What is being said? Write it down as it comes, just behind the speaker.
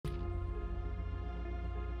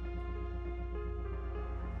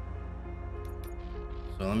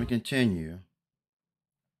So let me continue.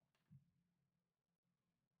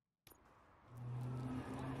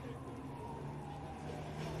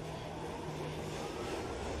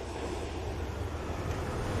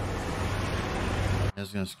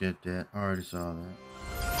 Just gonna skip that. I already saw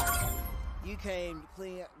that. You came to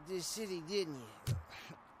clean up this city, didn't you?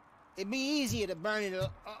 It'd be easier to burn it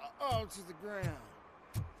all to the ground.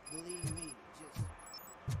 Believe me, just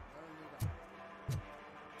burn it up.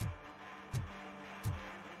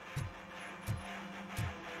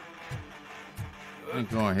 I didn't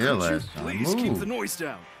go in here last time. Please keep the noise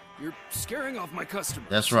down. You're scaring off my customers.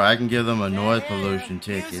 That's right. I can give them a noise pollution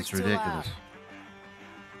ticket. It's ridiculous.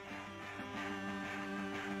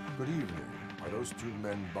 Good evening. Are those two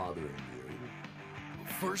men bothering you?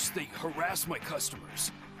 First, they harass my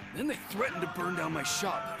customers. Then they threaten to burn down my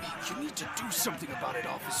shop. You need to do something about it,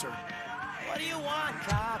 officer. What do you want,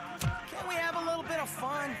 cop? Can't we have a little bit of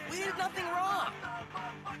fun? We did nothing wrong.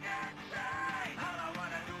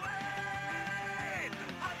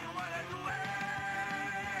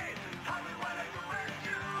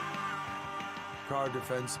 Car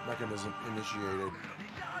defense mechanism initiated.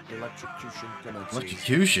 Electrocution commences.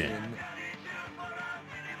 Electrocution?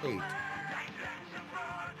 In 8,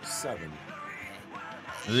 7.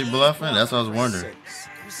 Is he bluffing? That's what I was wondering. 6,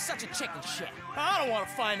 It was such a chicken shit. I don't want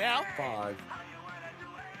to find out. 5,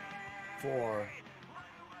 4.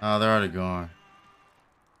 Oh, they're already gone.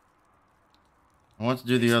 I want to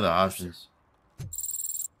do the other options.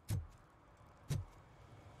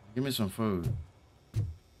 Give me some food.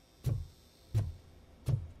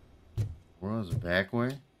 Where was the back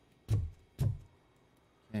way?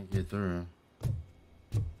 Can't get through.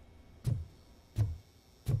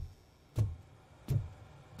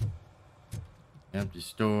 Empty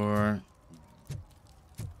store.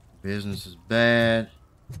 Business is bad.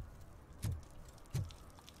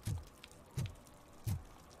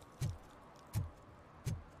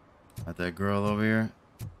 Got that girl over here.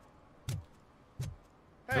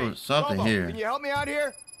 There was something Robo, here. Can you help me out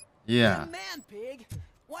here? Yeah. Man, pig.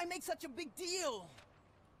 Why make such a big deal?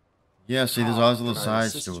 Yeah, see, there's all these little Can I side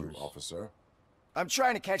assist you, stories. officer? I'm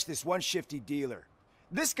trying to catch this one shifty dealer.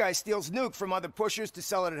 This guy steals nuke from other pushers to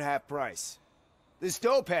sell it at half price. This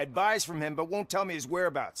dopehead buys from him but won't tell me his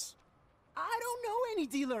whereabouts. I don't know any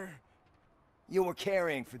dealer. You were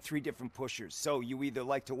carrying for 3 different pushers, so you either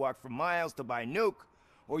like to walk for miles to buy nuke,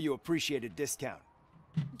 or you appreciate a discount.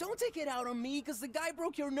 Don't take it out on me because the guy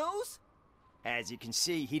broke your nose. As you can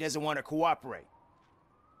see, he doesn't want to cooperate.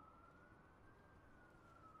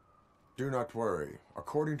 Do not worry.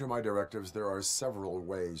 According to my directives, there are several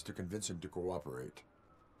ways to convince him to cooperate.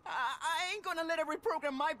 I ain't gonna let it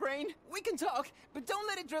reprogram my brain. We can talk, but don't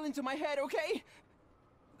let it drill into my head, okay?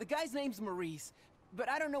 The guy's name's Maurice, but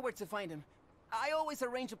I don't know where to find him. I always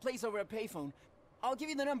arrange a place over a payphone. I'll give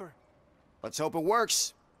you the number. Let's hope it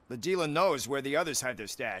works. The dealer knows where the others hide their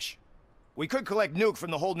stash. We could collect nuke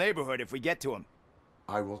from the whole neighborhood if we get to him.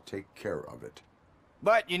 I will take care of it.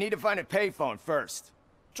 But you need to find a payphone first.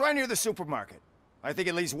 Try near the supermarket. I think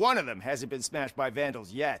at least one of them hasn't been smashed by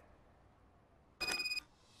vandals yet.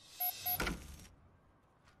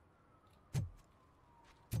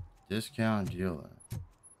 Discount dealer.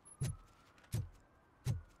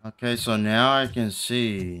 Okay, so now I can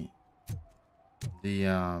see the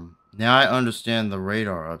now I understand the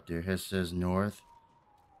radar up there. It says north,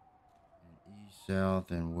 and east,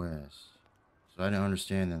 south, and west. So I didn't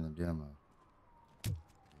understand that in the demo. There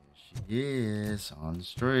she is on the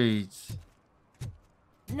streets.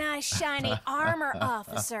 Nice shiny armor,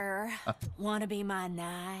 officer. Wanna be my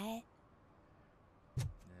knight?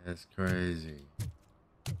 That's crazy.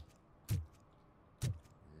 There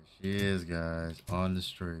she is, guys, on the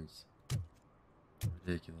streets.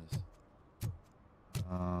 Ridiculous.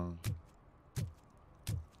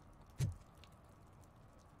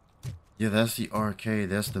 Yeah, that's the arcade.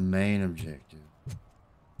 That's the main objective.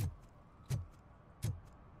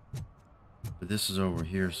 But this is over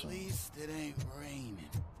here, so At least it ain't raining.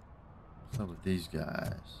 what's up with these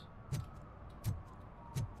guys?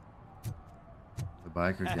 The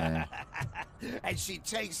biker gang. And she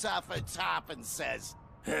takes off her top and says,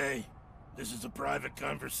 Hey, this is a private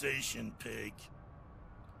conversation, pig.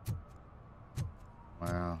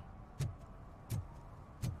 Wow.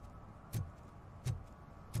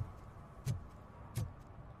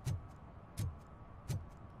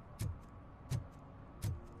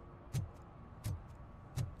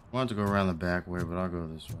 I wanted to go around the back way, but I'll go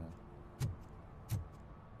this way.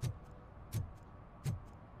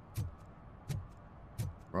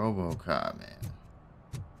 RoboCop, man.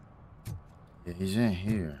 Yeah, he's in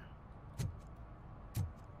here.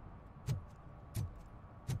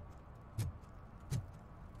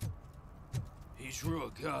 drew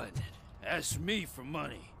a gun and asked me for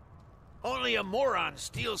money. Only a moron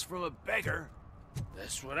steals from a beggar.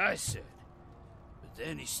 That's what I said. But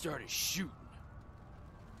then he started shooting.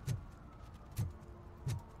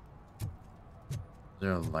 Is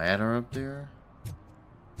there a ladder up there?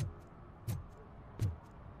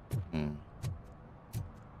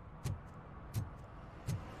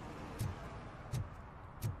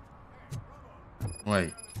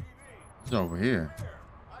 Wait, it's over here.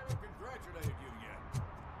 I haven't congratulated you yet.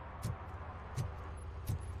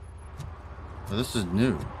 Well, this is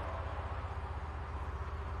new.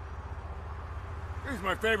 He's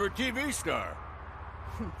my favorite TV star.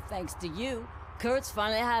 Thanks to you, Kurt's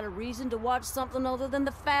finally had a reason to watch something other than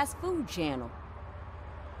the fast food channel.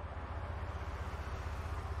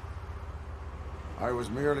 I was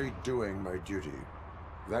merely doing my duty.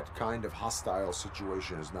 That kind of hostile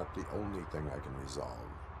situation is not the only thing I can resolve.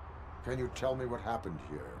 Can you tell me what happened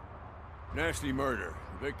here? Nasty murder.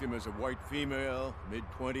 The victim is a white female,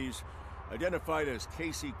 mid-20s, identified as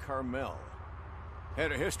Casey Carmel.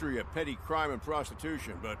 Had a history of petty crime and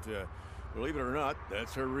prostitution, but believe it or not,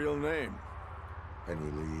 that's her real name.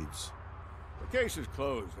 Any leads? The case is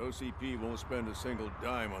closed. OCP won't spend a single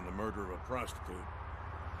dime on the murder of a prostitute.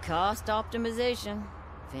 Cost optimization.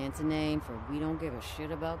 Fancy name for we don't give a shit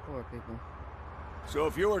about poor people. So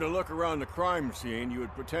if you were to look around the crime scene, you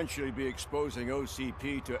would potentially be exposing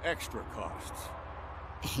OCP to extra costs.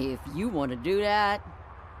 If you want to do that,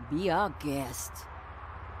 be our guest.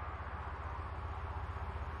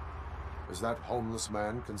 Is that homeless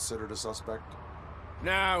man considered a suspect?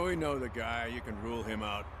 Nah, we know the guy. You can rule him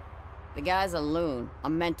out. The guy's a loon, a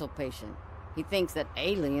mental patient. He thinks that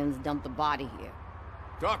aliens dumped the body here.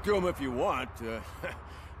 Talk to him if you want.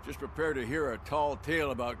 Just prepare to hear a tall tale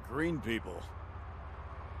about green people.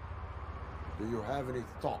 Do you have any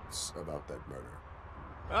thoughts about that murder?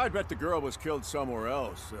 I bet the girl was killed somewhere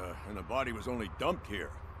else, and the body was only dumped here.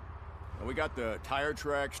 And we got the tire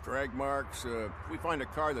tracks, drag marks. If we find a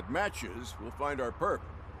car that matches, we'll find our perp.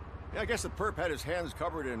 Yeah, I guess the perp had his hands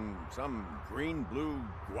covered in some green-blue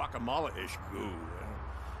guacamole-ish goo.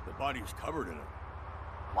 The body was covered in it.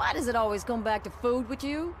 Why does it always come back to food with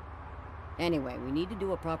you? Anyway, we need to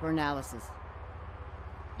do a proper analysis.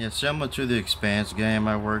 Yeah, similar to the Expanse game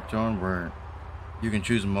I worked on, where you can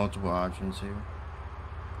choose multiple options here.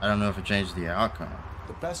 I don't know if it changes the outcome.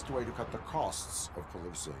 The best way to cut the costs of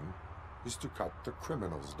policing is to cut the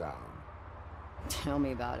criminals down. Tell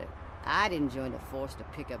me about it. I didn't join the force to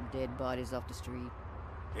pick up dead bodies off the street.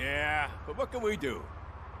 Yeah, but what can we do?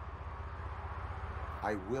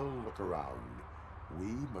 I will look around. We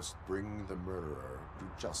must bring the murderer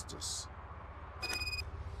to justice.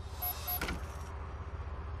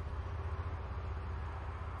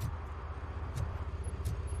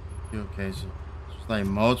 Okay, so it's like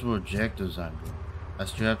multiple objectives I'm doing. I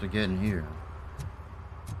still have to get in here.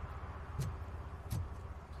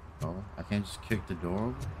 Oh, I can't just kick the door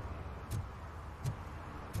open?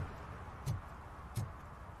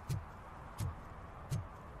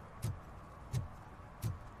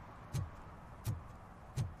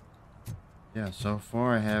 Yeah, so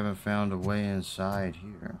far I haven't found a way inside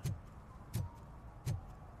here.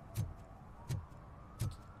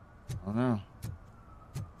 Oh no.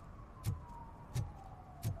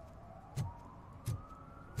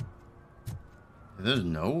 There's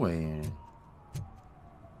no way in.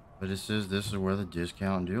 But it says this is where the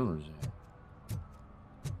discount dealer's at.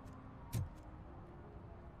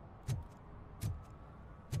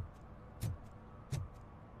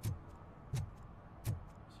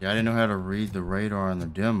 See, I didn't know how to read the radar on the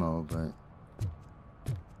demo, but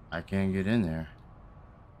I can't get in there.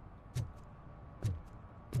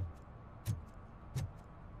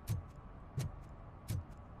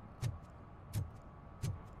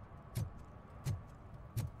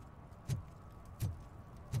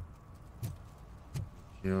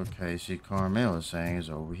 Kill Casey Carmel is saying is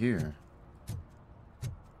over here.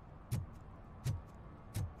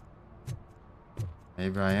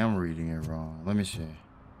 Maybe I am reading it wrong. Let me see.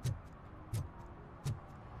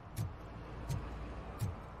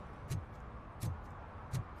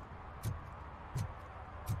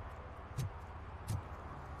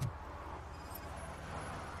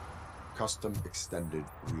 Custom extended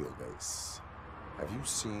wheelbase. Have you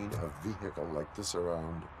seen a vehicle like this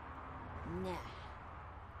around? Nah.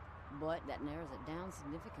 But that narrows it down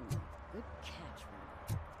significantly. Good catch,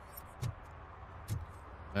 Wendell.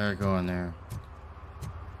 There, go in there.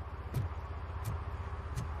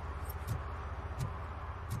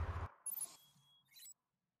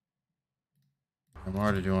 I'm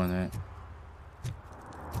already doing that.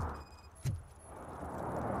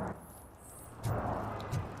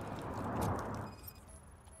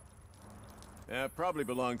 Yeah, probably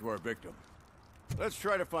belonged to our victim. Let's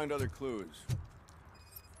try to find other clues.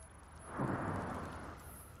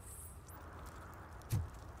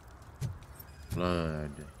 Blood.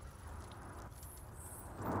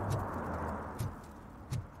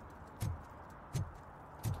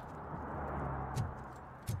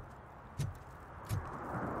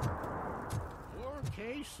 Poor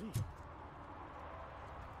Casey.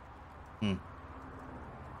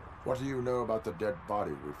 What do you know about the dead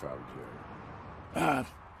body we found here?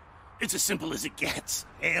 It's as simple as it gets.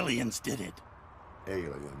 Aliens did it.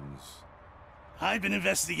 Aliens. I've been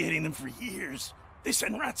investigating them for years. They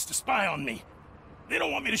send rats to spy on me. They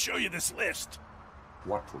don't want me to show you this list.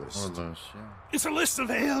 What list? Yeah. It's a list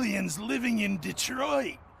of aliens living in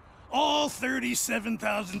Detroit. All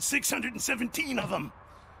 37,617 of them.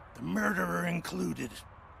 The murderer included.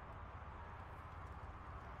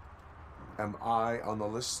 Am I on the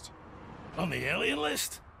list? On the alien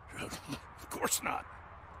list? Of course not.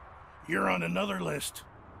 You're on another list,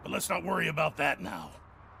 but let's not worry about that now.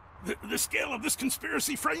 The scale of this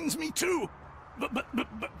conspiracy frightens me too.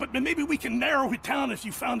 But maybe we can narrow it down if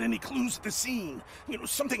you found any clues at the scene. You know,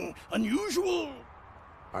 something unusual.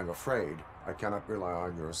 I'm afraid I cannot rely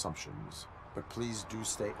on your assumptions, but please do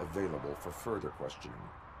stay available for further questioning.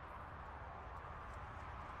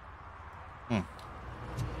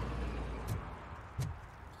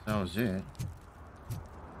 That was it.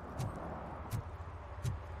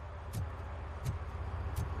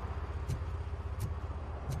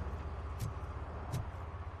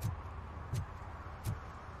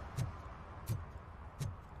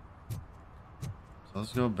 So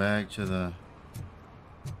let's go back to the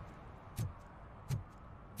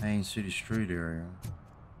main city street area.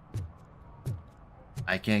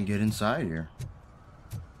 I can't get inside here.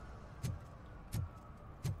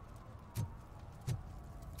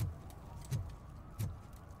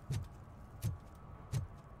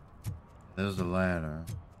 There's the ladder.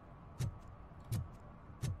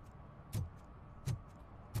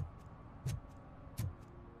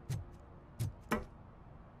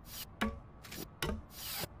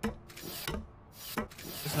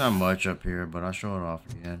 There's not much up here, but I'll show it off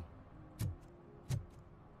again.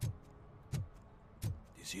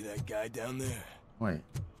 You see that guy down there? Wait.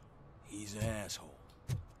 He's an asshole.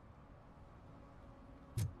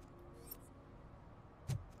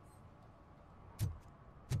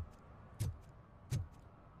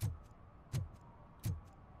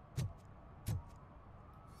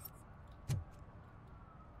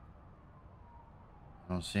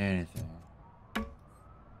 I don't see anything.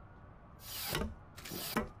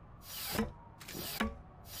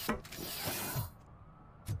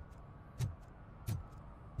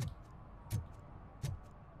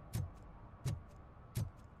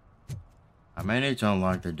 I may need to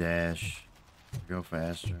unlock the dash to go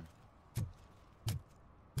faster.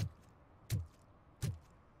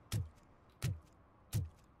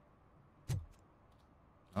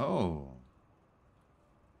 Oh.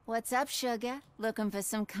 What's up, sugar? Looking for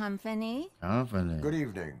some company? Company. Good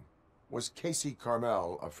evening. Was Casey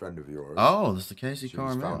Carmel a friend of yours? Oh, this is the Casey She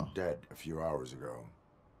was Carmel. found dead a few hours ago.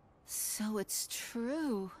 So it's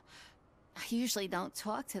true. I usually don't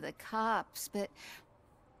talk to the cops, but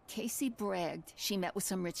Casey bragged she met with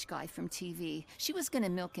some rich guy from TV. She was gonna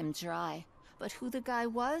milk him dry. But who the guy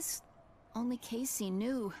was? Only Casey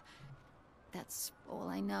knew. That's all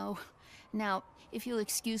I know. Now, if you'll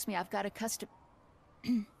excuse me, I've got a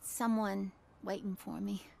someone waiting for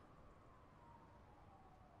me.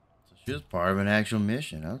 So she was part of an actual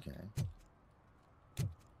mission. Okay.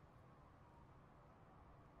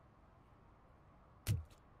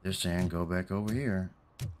 They're saying go back over here.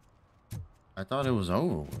 I thought it was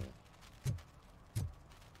over with.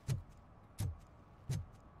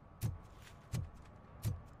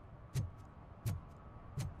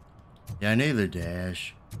 Yeah, I need the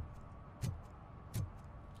dash.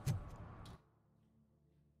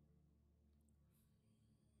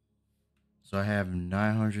 So I have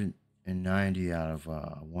 990 out of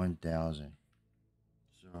 1,000.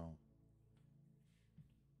 So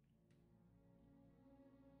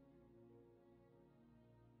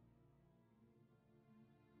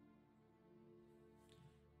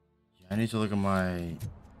yeah, I need to look at my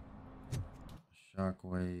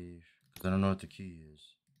shockwave because I don't know what the key is.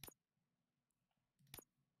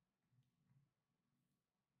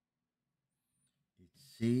 It's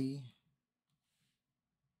C.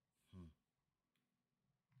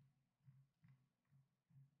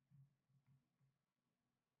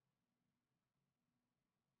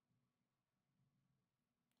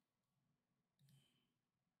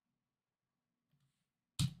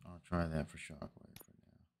 I'll try that for shockwave for now.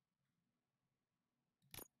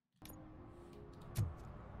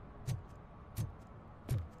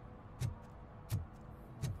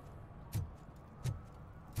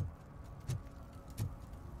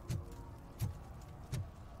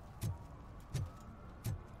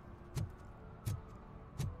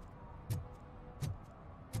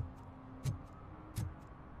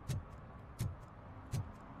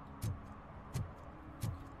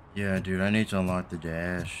 Yeah, dude, I need to unlock the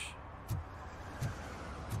dash.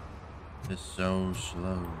 It's so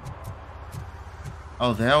slow.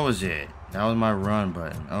 Oh, that was it. That was my run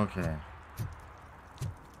button. Okay.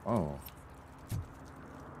 Oh.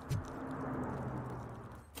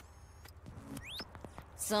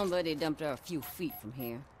 Somebody dumped her a few feet from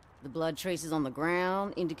here. The blood traces on the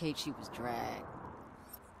ground indicate she was dragged.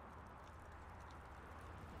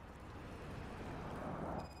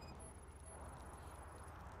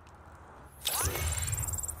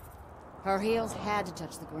 Her heels had to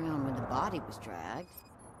touch the ground when the body was dragged.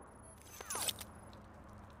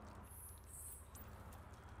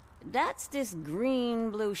 That's this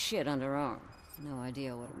green-blue shit under her arm. No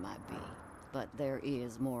idea what it might be, but there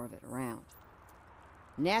is more of it around.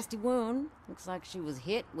 Nasty wound. Looks like she was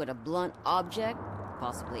hit with a blunt object,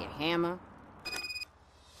 possibly a hammer.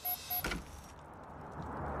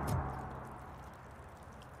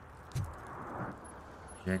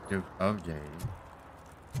 Objective updated.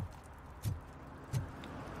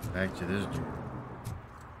 Back to this dude.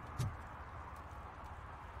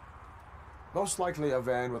 Most likely a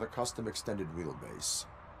van with a custom extended wheelbase.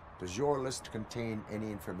 Does your list contain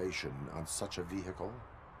any information on such a vehicle?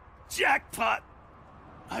 Jackpot!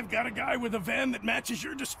 I've got a guy with a van that matches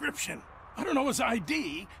your description. I don't know his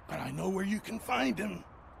ID, but I know where you can find him.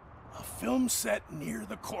 A film set near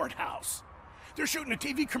the courthouse. They're shooting a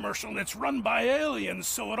TV commercial and it's run by aliens,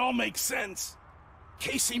 so it all makes sense.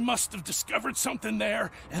 Casey must have discovered something there,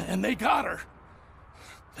 and they got her.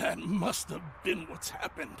 That must have been what's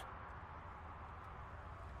happened.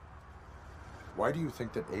 Why do you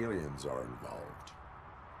think that aliens are involved?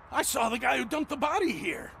 I saw the guy who dumped the body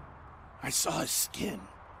here. I saw his skin.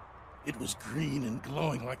 It was green and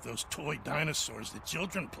glowing like those toy dinosaurs that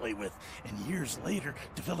children play with and years later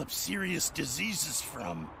develop serious diseases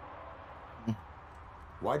from.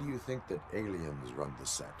 Why do you think that aliens run the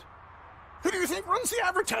set? Who do you think runs the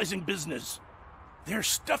advertising business? They're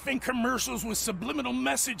stuffing commercials with subliminal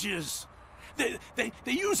messages. They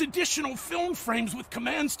use additional film frames with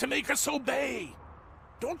commands to make us obey.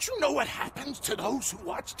 Don't you know what happens to those who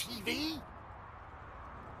watch TV?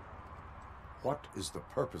 What is the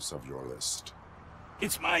purpose of your list?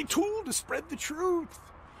 It's my tool to spread the truth.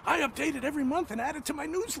 I update it every month and add it to my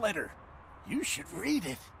newsletter. You should read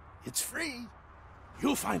it. It's free.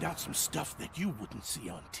 You'll find out some stuff that you wouldn't see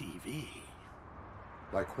on TV.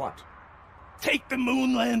 Like what? Take the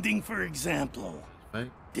moon landing, for example.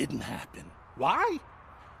 Right. Didn't happen. Why?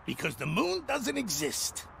 Because the moon doesn't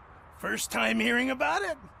exist. First time hearing about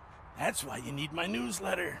it? That's why you need my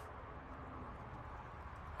newsletter.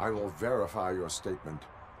 I will verify your statement.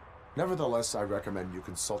 Nevertheless, I recommend you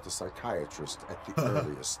consult a psychiatrist at the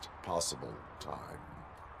earliest possible time.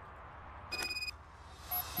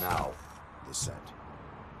 Now, the set.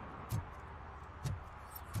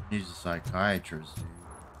 He's a psychiatrist, dude.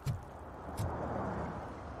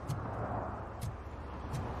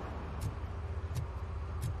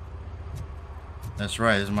 That's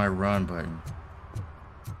right, this is my run button.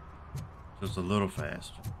 Just a little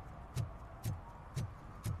faster.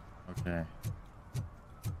 Okay.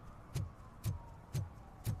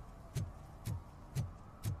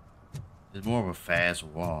 It's more of a fast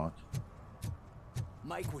walk.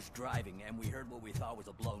 Mike was driving and we heard what we thought was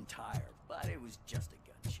a blown tire, but it was just a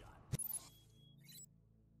gunshot.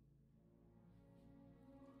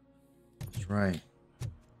 That's right.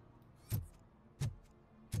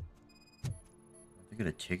 They get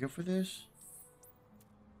a ticket for this?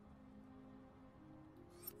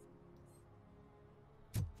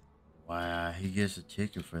 Wow, he gets a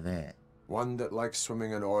ticket for that. One that likes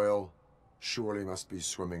swimming in oil surely must be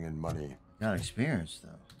swimming in money. Got experience, though.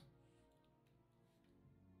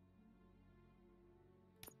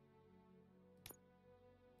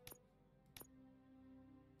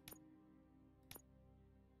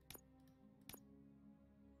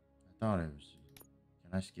 I thought it was...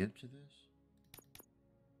 Can I skip to this?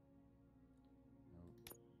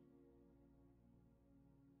 Nope.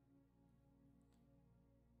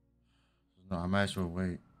 No, I might as well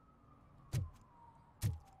wait.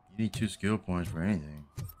 You need 2 skill points for anything.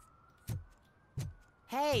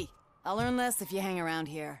 Hey, I'll earn less if you hang around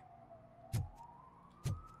here.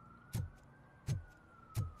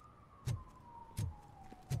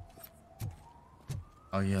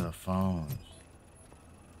 Oh yeah, the phones.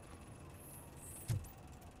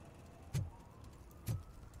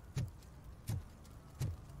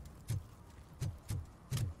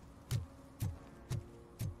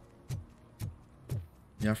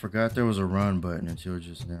 Yeah, I forgot there was a run button until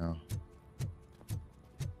just now.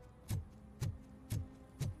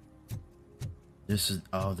 This is...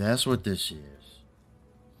 Oh, that's what this is.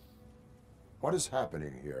 What is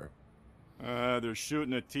happening here? They're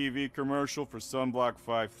shooting a TV commercial for Sunblock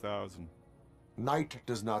 5000. Night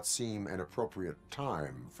does not seem an appropriate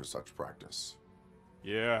time for such practice.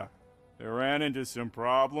 Yeah, they ran into some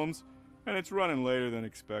problems, and it's running later than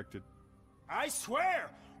expected. I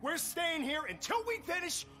swear, we're staying here until we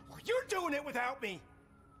finish, or you're doing it without me.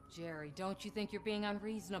 Jerry, don't you think you're being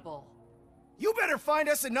unreasonable? You better find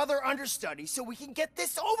us another understudy so we can get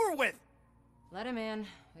this over with. Let him in.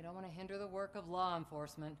 We don't want to hinder the work of law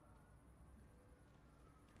enforcement.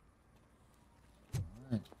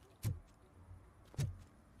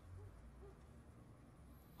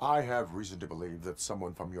 I have reason to believe that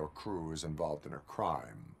someone from your crew is involved in a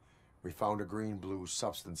crime. We found a green-blue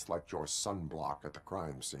substance like your sunblock at the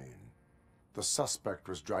crime scene. The suspect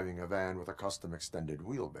was driving a van with a custom extended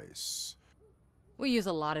wheelbase. We use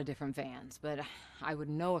a lot of different vans, but I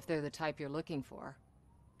wouldn't know if they're the type you're looking for.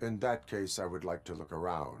 In that case, I would like to look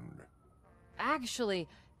around. Actually,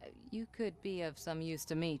 you could be of some use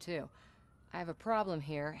to me, too. I have a problem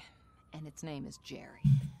here, and its name is Jerry.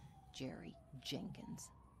 Jerry Jenkins.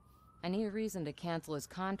 I need a reason to cancel his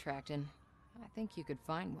contract, and I think you could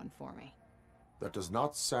find one for me. That does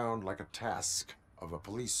not sound like a task of a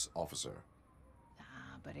police officer.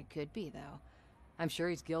 But it could be, though. I'm sure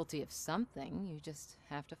he's guilty of something. You just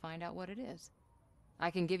have to find out what it is. I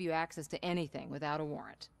can give you access to anything without a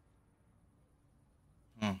warrant.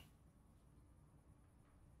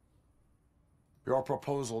 Your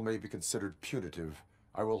proposal may be considered punitive.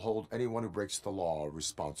 I will hold anyone who breaks the law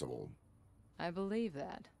responsible. I believe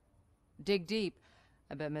that. Dig deep.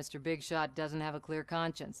 I bet Mr. Big Shot doesn't have a clear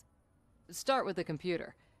conscience. Start with the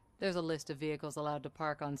computer. There's a list of vehicles allowed to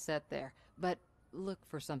park on set there, but look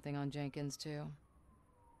for something on Jenkins, too.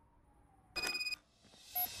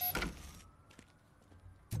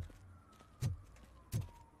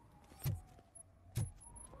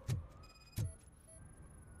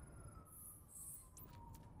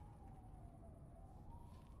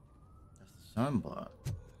 That's the sunblock.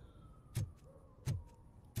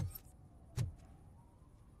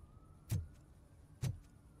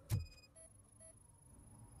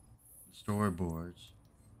 Storyboards.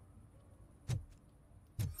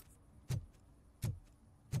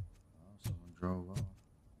 Oh, someone drove off.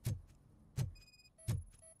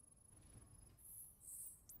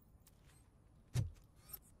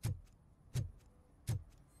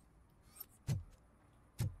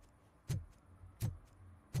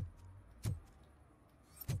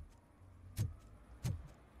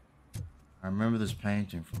 I remember this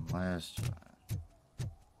painting from last time.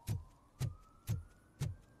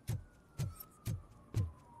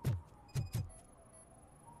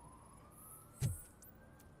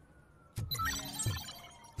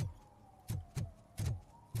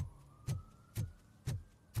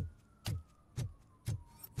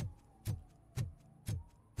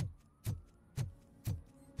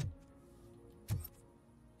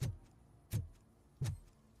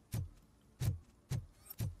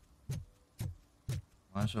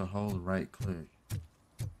 I should hold right click.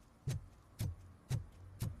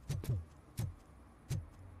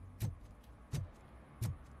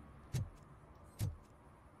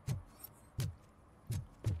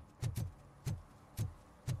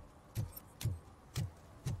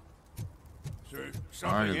 Is there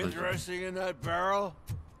something interesting in that barrel?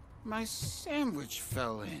 My sandwich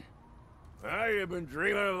fell in. Well, you've been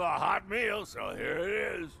dreaming of a hot meal, so here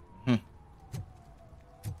it is.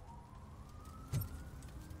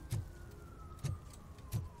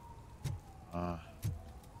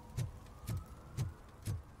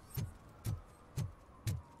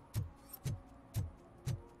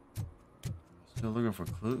 Still looking for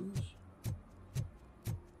clues?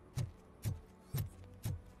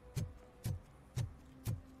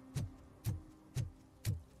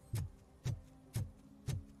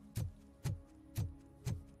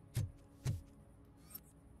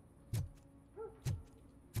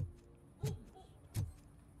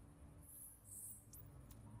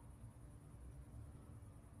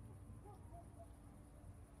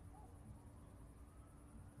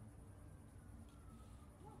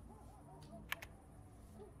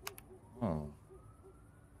 Oh.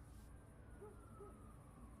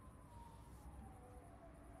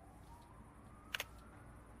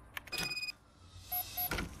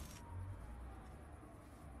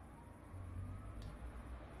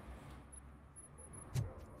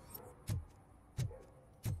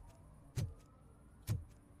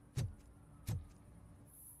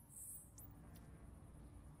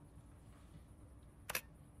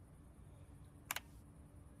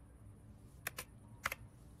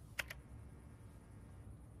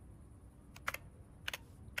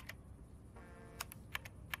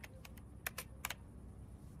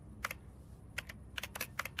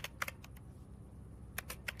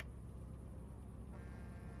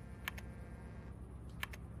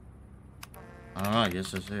 I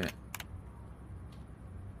guess that's it.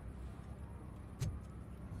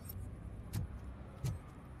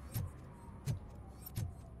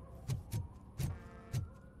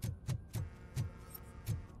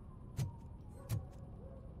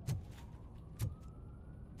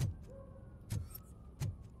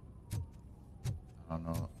 I don't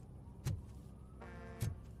know.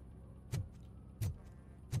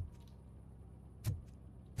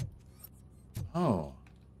 Oh.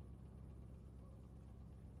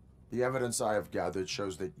 The evidence I have gathered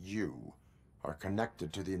shows that you are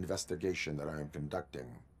connected to the investigation that I am conducting.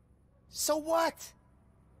 So what?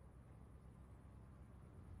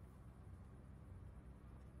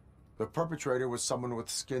 The perpetrator was someone with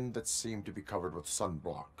skin that seemed to be covered with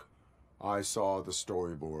sunblock. I saw the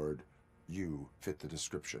storyboard. You fit the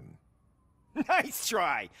description. Nice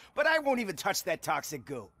try, but I won't even touch that toxic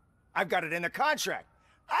goo. I've got it in the contract.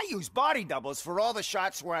 I use body doubles for all the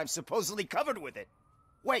shots where I'm supposedly covered with it.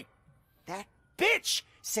 Wait, that bitch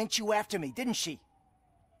sent you after me, didn't she?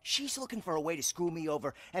 She's looking for a way to screw me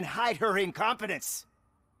over and hide her incompetence.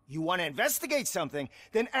 You want to investigate something,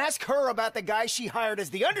 then ask her about the guy she hired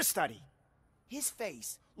as the understudy. His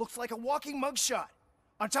face looks like a walking mugshot.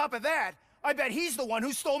 On top of that, I bet he's the one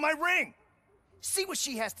who stole my ring. See what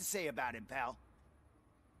she has to say about him, pal.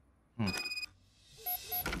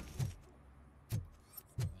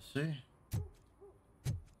 See?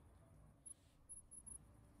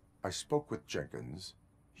 I spoke with Jenkins.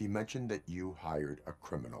 He mentioned that you hired a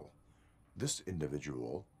criminal. This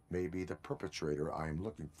individual may be the perpetrator I am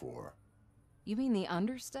looking for. You mean the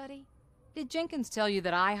understudy? Did Jenkins tell you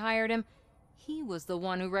that I hired him? He was the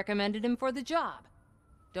one who recommended him for the job.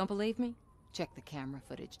 Don't believe me? Check the camera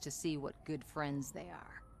footage to see what good friends they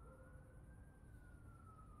are.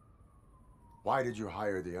 Why did you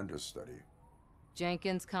hire the understudy?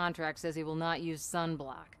 Jenkins' contract says he will not use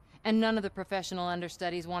sunblock, and none of the professional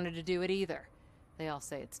understudies wanted to do it either. They all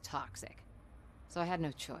say it's toxic. So I had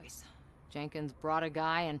no choice. Jenkins brought a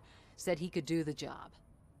guy and said he could do the job.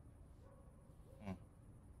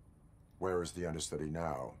 Where is the understudy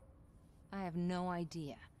now? I have no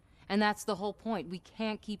idea. And that's the whole point. We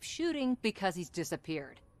can't keep shooting because he's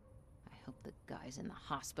disappeared. I hope the guy's in the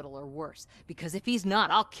hospital or worse, because if he's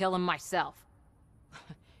not, I'll kill him myself.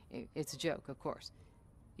 It's a joke, of course.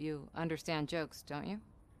 You understand jokes, don't you?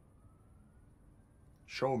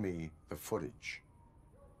 Show me the footage.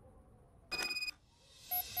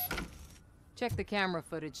 Check the camera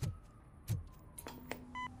footage.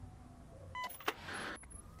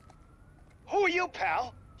 Who are you,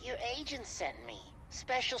 pal? Your agent sent me.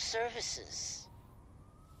 Special services.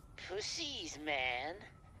 Pussies, man.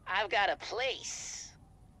 I've got a place.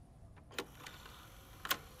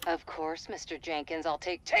 Of course, Mr. Jenkins, I'll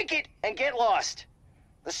take Take it and get lost.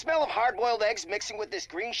 The smell of hard-boiled eggs mixing with this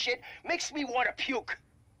green shit makes me want to puke.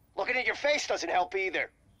 Looking at your face doesn't help either.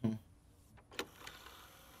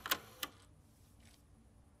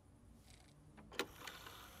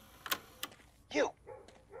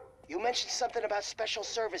 You mentioned something about special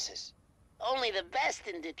services. Only the best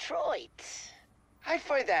in Detroit. I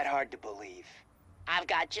find that hard to believe. I've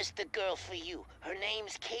got just the girl for you. Her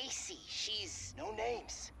name's Casey. She's... No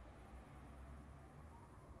names.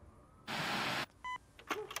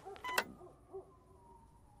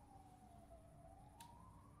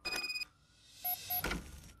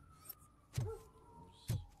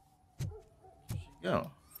 Go.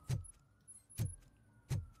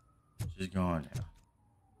 She's gone now.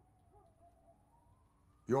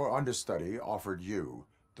 Your understudy offered you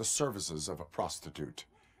the services of a prostitute.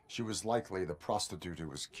 She was likely the prostitute who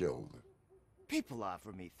was killed. People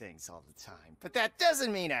offer me things all the time, but that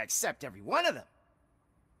doesn't mean I accept every one of them.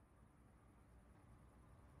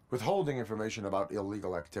 Withholding information about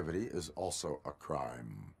illegal activity is also a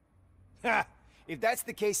crime. Ha! If that's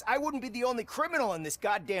the case, I wouldn't be the only criminal in this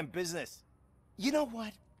goddamn business. You know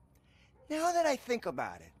what? Now that I think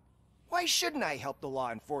about it, why shouldn't I help the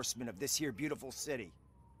law enforcement of this here beautiful city?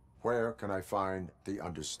 Where can I find the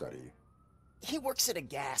understudy? He works at a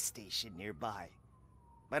gas station nearby.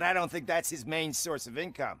 But I don't think that's his main source of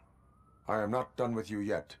income. I am not done with you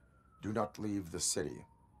yet. Do not leave the city.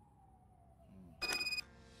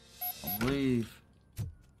 I'll leave.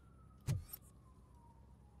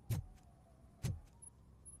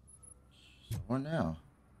 So what now?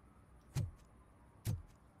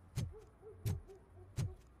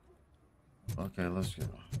 Okay, let's go.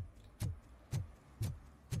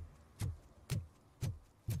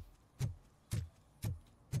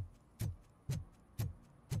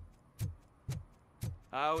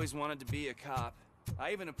 I always wanted to be a cop.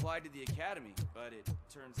 I even applied to the academy, but it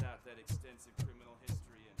turns out that extensive criminal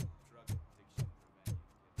history and drug addiction prevent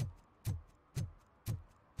you.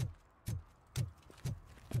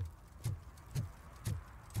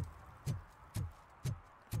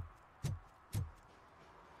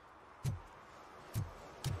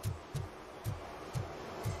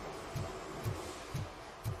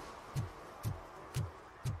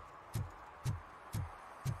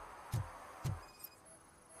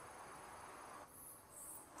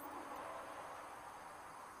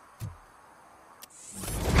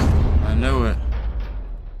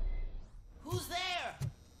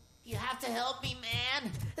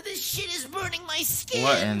 my skin!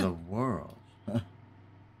 What in the world?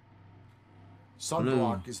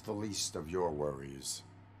 Sunblock is the least of your worries.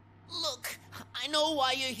 Look, I know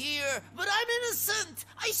why you're here, but I'm innocent!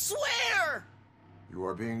 I swear! You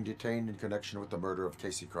are being detained in connection with the murder of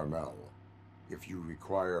Casey Carmel. If you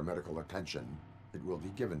require medical attention, it will be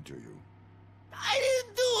given to you. I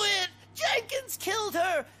didn't do it! Jenkins killed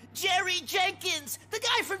her! Jerry Jenkins, the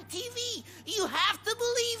guy from TV! You have to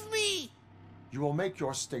believe me! You will make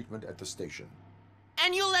your statement at the station.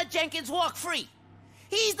 And you'll let Jenkins walk free!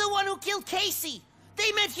 He's the one who killed Casey!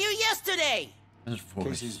 They met here yesterday!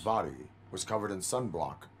 Casey's body was covered in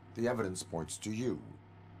sunblock. The evidence points to you.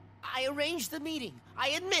 I arranged the meeting, I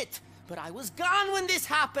admit, but I was gone when this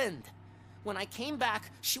happened. When I came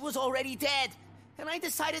back, she was already dead, and I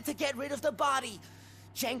decided to get rid of the body.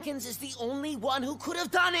 Jenkins is the only one who could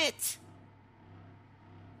have done it!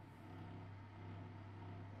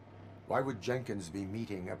 Why would Jenkins be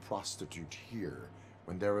meeting a prostitute here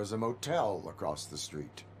when there is a motel across the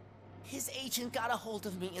street? His agent got a hold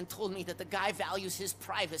of me and told me that the guy values his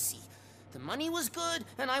privacy. The money was good,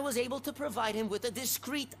 and I was able to provide him with a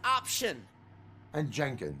discreet option. And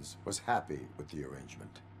Jenkins was happy with the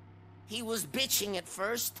arrangement. He was bitching at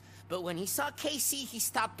first, but when he saw Casey, he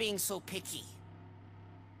stopped being so picky.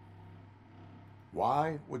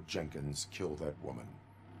 Why would Jenkins kill that woman?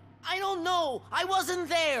 I don't know. I wasn't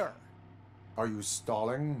there. Are you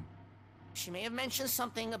stalling? She may have mentioned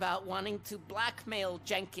something about wanting to blackmail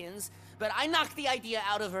Jenkins, but I knocked the idea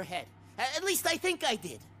out of her head. At least I think I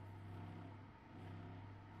did.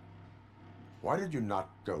 Why did you not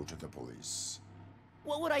go to the police?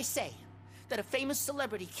 What would I say? That a famous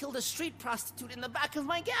celebrity killed a street prostitute in the back of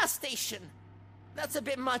my gas station? That's a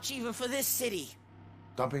bit much even for this city.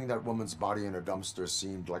 Dumping that woman's body in a dumpster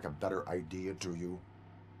seemed like a better idea to you?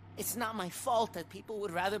 It's not my fault that people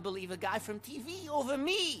would rather believe a guy from TV over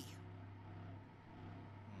me.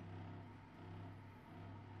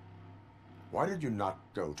 Why did you not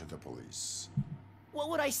go to the police? What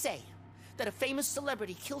would I say? That a famous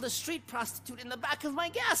celebrity killed a street prostitute in the back of my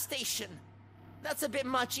gas station? That's a bit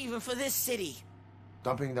much even for this city.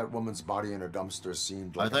 Dumping that woman's body in a dumpster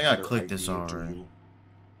seemed like I think a I better clicked this idea to already. you?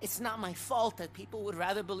 It's not my fault that people would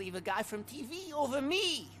rather believe a guy from TV over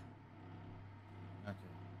me.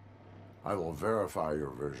 I will verify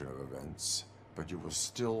your version of events, but you will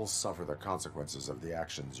still suffer the consequences of the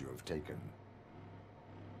actions you have taken.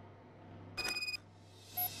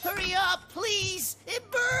 Hurry up, please! It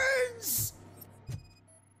burns!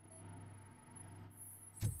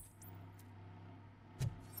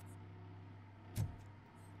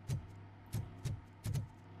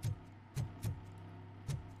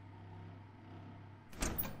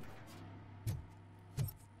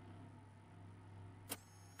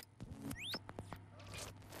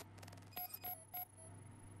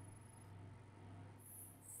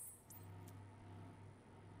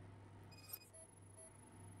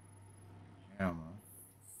 Camera.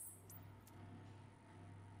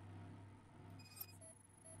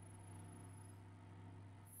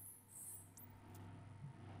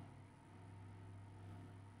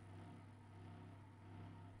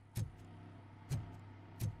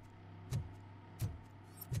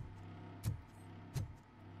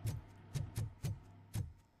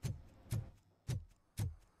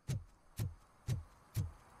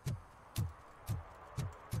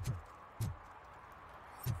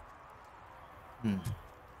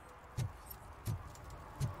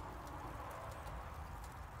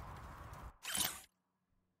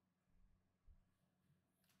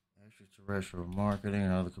 Extraterrestrial marketing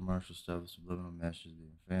and other commercial stuff with subliminal messages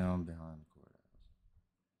being filmed behind the courthouse.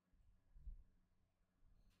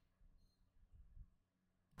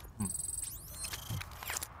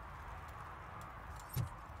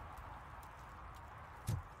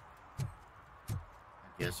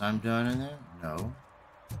 I guess I'm done in there? No.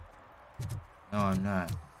 No, I'm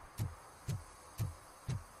not.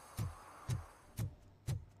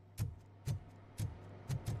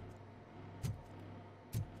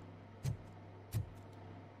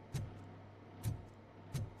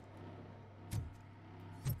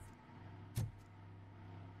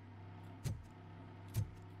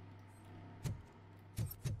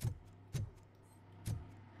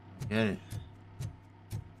 Get it.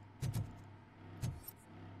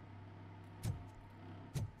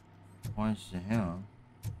 Points to him.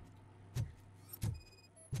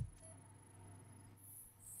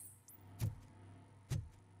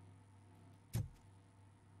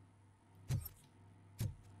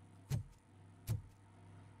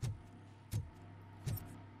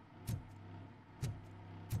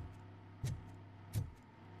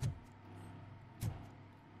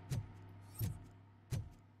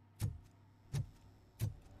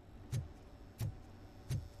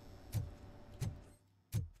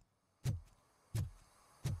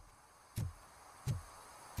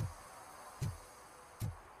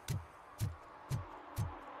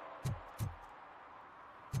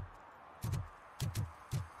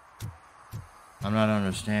 I'm not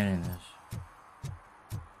understanding this.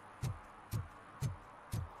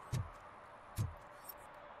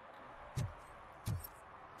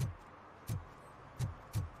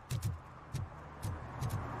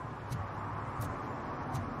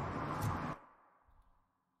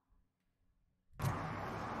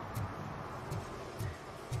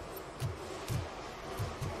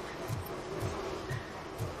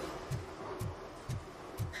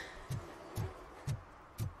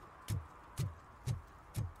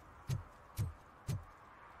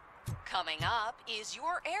 Coming up, is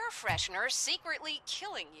your air freshener secretly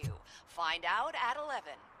killing you? Find out at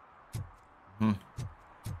 11.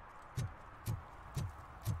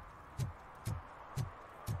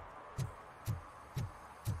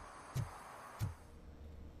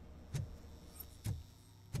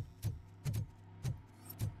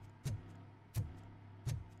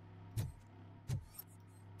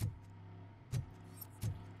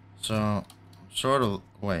 So, sort of.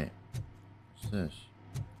 Wait. What's this?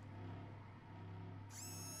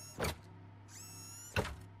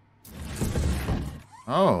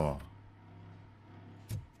 Oh.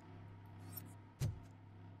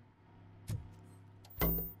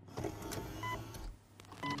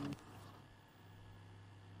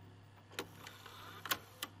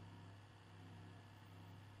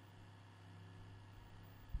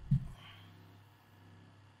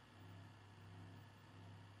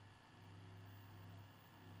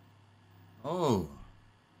 Oh.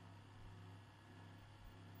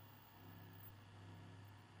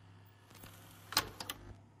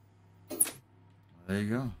 There you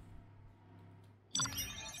go.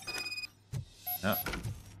 Yep.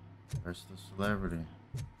 There's the celebrity.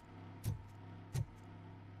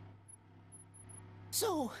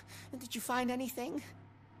 So, did you find anything?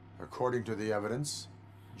 According to the evidence,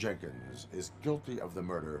 Jenkins is guilty of the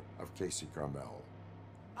murder of Casey Carmel.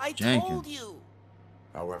 I told you!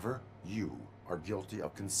 However, you are guilty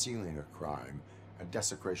of concealing a crime and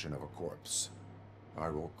desecration of a corpse. I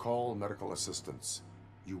will call medical assistance.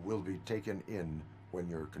 You will be taken in when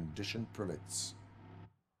your condition permits.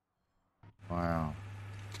 Wow.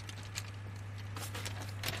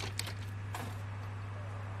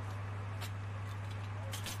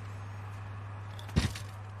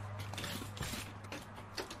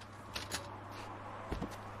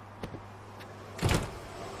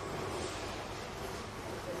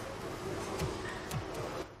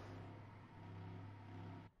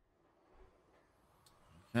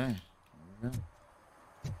 Okay, there we go.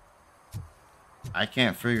 I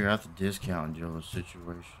can't figure out the discount dealer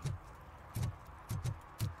situation.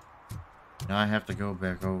 Now I have to go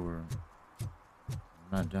back over. I'm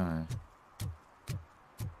not done.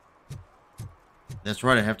 That's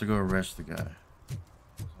right, I have to go arrest the guy.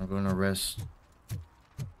 I'm going to arrest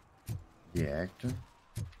the actor.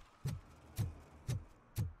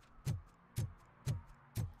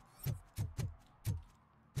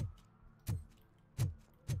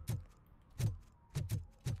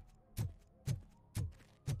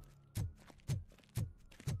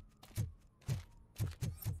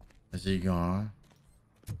 Is he gone?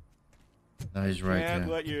 No, he's right there. Can't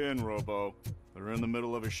let you in, Robo. They're in the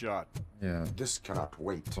middle of a shot. Yeah. This cannot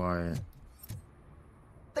wait. Quiet.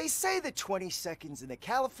 They say the 20 seconds in the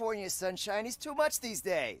California sunshine is too much these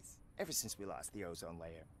days. Ever since we lost the ozone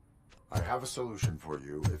layer. I have a solution for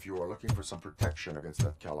you if you are looking for some protection against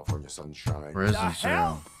that California sunshine. Prison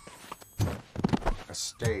cell. A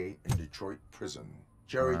stay in Detroit prison.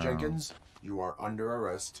 Jerry Jenkins, you are under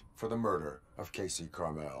arrest for the murder of Casey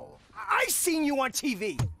Carmel. I seen you on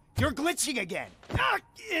TV. You're glitching again. Ah,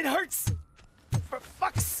 it hurts. For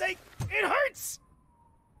fuck's sake, it hurts.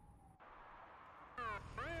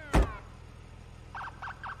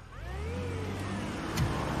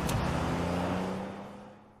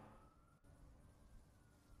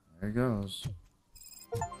 There he goes.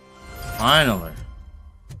 Finally.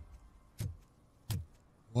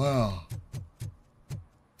 Wow.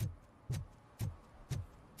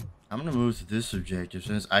 I'm gonna move to this objective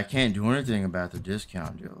since I can't do anything about the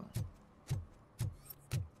discount dealer.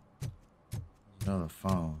 Another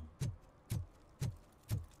phone.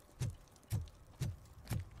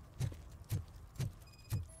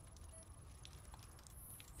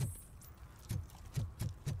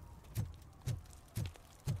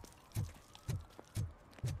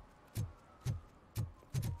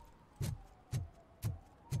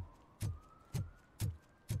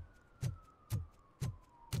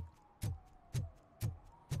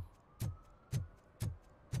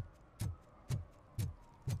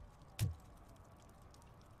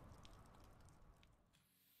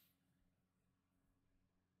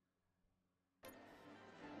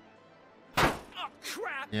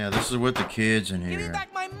 crap! Yeah, this is with the kids in Give me here.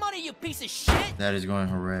 back my money, you piece of shit! That is going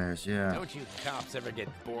to harass, yeah. Don't you cops ever get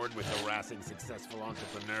bored with harassing successful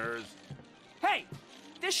entrepreneurs? Hey!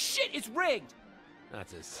 This shit is rigged!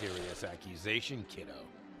 That's a serious accusation, kiddo.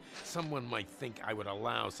 Someone might think I would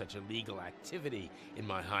allow such illegal activity in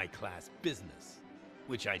my high-class business,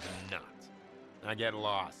 which I do not. I get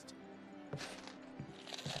lost.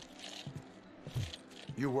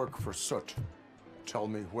 You work for Soot. Tell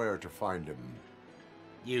me where to find him.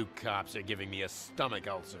 You cops are giving me a stomach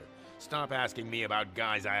ulcer. Stop asking me about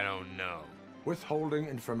guys I don't know. Withholding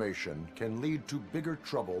information can lead to bigger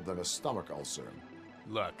trouble than a stomach ulcer.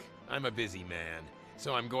 Look, I'm a busy man,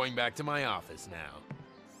 so I'm going back to my office now.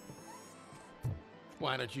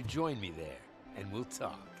 Why don't you join me there, and we'll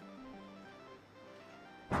talk.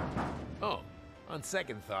 Oh, on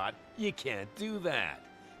second thought, you can't do that,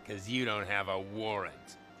 because you don't have a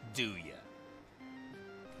warrant, do ya?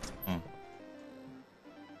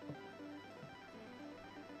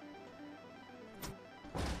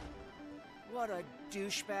 What a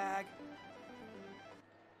douchebag.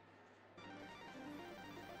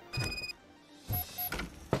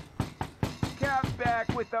 Come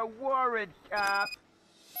back with a warrant, cop.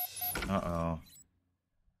 Uh-oh.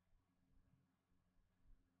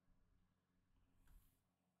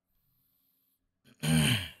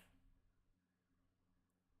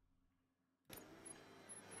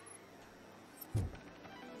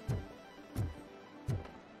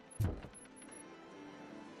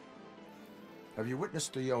 Have you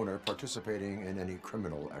witnessed the owner participating in any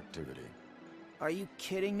criminal activity? Are you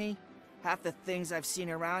kidding me? Half the things I've seen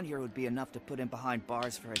around here would be enough to put him behind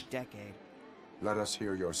bars for a decade. Let us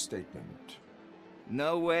hear your statement.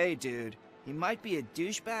 No way, dude. He might be a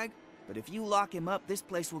douchebag, but if you lock him up, this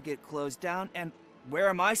place will get closed down, and where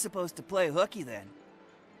am I supposed to play hooky then?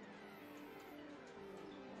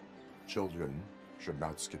 Children should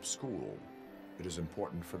not skip school. It is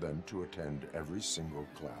important for them to attend every single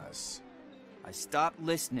class. I stopped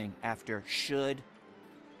listening after should.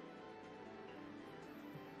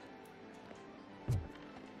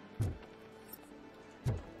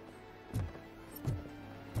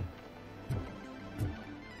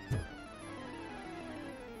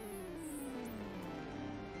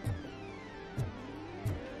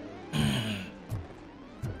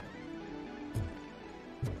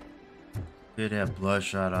 Did have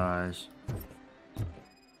bloodshot eyes.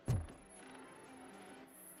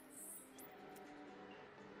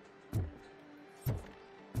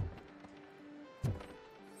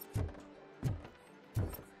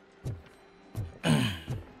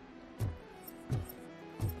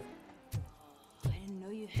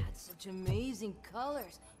 Amazing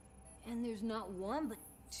colors. And there's not one, but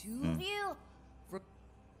two of you?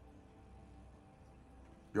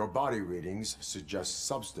 Your body readings suggest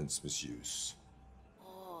substance misuse.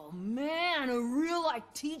 Oh man, a real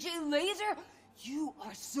like TJ Laser? You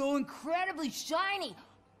are so incredibly shiny.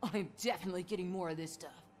 I'm definitely getting more of this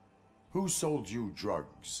stuff. Who sold you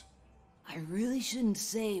drugs? I really shouldn't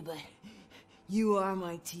say, but you are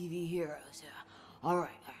my TV heroes. All right.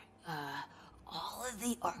 All of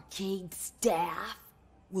the arcade staff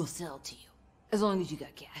will sell to you, as long as you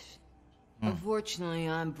got cash. Unfortunately,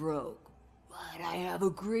 I'm broke, but I have a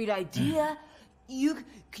great idea.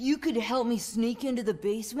 You could help me sneak into the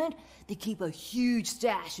basement. They keep a huge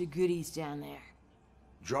stash of goodies down there.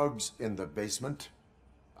 Drugs in the basement?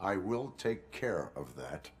 I will take care of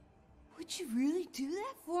that. Would you really do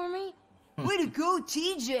that for me? Way to go,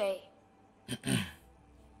 TJ!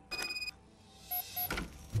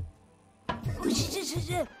 Is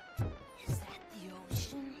that the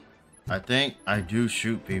ocean? I think I do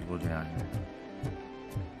shoot people down here.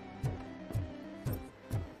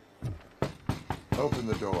 Open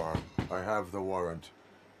the door. I have the warrant.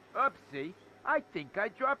 Oopsie. I think I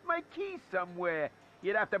dropped my key somewhere.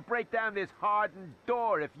 You'd have to break down this hardened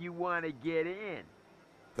door if you want to get in.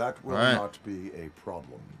 That will not be a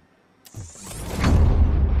problem.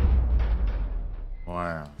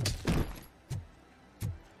 Wow.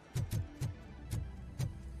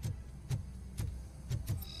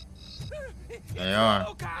 They are.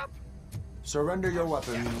 RoboCop! Surrender your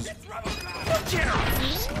weapons. It's RoboCop! Get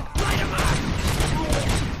him! Light him up!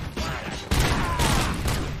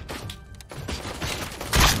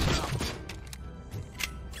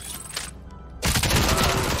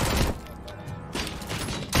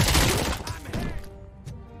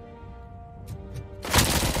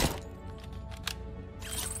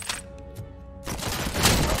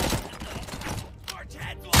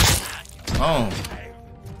 Oh.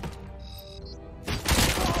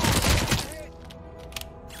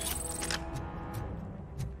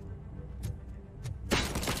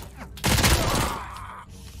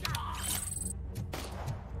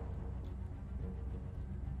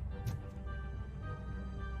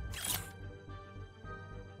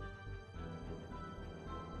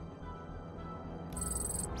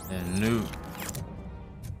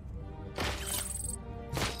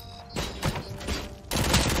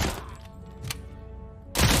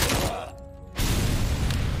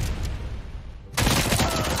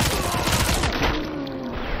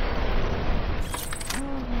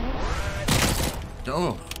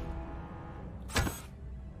 Oh.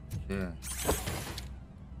 Yeah.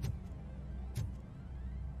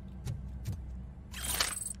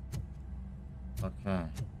 Okay.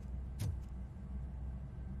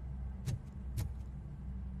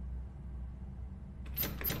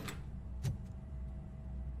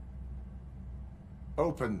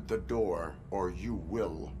 Open the door, or you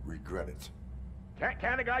will regret it.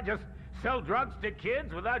 Can't a guy just sell drugs to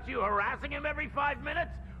kids without you harassing him every 5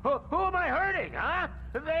 minutes? Who am I hurting, huh?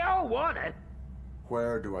 They all want it.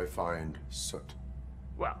 Where do I find Soot?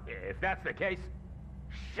 Well, if that's the case,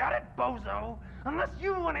 shut it, bozo! Unless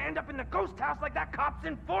you want to end up in the ghost house like that cop's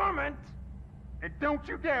informant! And don't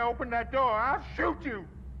you dare open that door, I'll shoot you!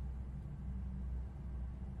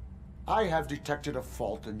 I have detected a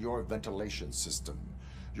fault in your ventilation system.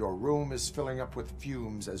 Your room is filling up with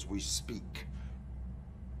fumes as we speak.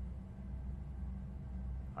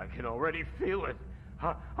 I can already feel it.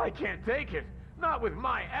 I can't take it. Not with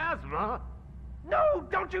my asthma. No,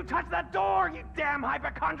 don't you touch that door, you damn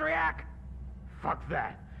hypochondriac! Fuck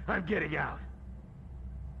that. I'm getting out.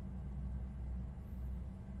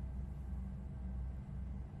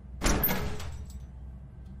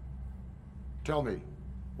 Tell me,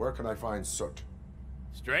 where can I find Soot?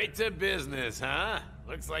 Straight to business, huh?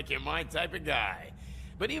 Looks like you're my type of guy.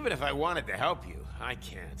 But even if I wanted to help you, I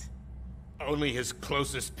can't. Only his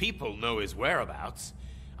closest people know his whereabouts.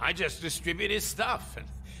 I just distribute his stuff, and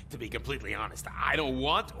to be completely honest, I don't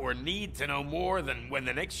want or need to know more than when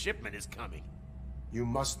the next shipment is coming. You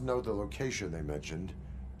must know the location they mentioned.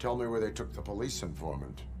 Tell me where they took the police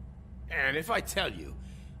informant. And if I tell you,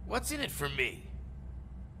 what's in it for me?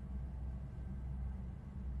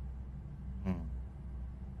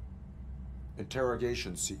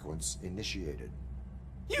 Interrogation sequence initiated.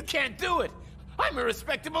 You can't do it! I'm a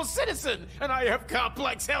respectable citizen, and I have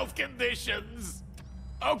complex health conditions!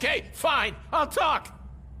 Okay, fine, I'll talk!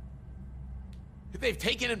 They've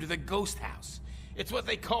taken him to the ghost house. It's what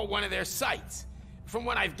they call one of their sites. From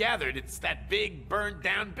what I've gathered, it's that big,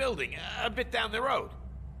 burned-down building, a bit down the road.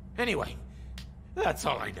 Anyway, that's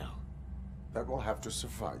all I know. That will have to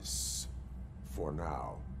suffice. For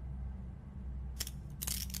now.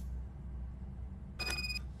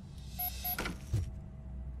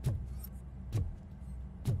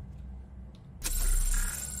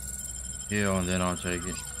 Heal and then I'll take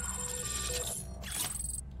it.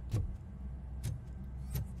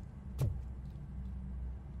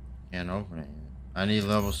 Can't open it. I need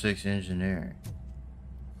level 6 engineering.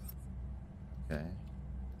 Okay.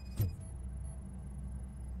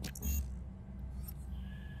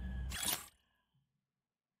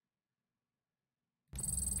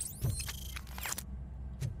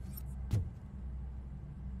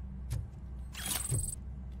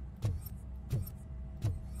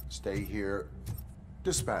 Stay here.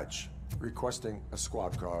 Dispatch. Requesting a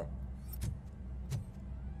squad car.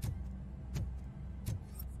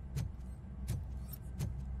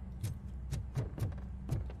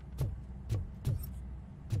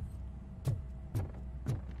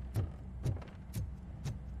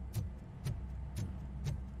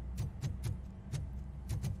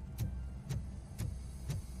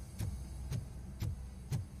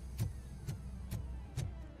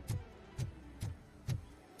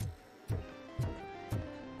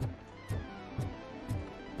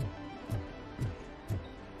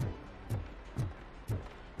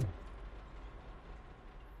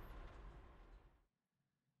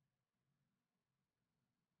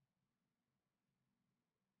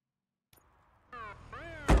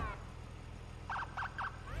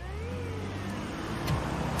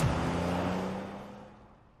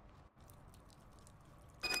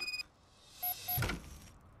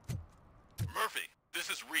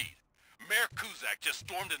 Just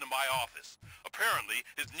stormed into my office. Apparently,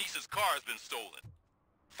 his niece's car has been stolen.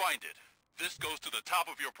 Find it. This goes to the top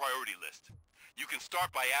of your priority list. You can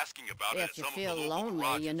start by asking about it at some of the local lonely,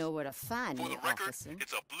 garages. you know where to find me, For the record, officer.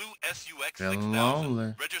 it's a blue SUX Feel 6000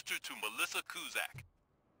 lonely. registered to Melissa Kuzak.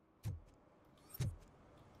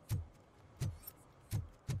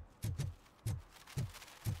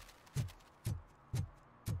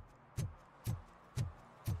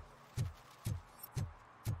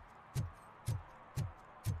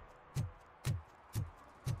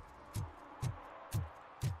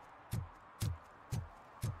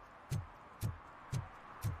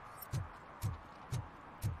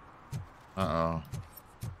 Uh-oh.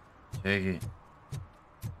 Take it.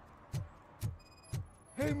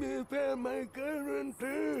 Hey, man, found my gun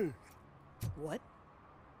too. What?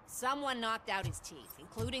 Someone knocked out his teeth,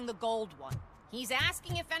 including the gold one. He's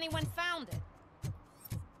asking if anyone found it.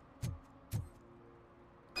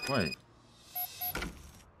 Wait.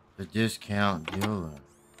 The discount dealer.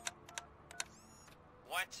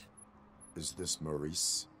 What? Is this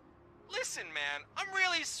Maurice? Listen, man, I'm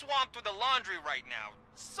really swamped with the laundry right now,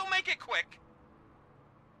 so make it quick.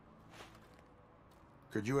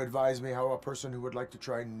 Could you advise me how a person who would like to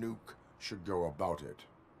try Nuke should go about it?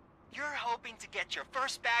 You're hoping to get your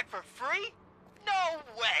first bag for free? No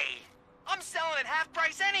way! I'm selling at half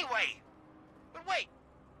price anyway! But wait,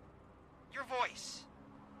 your voice.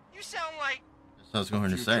 You sound like... That's what I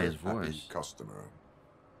was going to say, his Future happy voice. Customer.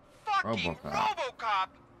 Fucking RoboCop. RoboCop!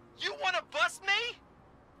 You wanna bust me?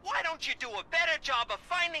 Why don't you do a better job of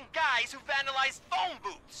finding guys who vandalize phone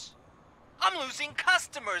booths? I'm losing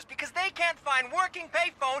customers because they can't find working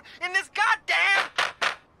payphone in this goddamn...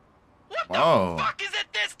 What Whoa. the fuck is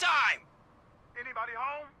it this time? Anybody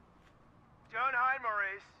home? Don't hide,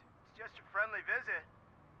 Maurice. It's just a friendly visit.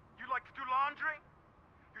 You like to do laundry?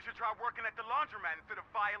 You should try working at the laundromat instead of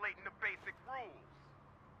violating the basic rules.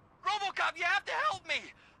 RoboCop, you have to help me!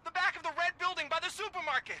 The back of the red building by the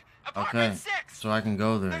supermarket. Okay, Apartment 6. so I can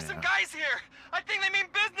go there There's some now. guys here. I think they mean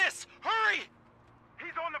business. Hurry!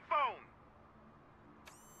 He's on the phone.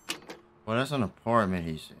 Well, that's an apartment,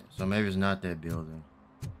 he said. So maybe it's not that building.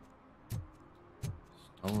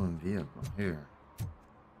 Stolen vehicle. Here.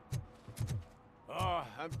 Oh,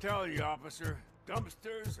 I'm telling you, officer,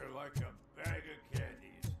 dumpsters are like a bag of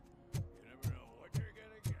candies. You never know what you're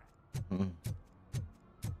gonna get.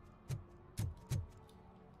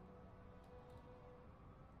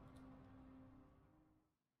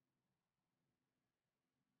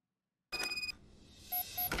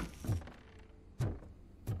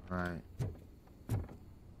 Right.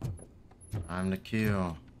 Time to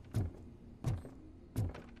kill.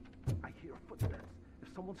 I hear footsteps. If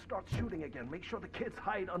someone starts shooting again, make sure the kids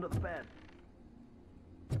hide under the bed.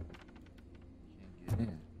 Can't get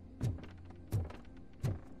in.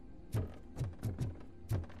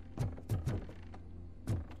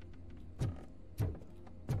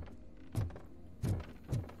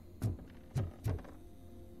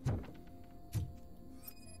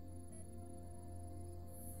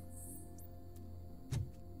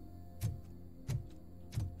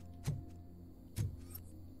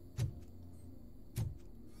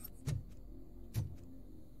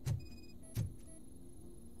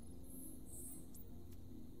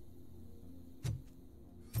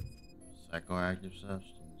 Psychoactive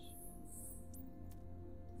substance.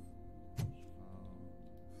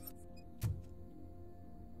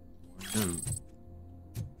 More loot.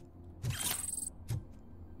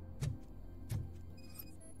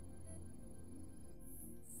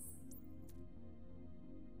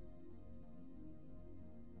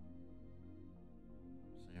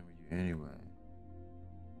 Same with you anyway.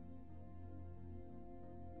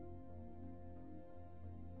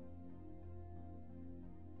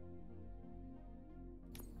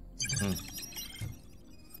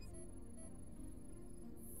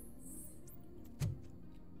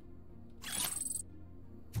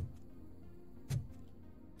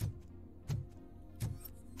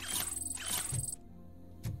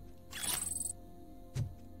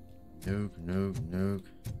 Nuke, nuke, nuke.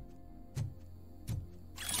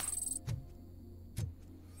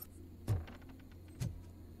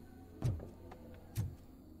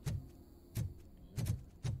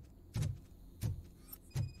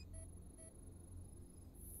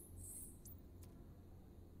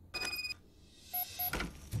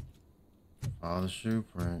 Follow the shoe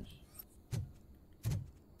prints.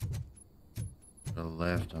 To the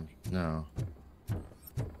left, no.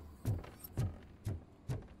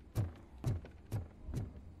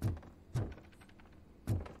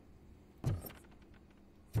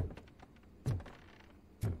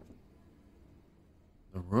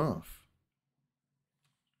 The roof.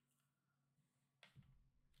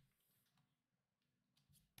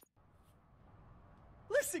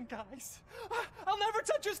 Listen, guys. I'll never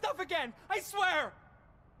touch your stuff again. I swear.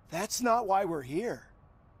 That's not why we're here.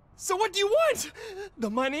 So what do you want? The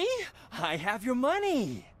money? I have your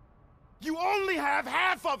money. You only have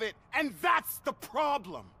half of it, and that's the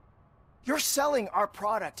problem. You're selling our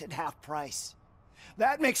product at half price.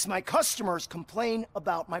 That makes my customers complain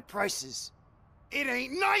about my prices. It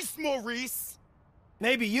ain't nice, Maurice!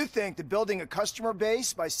 Maybe you think that building a customer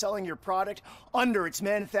base by selling your product under its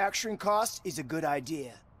manufacturing cost is a good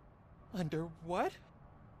idea. Under what?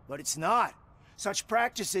 But it's not. Such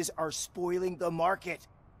practices are spoiling the market.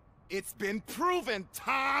 It's been proven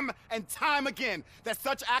time and time again that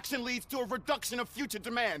such action leads to a reduction of future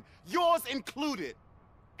demand, yours included.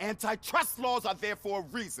 Antitrust laws are there for a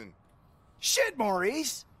reason. Shit,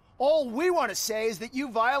 Maurice! All we want to say is that you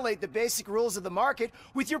violate the basic rules of the market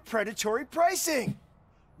with your predatory pricing.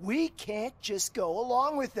 We can't just go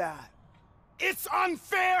along with that. It's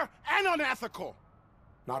unfair and unethical.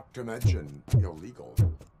 Not to mention illegal.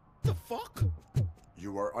 The fuck?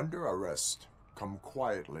 You are under arrest. Come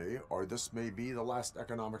quietly, or this may be the last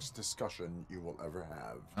economics discussion you will ever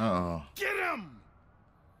have. Uh-oh. Get him!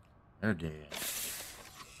 They're dead.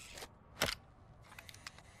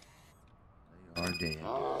 They are dead.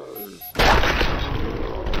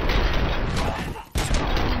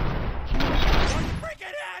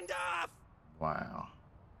 Freaking hand off! Wow.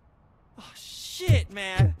 Oh, shit,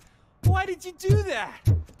 man. Why did you do that?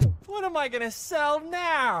 What am I gonna sell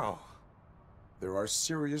now? There are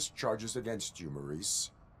serious charges against you, Maurice.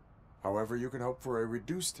 However, you can hope for a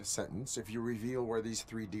reduced sentence if you reveal where these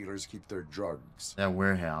 3 dealers keep their drugs. That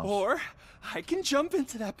warehouse. Or I can jump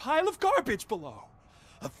into that pile of garbage below.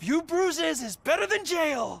 A few bruises is better than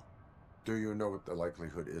jail. Do you know what the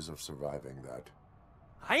likelihood is of surviving that?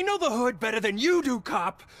 I know the hood better than you do,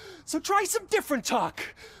 cop. So try some different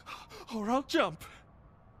talk, or I'll jump.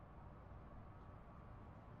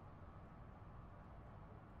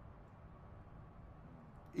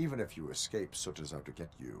 Even if you escape Soot is out to get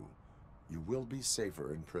you, you will be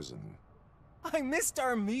safer in prison. I missed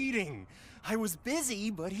our meeting. I was busy,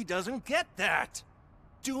 but he doesn't get that.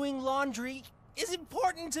 Doing laundry is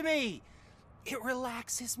important to me. It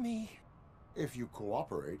relaxes me. If you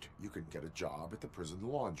cooperate, you can get a job at the prison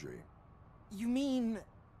laundry. You mean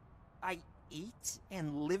I eat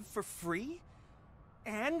and live for free?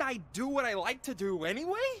 And I do what I like to do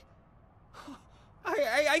anyway?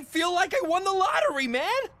 I feel like I won the lottery,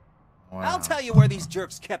 man! Wow. I'll tell you where these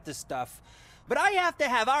jerks kept the stuff, but I have to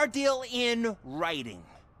have our deal in writing.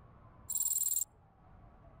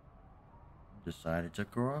 Decided to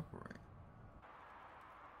cooperate.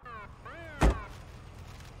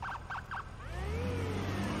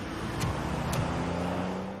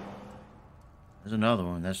 There's another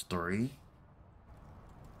one. That's 3.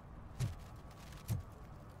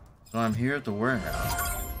 So I'm here at the warehouse.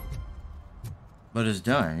 But it's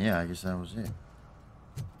done. Yeah, I guess that was it.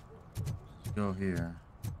 Let's go here.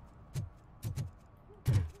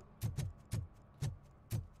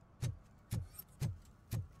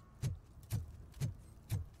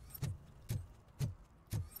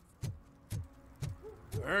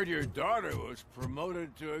 I heard your daughter was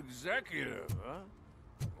promoted to executive, huh?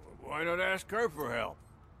 Why not ask her for help?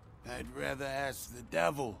 I'd rather ask the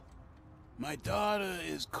devil. My daughter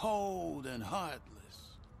is cold and heartless.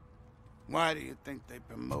 Why do you think they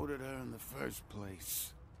promoted her in the first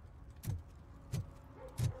place?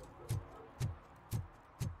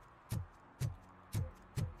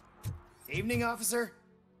 Evening, officer.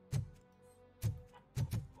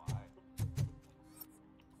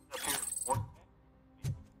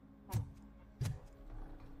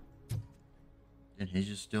 Did he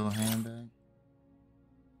just steal a handbag?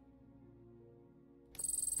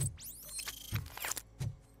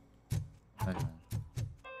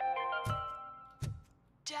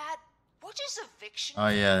 Dad, which is eviction? Oh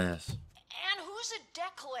yeah, yes. And who's a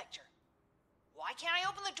debt collector? Why can't I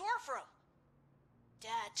open the door for him?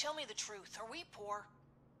 Dad, tell me the truth. Are we poor?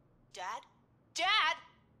 Dad? Dad!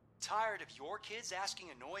 Tired of your kids asking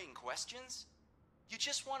annoying questions? You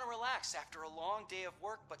just want to relax after a long day of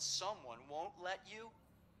work, but someone won't let you?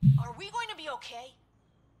 Are we going to be okay?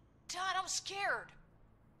 Dad, I'm scared.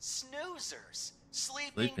 Snoozers.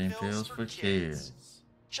 Sleeping pills for kids.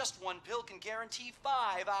 Just one pill can guarantee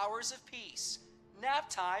 5 hours of peace. Nap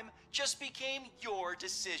time just became your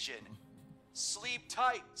decision. Sleep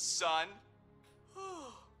tight, son.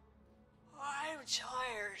 I'm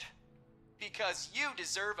tired. Because you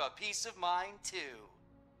deserve a peace of mind, too.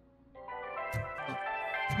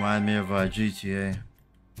 Remind me of GTA.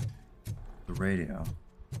 The radio.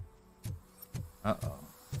 Uh-oh.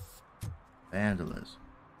 Vandalism.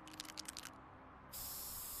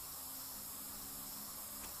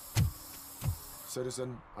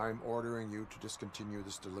 Citizen, I'm ordering you to discontinue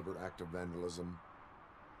this deliberate act of vandalism.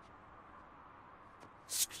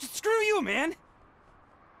 Screw you, man!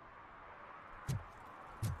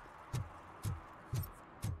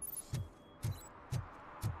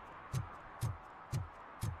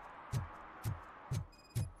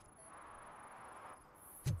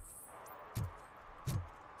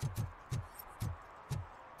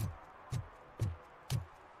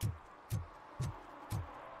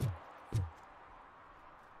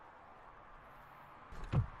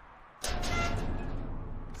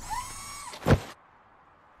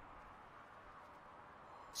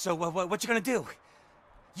 So, what you gonna do?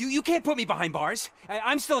 You can't put me behind bars.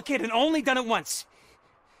 I'm still a kid and only done it once.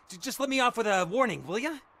 Just let me off with a warning, will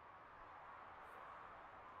ya?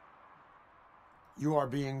 You are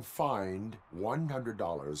being fined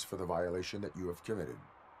 $100 for the violation that you have committed.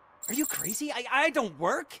 Are you crazy? I don't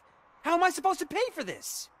work. How am I supposed to pay for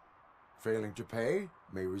this? Failing to pay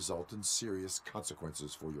may result in serious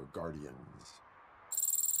consequences for your guardians.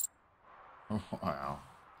 Oh, wow.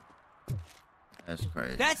 That's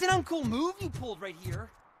crazy. That's an uncool move you pulled right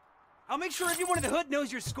here. I'll make sure everyone in the hood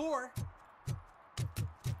knows your score.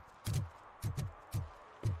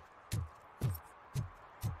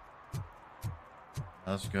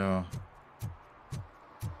 Let's go.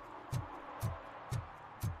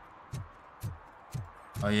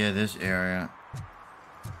 Oh yeah, this area.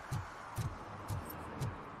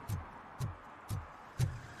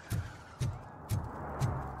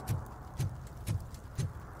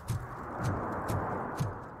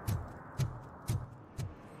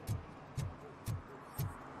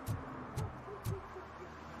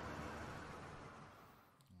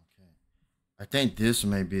 I think this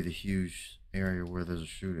may be the huge area where there's a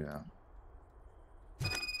shootout.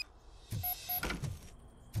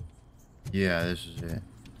 Yeah, this is it.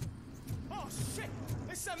 Oh shit!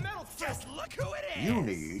 It's a metal fist. Look who it is. You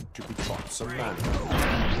need to be taught some manners.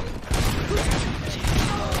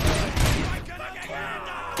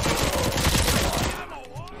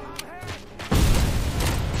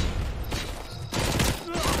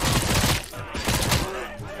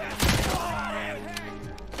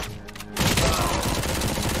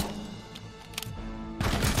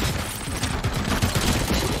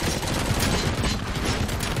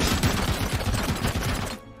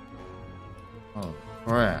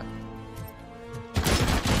 Crap.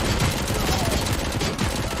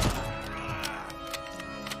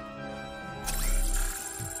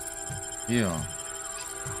 Yeah.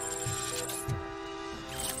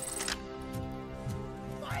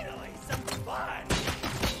 Finally, some fun.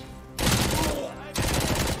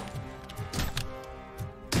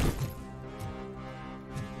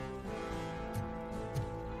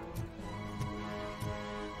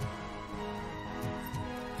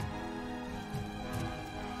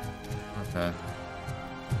 Okay.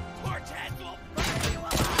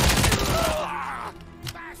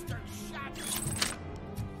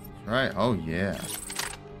 Right, oh yeah.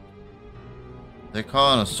 They're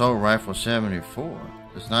calling Assault Rifle 74.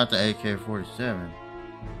 It's not the AK-47.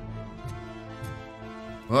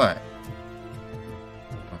 But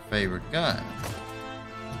my favorite gun.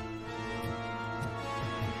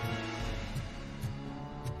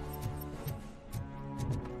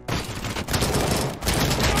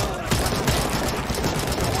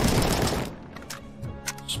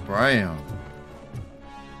 Spray them.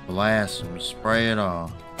 Blast them. Spray it all.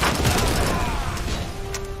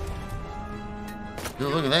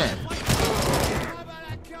 Dude, look at that.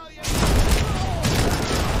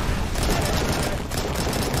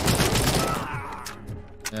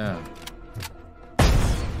 Yeah.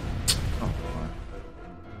 Oh,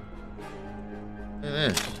 look at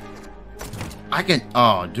this. I can.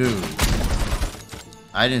 Oh, dude.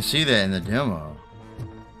 I didn't see that in the demo.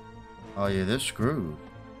 Oh, yeah, they're screwed.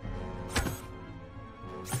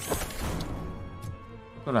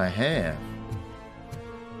 Look what I have.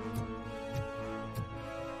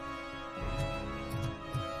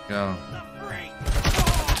 Go.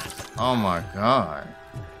 Oh my god.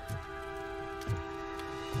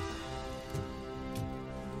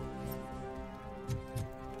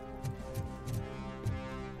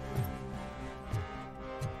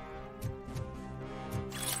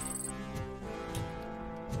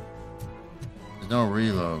 There's no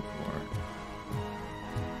reload for it.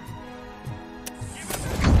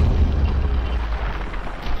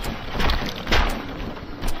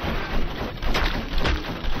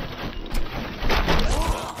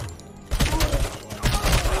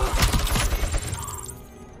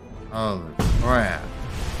 Holy crap.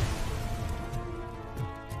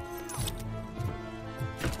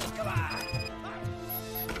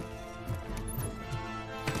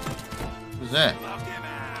 Who's that?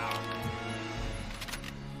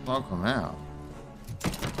 Smoke him out.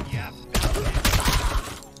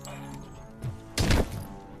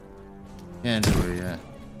 Can't do it yet.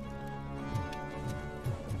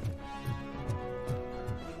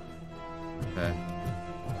 Okay.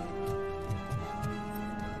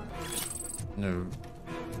 No.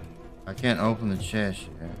 I can't open the chest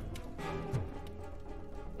yet.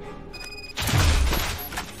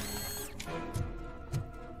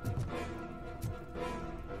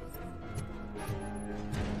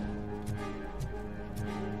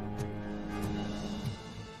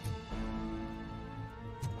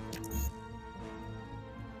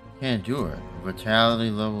 Can't do it.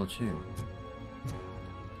 Vitality level 2.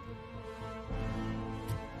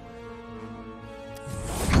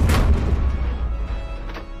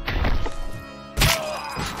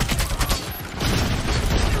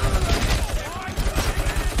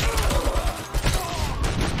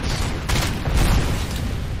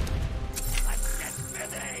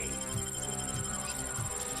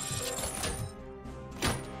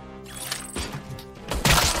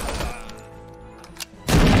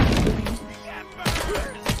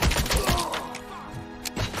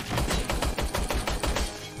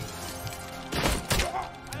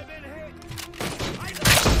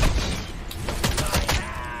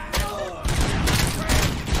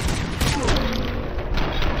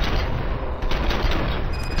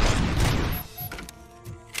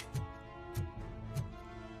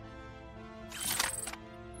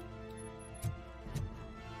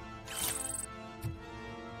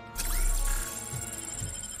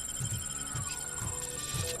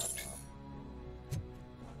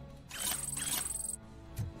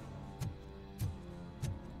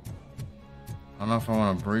 know if I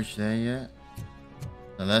want to breach there yet.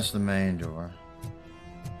 No, that's the main door.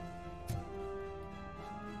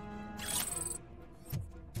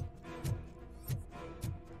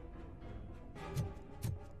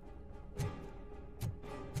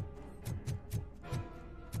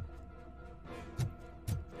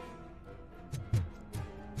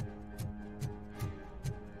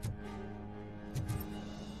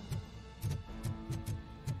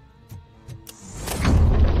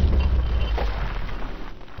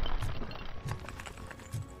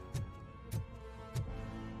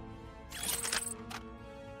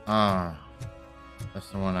 Ah, that's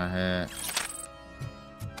the one I had. So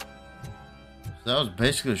that was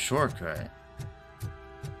basically a shortcut.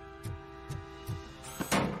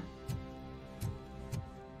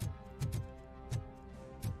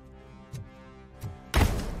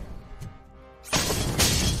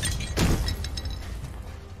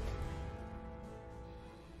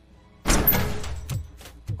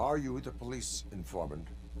 Are you the police informant?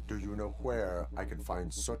 Do you know where I can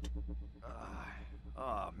find Soot?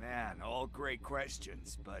 Oh man, all great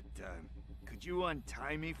questions, but could you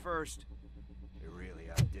untie me first? They really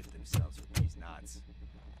outdid themselves with these knots.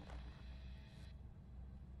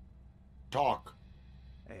 Talk.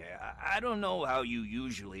 Hey, I don't know how you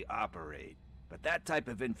usually operate, but that type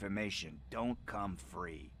of information don't come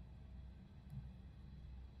free.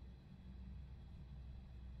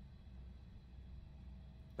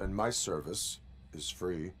 Then my service is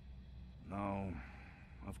free. No,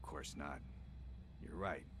 of course not. You're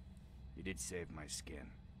right. You did save my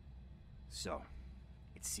skin. So,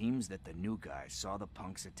 it seems that the new guy saw the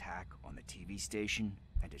punks attack on the TV station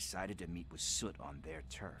and decided to meet with Soot on their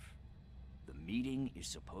turf. The meeting is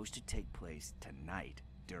supposed to take place tonight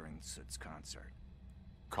during Soot's concert.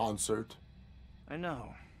 Concert? I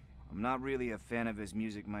know. I'm not really a fan of his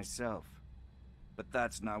music myself. But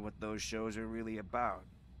that's not what those shows are really about.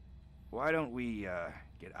 Why don't we,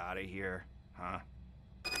 get out of here, huh?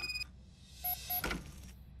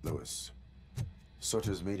 Lewis, Soot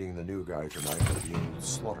is meeting the new guy tonight at the old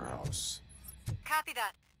slaughterhouse. Copy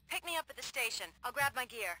that. Pick me up at the station. I'll grab my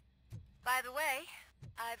gear. By the way,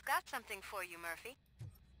 I've got something for you, Murphy.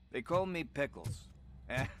 They call me Pickles.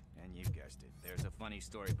 And you guessed it. There's a funny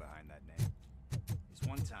story behind that name. This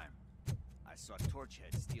one time, I saw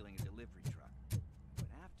Torchhead stealing a delivery truck. I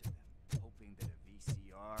went after them, hoping that a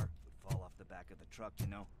VCR would fall off the back of the truck, you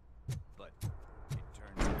know? But it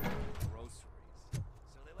turned out groceries.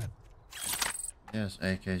 Yes,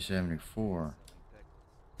 AK-74.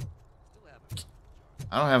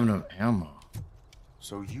 I don't have enough ammo.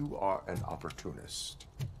 So you are an opportunist.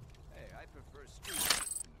 Hey, I prefer street.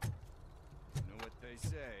 You know what they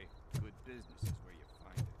say, good business is where you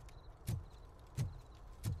find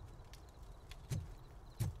it.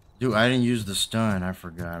 Dude, I didn't use the stun. I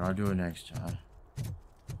forgot. I'll do it next time.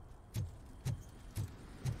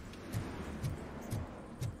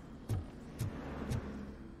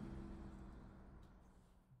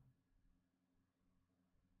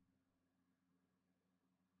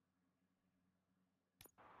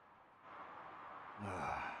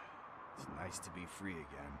 It's nice to be free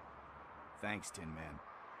again. Thanks, Tin Man.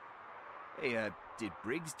 Hey, did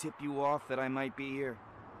Briggs tip you off that I might be here?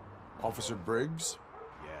 Officer Briggs?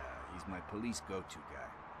 Yeah, he's my police go-to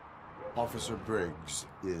guy. Officer Briggs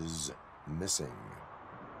is missing.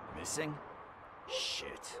 Missing?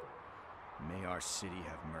 Shit. May our city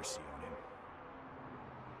have mercy on him.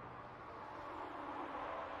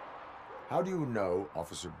 How do you know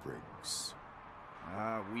Officer Briggs?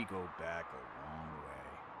 We go back a long way.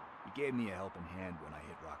 He gave me a helping hand when I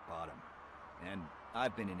hit rock bottom. And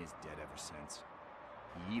I've been in his debt ever since.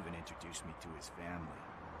 He even introduced me to his family.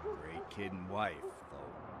 Great kid and wife,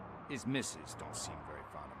 though his missus don't seem very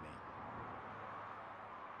fond of me.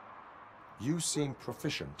 You seem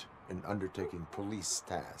proficient in undertaking police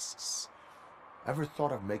tasks. Ever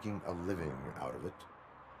thought of making a living out of it?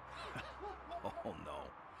 Oh no.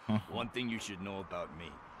 One thing you should know about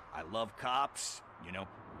me. I love cops, you know,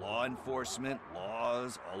 law enforcement,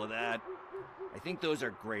 laws, all of that. I think those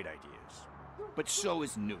are great ideas. But so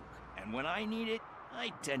is Nuke. And when I need it,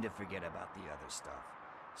 I tend to forget about the other stuff.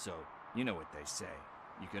 So, you know what they say.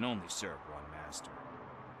 You can only serve one master.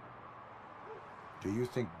 Do you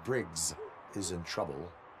think Briggs is in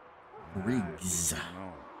trouble? Briggs.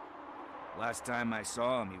 No. Last time I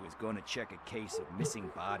saw him, he was going to check a case of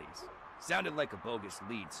missing bodies. Sounded like a bogus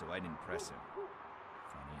lead, so I didn't press him.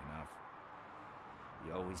 Funny enough.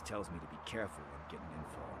 He always tells me to be careful when getting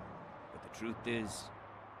info. But the truth is,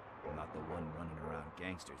 I'm not the one running around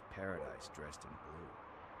gangsters' paradise dressed in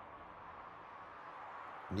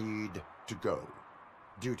blue. Need to go.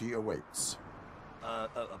 Duty awaits.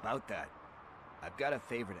 About that. I've got a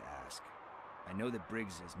favor to ask. I know that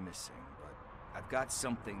Briggs is missing, but I've got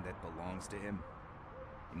something that belongs to him.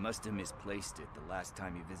 He must have misplaced it the last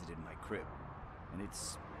time he visited my crib, and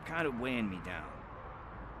it's kind of weighing me down.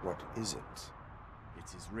 What is it?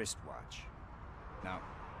 It's his wristwatch. Now,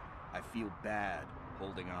 I feel bad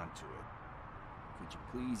holding on to it. Could you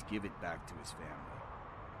please give it back to his family?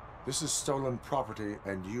 This is stolen property,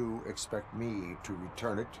 and you expect me to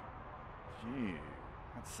return it? Gee,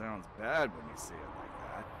 that sounds bad when you say it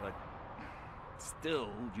like that, but still,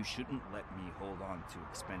 you shouldn't let me hold on to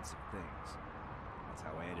expensive things. That's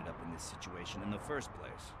how I ended up in this situation in the first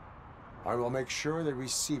place. I will make sure they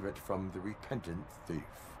receive it from the repentant thief.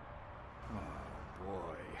 Oh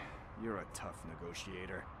boy, you're a tough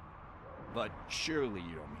negotiator. But surely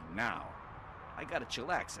you don't mean now. I gotta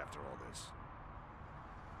chillax after all this.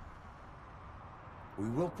 We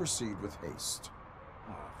will proceed with haste.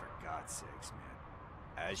 Oh, for God's sakes,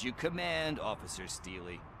 man. As you command, Officer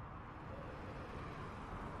Steely.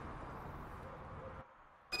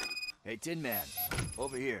 Hey, Tin Man,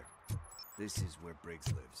 over here. This is where Briggs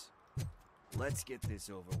lives. Let's get this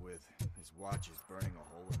over with. His watch is burning a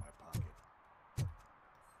hole in my pocket.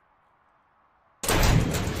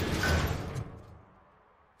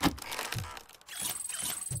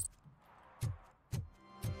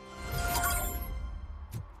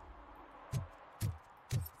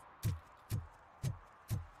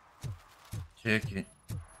 Ticket.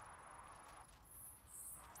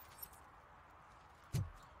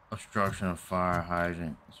 Obstruction of fire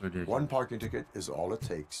hydrant. It's ridiculous. One parking ticket is all it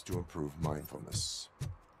takes to improve mindfulness.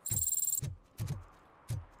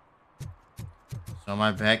 So am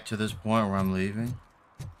I back to this point where I'm leaving?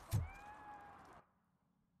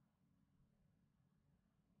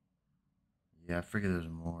 Yeah, I figured there's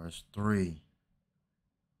more. It's 3.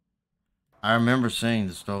 I remember seeing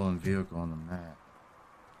the stolen vehicle on the map.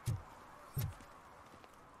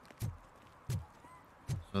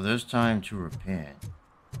 So there's time to repent.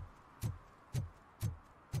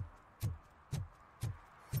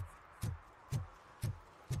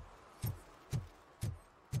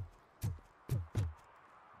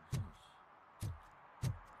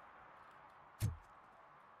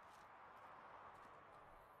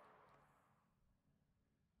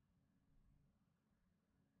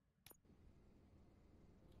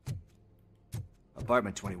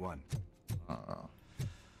 Apartment 21. Uh-oh. Oh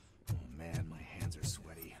man, my hands are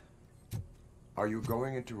sweaty. Are you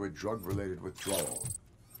going into a drug-related withdrawal?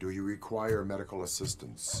 Do you require medical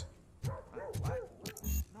assistance? What?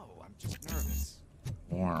 No, I'm just nervous.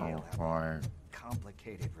 Wow, required.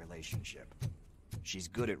 Complicated relationship. She's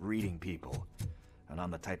good at reading people, and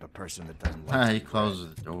I'm the type of person that doesn't like to He be closes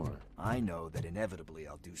read. the door. I know that inevitably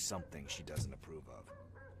I'll do something she doesn't approve of.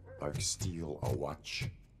 Like steal a watch?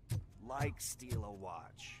 Like steal a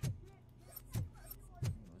watch.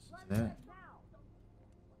 What's that?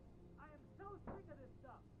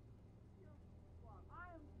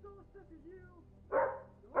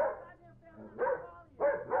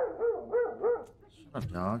 Shut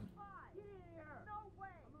up, dog.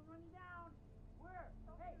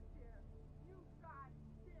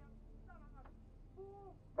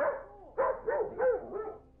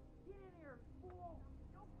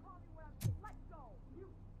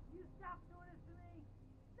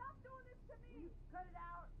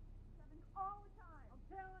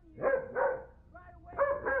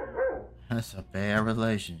 That's a bad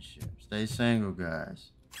relationship. Stay single,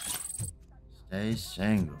 guys. Stay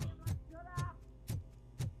single.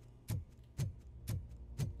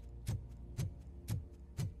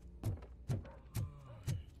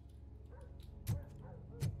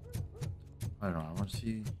 Hold on, I want to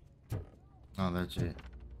see. Oh, that's it.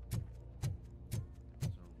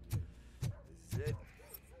 This is it.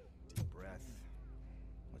 Deep breath.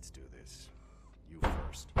 Let's do this. You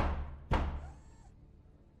first.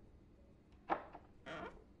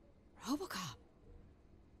 RoboCop.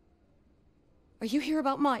 Are you here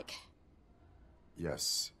about Mike?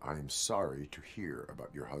 Yes, I am sorry to hear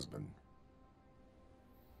about your husband.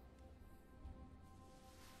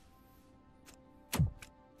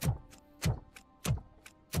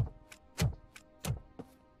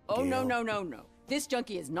 Oh, no, no, no, no. This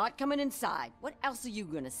junkie is not coming inside. What else are you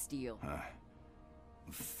gonna steal?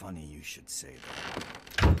 Funny you should say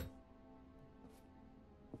that.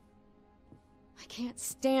 I can't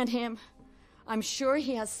stand him. I'm sure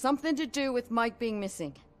he has something to do with Mike being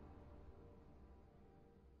missing.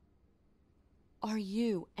 Are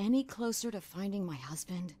you any closer to finding my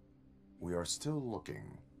husband? We are still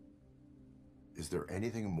looking. Is there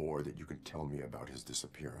anything more that you can tell me about his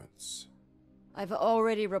disappearance? I've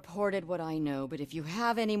already reported what I know, but if you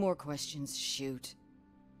have any more questions, shoot.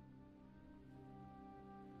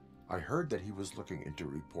 I heard that he was looking into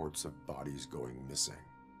reports of bodies going missing.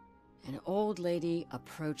 An old lady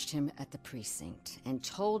approached him at the precinct and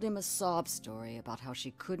told him a sob story about how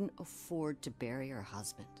she couldn't afford to bury her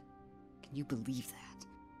husband. Can you believe that?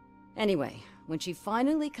 Anyway, when she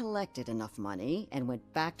finally collected enough money and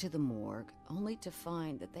went back to the morgue, only to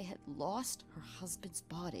find that they had lost her husband's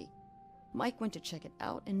body, Mike went to check it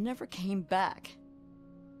out and never came back.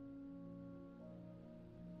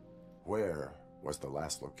 Where was the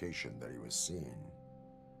last location that he was seen?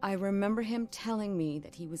 I remember him telling me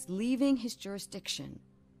that he was leaving his jurisdiction,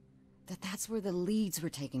 that's where the leads were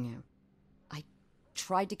taking him. I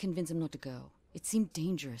tried to convince him not to go. It seemed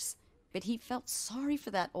dangerous, but he felt sorry for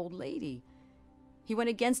that old lady. He went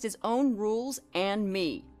against his own rules and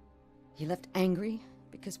me. He left angry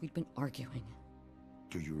because we'd been arguing.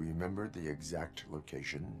 Do you remember the exact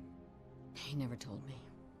location? He never told me,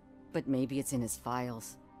 but maybe it's in his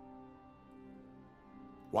files.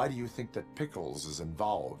 Why do you think that Pickles is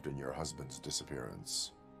involved in your husband's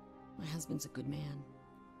disappearance? My husband's a good man.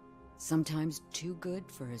 Sometimes too good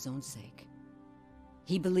for his own sake.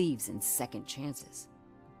 He believes in second chances,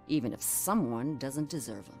 even if someone doesn't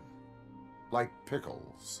deserve them. Like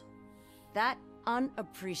Pickles. That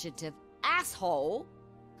unappreciative asshole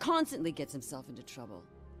constantly gets himself into trouble.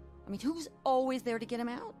 I mean, who's always there to get him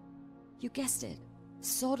out? You guessed it.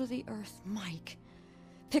 Salt of the earth, Mike.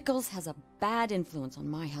 Pickles has a bad influence on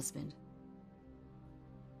my husband.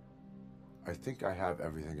 I think I have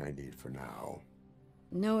everything I need for now.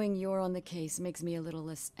 Knowing you're on the case makes me a little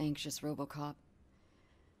less anxious, RoboCop.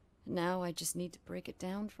 Now I just need to break it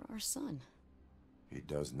down for our son. He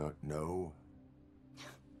does not know?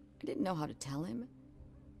 I didn't know how to tell him.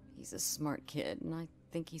 He's a smart kid, and I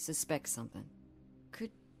think he suspects something.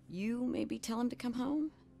 Could you maybe tell him to come home?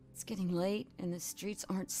 It's getting late, and the streets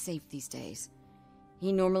aren't safe these days.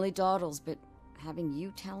 He normally dawdles, but having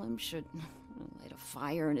you tell him should light a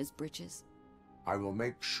fire in his britches. I will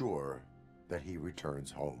make sure that he returns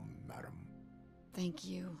home, madam. Thank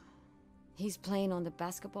you. He's playing on the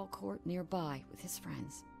basketball court nearby with his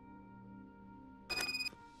friends.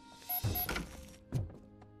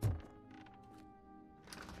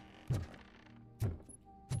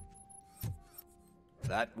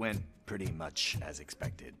 That went pretty much as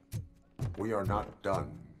expected. We are not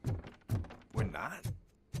done. We're not?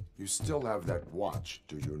 You still have that watch,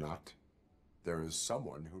 do you not? There is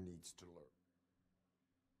someone who needs to learn.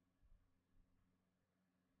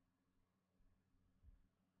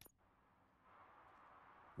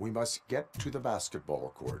 We must get to the basketball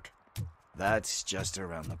court. That's just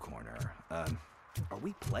around the corner. Are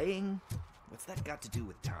we playing? What's that got to do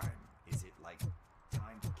with time? Is it like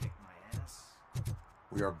time to kick my ass?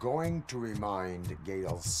 We are going to remind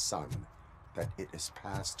Gale's son that it is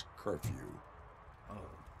past curfew. Oh,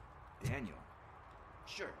 Daniel.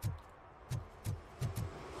 Sure.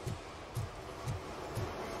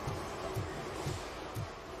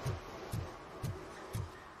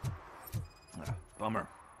 Bummer.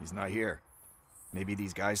 He's not here. Maybe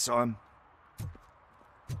these guys saw him?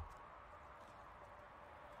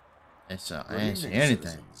 I didn't see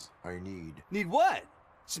anything. I need... Need what?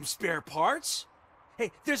 Some spare parts?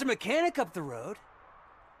 Hey, there's a mechanic up the road.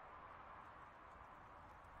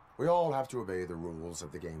 We all have to obey the rules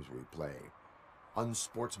of the games we play.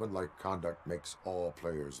 Unsportsmanlike conduct makes all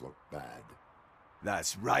players look bad.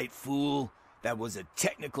 That's right, fool. That was a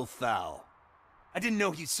technical foul. I didn't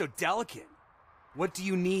know he's so delicate. What do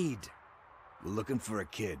you need? We're looking for a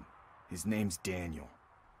kid. His name's Daniel.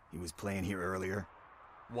 He was playing here earlier.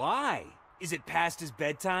 Why? Is it past his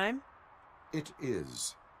bedtime? It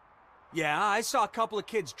is. Yeah, I saw a couple of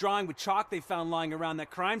kids drawing with chalk they found lying around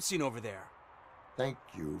that crime scene over there. Thank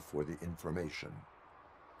you for the information.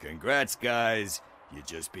 Congrats, guys. You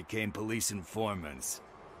just became police informants.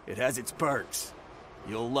 It has its perks.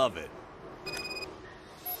 You'll love it.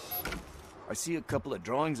 I see a couple of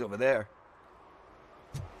drawings over there.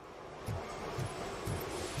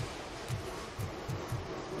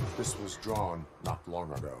 This was drawn not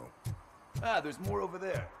long ago. Ah, there's more over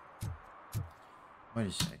there. Wait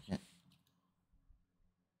a second.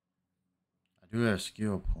 I do have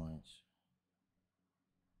skill points.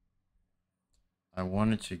 I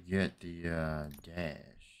wanted to get the dash.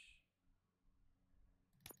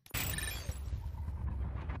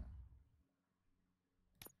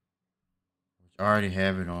 Which I already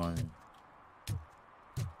have it on.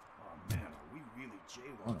 Oh man, are we really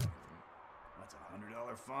jaywalking? That's a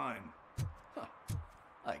 $100 fine. Huh.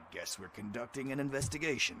 I guess we're conducting an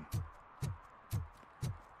investigation.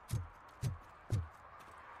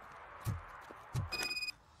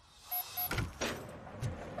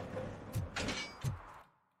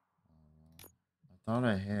 I thought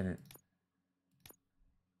I had it.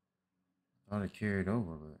 I thought it carried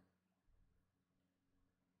over, but.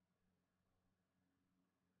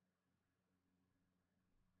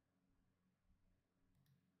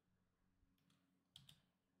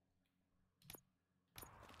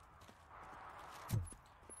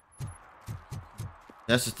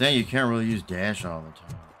 That's the thing, you can't really use dash all the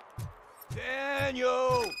time.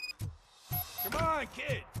 Daniel! Come on,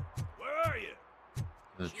 kid! Where are you?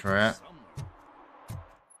 The trap.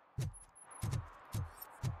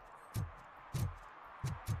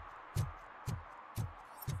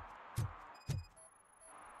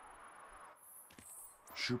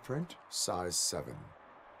 Shoe print, size 7.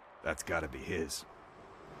 That's gotta be his.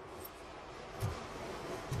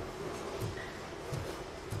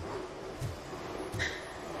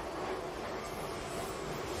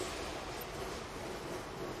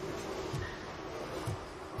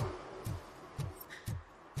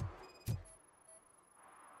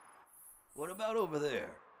 What about over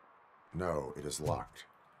there? No, it is locked.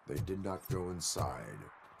 They did not go inside.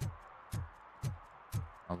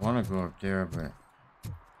 I want to go up there, but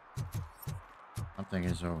I think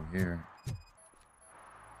it's over here.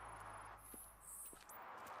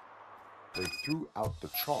 They threw out the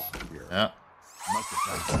chalk here. Yep. Must have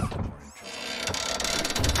found something more interesting.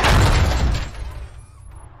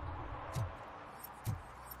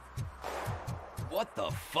 What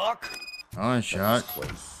the fuck? On shot.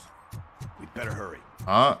 We better hurry.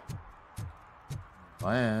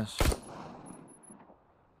 Blast.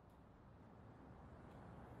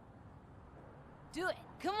 Do it.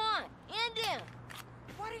 Come on. End him.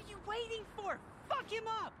 What are you waiting for? Fuck him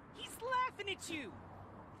up. He's laughing at you.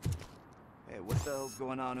 Hey, what the hell's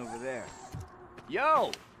going on over there?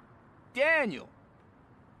 Yo! Daniel!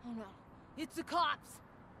 Oh no. It's the cops.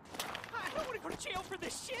 I don't want to go to jail for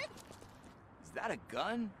this shit. Is that a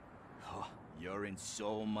gun? Oh, you're in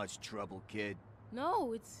so much trouble, kid.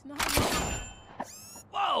 No, it's not.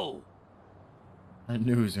 Whoa! I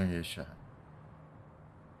knew he was gonna get shot.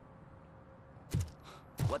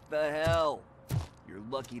 What the hell? You're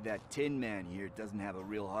lucky that Tin Man here doesn't have a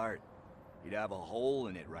real heart. He'd have a hole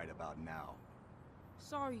in it right about now.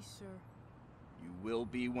 Sorry, sir. You will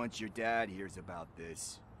be once your dad hears about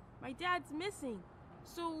this. My dad's missing,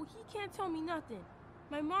 so he can't tell me nothing.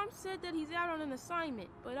 My mom said that he's out on an assignment,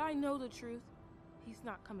 but I know the truth. He's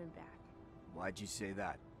not coming back. Why'd you say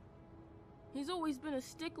that? He's always been a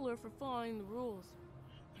stickler for following the rules.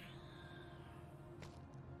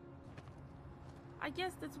 I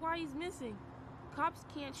guess that's why he's missing. Cops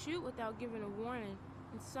can't shoot without giving a warning,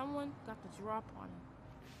 and someone got the drop on him.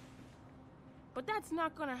 But that's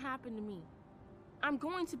not gonna happen to me. I'm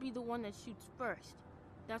going to be the one that shoots first.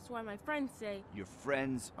 That's why my friends say... Your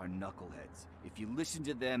friends are knuckleheads. If you listen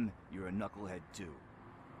to them, you're a knucklehead too.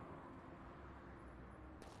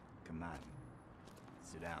 Come on.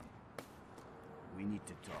 Sit down. We need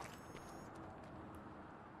to talk.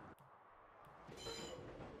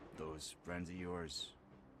 Those friends of yours,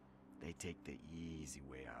 they take the easy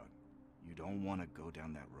way out. You don't want to go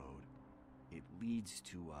down that road. It leads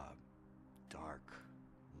to a dark,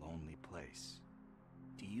 lonely place.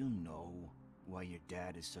 Do you know why your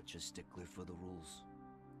dad is such a stickler for the rules?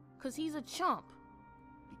 'Cause he's a chump.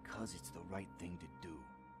 Because it's the right thing to do.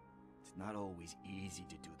 It's not always easy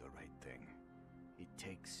to do the right thing. It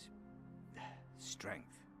takes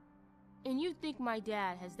strength. And you think my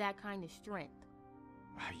dad has that kind of strength?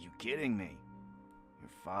 Are you kidding me? Your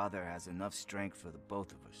father has enough strength for the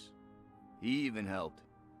both of us. He even helped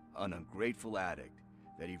an ungrateful addict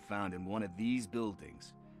that he found in one of these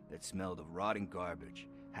buildings that smelled of rotting garbage,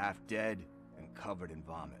 half dead and covered in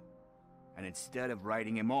vomit. And instead of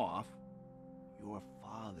writing him off, your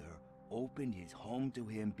father opened his home to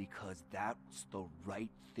him because that's the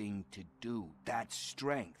right thing to do. That's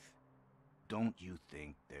strength. Don't you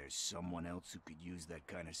think there's someone else who could use that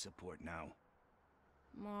kind of support now?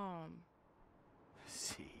 Mom.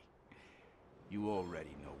 See, you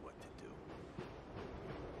already know what to do.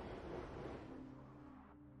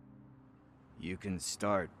 You can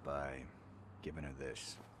start by giving her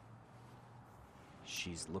this.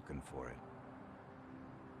 She's looking for it.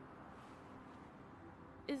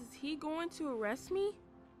 Is he going to arrest me?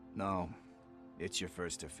 No, it's your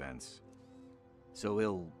first offense. So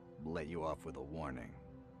he'll let you off with a warning.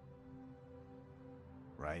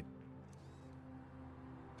 Right?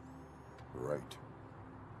 Right.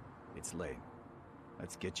 It's late.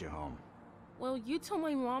 Let's get you home. Well, you tell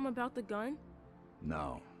my mom about the gun?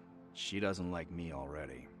 No, she doesn't like me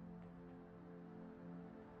already.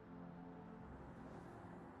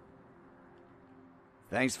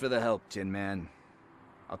 Thanks for the help, Tin Man.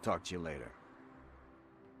 I'll talk to you later.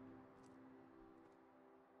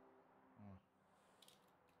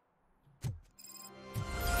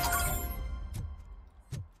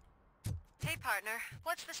 partner.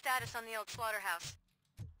 What's the status on the old slaughterhouse?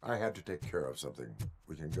 I had to take care of something.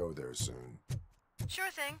 We can go there soon. Sure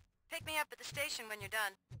thing. Pick me up at the station when you're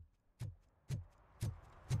done.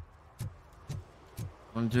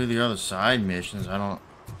 I want to do the other side missions. I don't...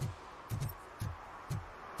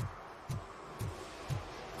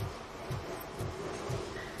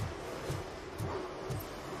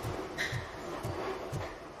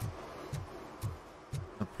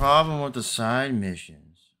 The problem with the side missions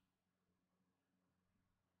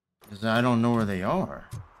is that I don't know where they are.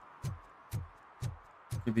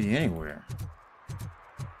 It could be anywhere.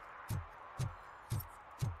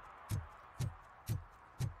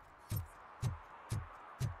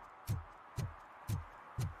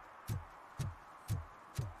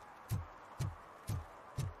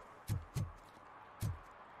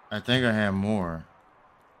 I think I have more.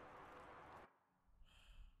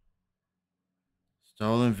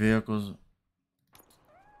 Stolen vehicles.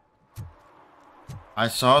 I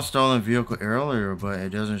saw a stolen vehicle earlier, but it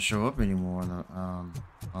doesn't show up anymore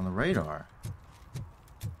on the radar.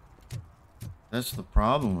 That's the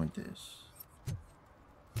problem with this.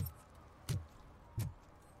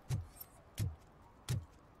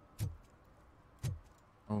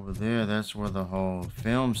 Over there, that's where the whole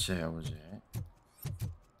film set was at.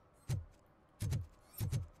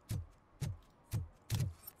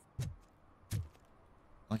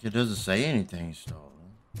 Like it doesn't say anything stolen.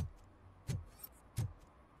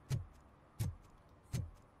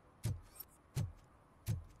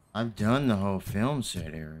 I've done the whole film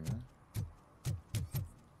set area.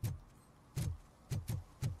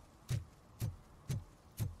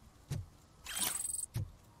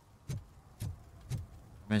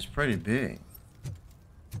 I mean, it's pretty big.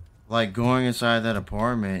 Like going inside that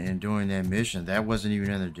apartment and doing that mission, that wasn't even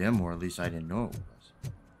in the demo, or at least I didn't know it was.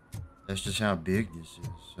 That's just how big this is,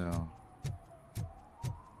 so.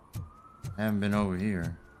 I haven't been over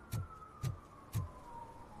here.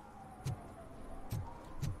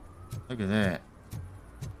 Look at that.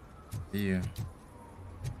 Yeah.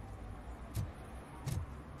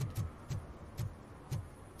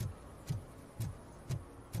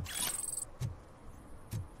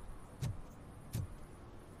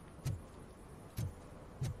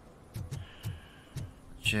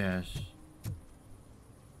 Chest.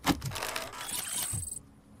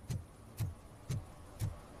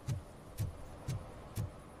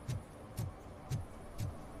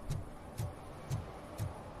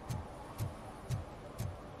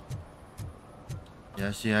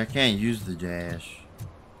 Yeah, see, I can't use the dash.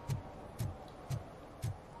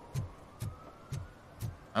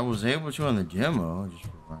 I was able to on the demo. Just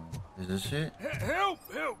is this it? Help!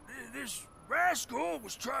 Help! This rascal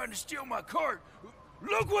was trying to steal my cart.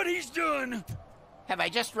 Look what he's done! Have I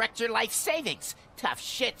just wrecked your life savings? Tough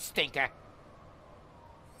shit, stinker.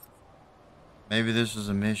 Maybe this is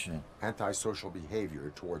a mission. Antisocial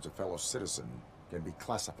behavior towards a fellow citizen can be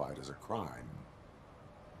classified as a crime.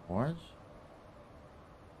 What?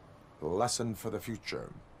 Lesson for the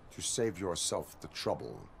future. To save yourself the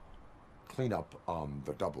trouble. Clean up on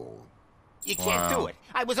the double. You can't do it.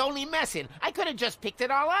 I was only messing. I could have just picked it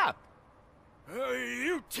all up.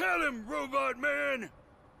 You tell him, Robot Man!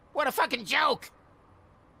 What a fucking joke!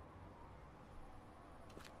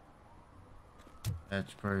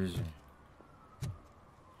 That's crazy.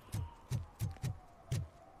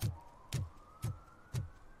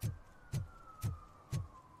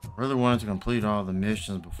 I really wanted to complete all the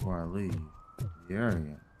missions before I leave the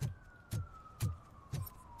area.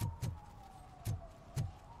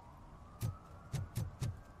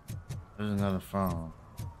 There's another phone.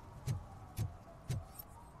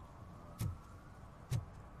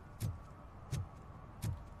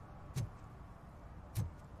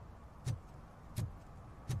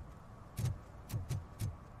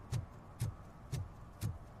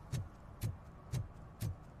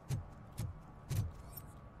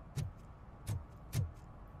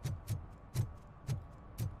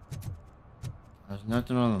 There's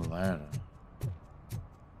nothing on the ladder.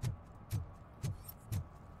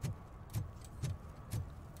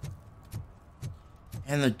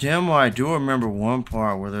 In the demo, I do remember one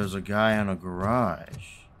part where there's a guy in a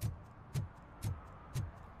garage.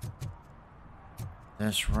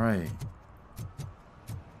 That's right.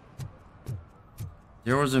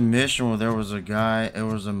 There was a mission where there was a guy, it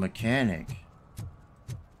was a mechanic.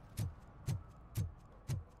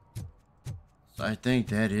 So I think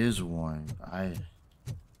that is one.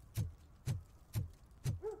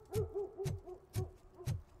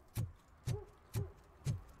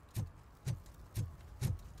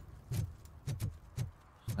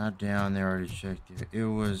 Not down there, I already checked it. It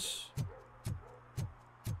was...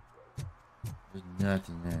 There's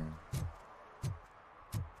nothing there.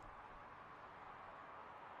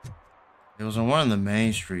 It was on one of the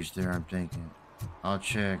main streets there, I'm thinking. I'll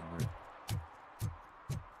check, but...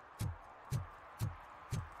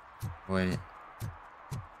 Wait.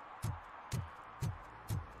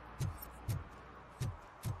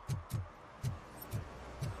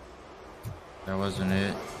 That wasn't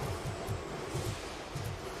it.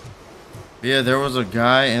 Yeah, there was a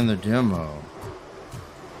guy in the demo.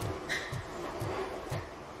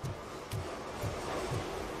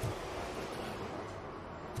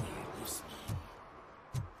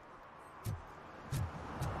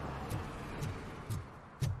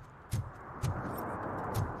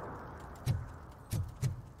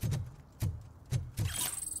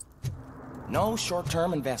 No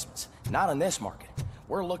short-term investments. Not in this market.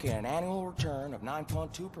 We're looking at an annual return of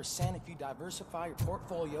 9.2% if you diversify your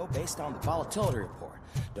portfolio based on the volatility report.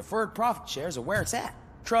 Deferred profit shares are where it's at.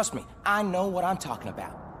 Trust me, I know what I'm talking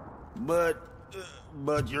about.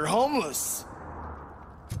 But you're homeless.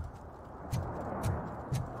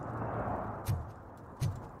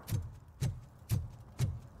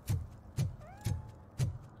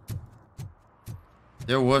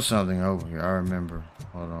 There was something over here, I remember.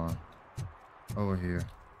 Hold on. Over here.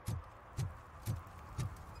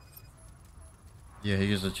 Yeah, he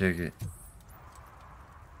gets a ticket.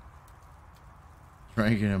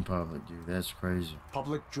 Drinking in public, dude. That's crazy.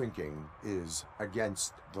 Public drinking is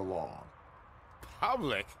against the law.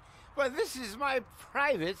 Public? But this is my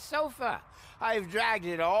private sofa. I've dragged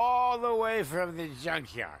it all the way from the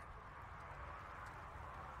junkyard.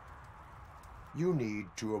 You need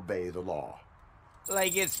to obey the law.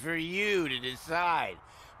 Like it's for you to decide.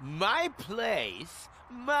 My place,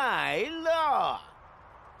 my law.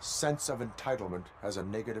 Sense of entitlement has a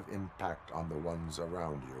negative impact on the ones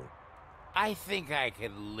around you. I think I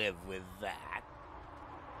can live with that.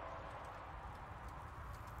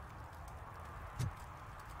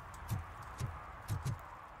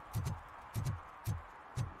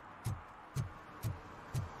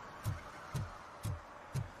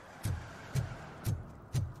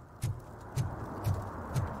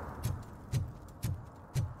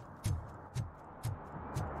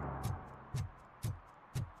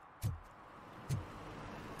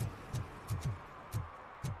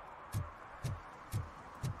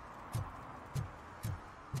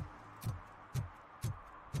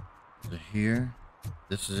 Here,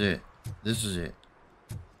 this is it. This is it.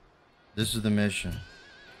 This is the mission.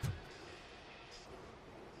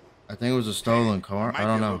 I think it was a stolen car. I don't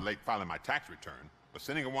know. Might be a little late filing my tax return, but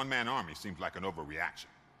sending a one-man army seems like an overreaction.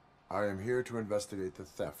 I am here to investigate the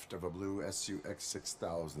theft of a blue SUX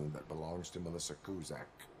 6000 that belongs to Melissa Kuzak.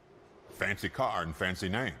 Fancy car and fancy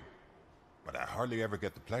name, but I hardly ever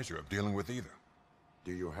get the pleasure of dealing with either.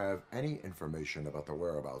 Do you have any information about the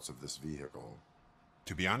whereabouts of this vehicle?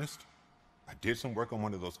 To be honest, I did some work on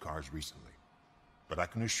one of those cars recently, but I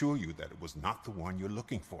can assure you that it was not the one you're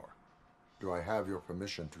looking for. Do I have your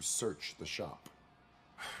permission to search the shop?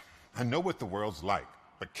 I know what the world's like,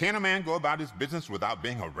 but can a man go about his business without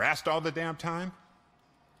being harassed all the damn time?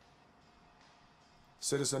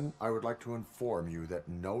 Citizen, I would like to inform you that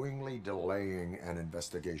knowingly delaying an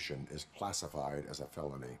investigation is classified as a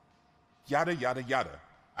felony. Yada, yada, yada.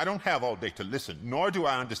 I don't have all day to listen, nor do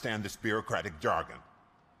I understand this bureaucratic jargon.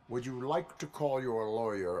 Would you like to call your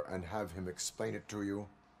lawyer and have him explain it to you?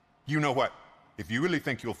 You know what? If you really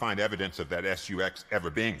think you'll find evidence of that SUX ever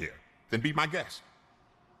being here, then be my guest.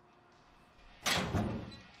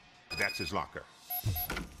 That's his locker.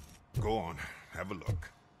 Go on, have a look.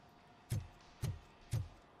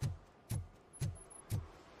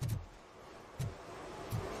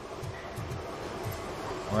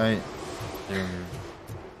 Wait. There.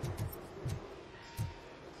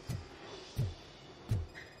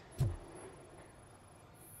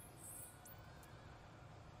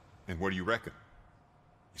 And what do you reckon?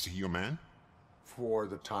 Is he your man? For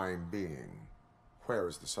the time being. Where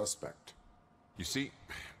is the suspect? You see,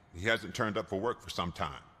 he hasn't turned up for work for some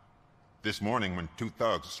time. This morning, when two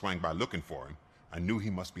thugs swang by looking for him, I knew he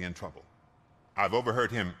must be in trouble. I've overheard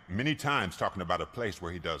him many times talking about a place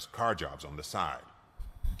where he does car jobs on the side.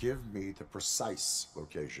 Give me the precise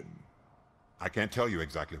location. I can't tell you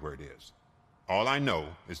exactly where it is. All I know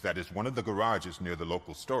is that it's one of the garages near the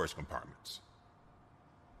local storage compartments.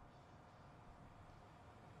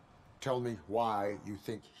 Tell me why you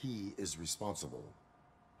think he is responsible.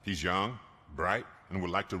 He's young, bright, and would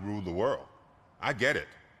like to rule the world. I get it.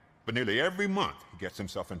 But nearly every month, he gets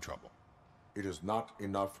himself in trouble. It is not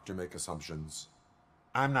enough to make assumptions.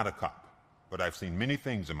 I'm not a cop, but I've seen many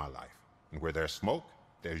things in my life. And where there's smoke,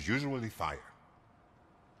 there's usually fire.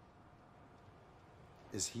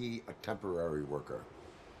 Is he a temporary worker?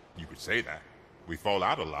 You could say that. We fall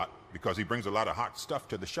out a lot because he brings a lot of hot stuff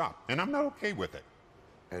to the shop, and I'm not okay with it.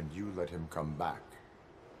 And you let him come back?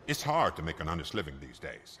 It's hard to make an honest living these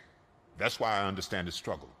days. That's why I understand his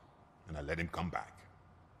struggle, and I let him come back.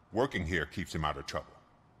 Working here keeps him out of trouble.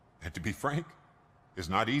 And to be frank, it's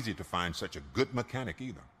not easy to find such a good mechanic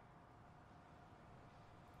either.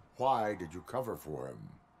 Why did you cover for him?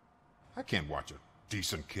 I can't watch a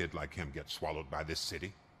decent kid like him get swallowed by this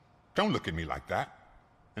city. Don't look at me like that.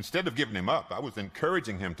 Instead of giving him up, I was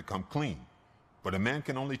encouraging him to come clean. But a man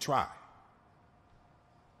can only try.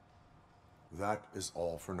 That is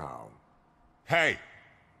all for now. Hey!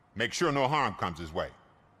 Make sure no harm comes his way.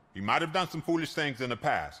 He might have done some foolish things in the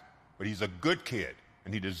past, but he's a good kid,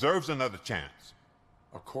 and he deserves another chance.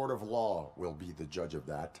 A court of law will be the judge of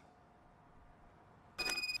that.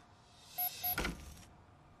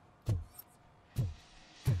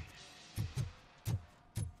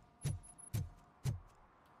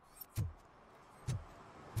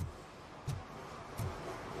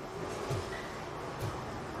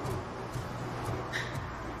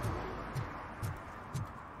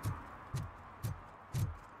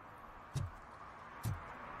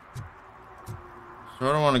 So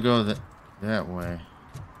I don't want to go that way.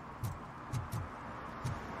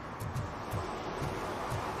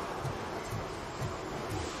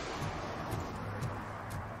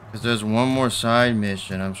 Because there's one more side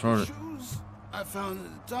mission. I'm sort of... Shoes I found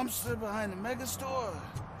in the dumpster behind the mega store.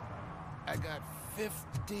 I got $15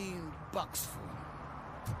 for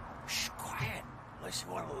them. Shh, quiet. Unless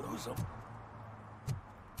you want to lose them.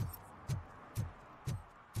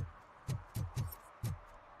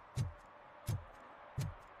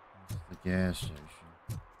 The gas station.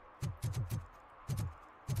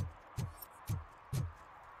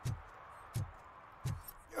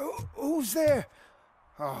 Who's there?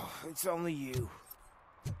 Oh, it's only you.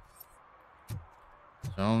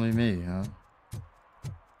 It's only me, huh?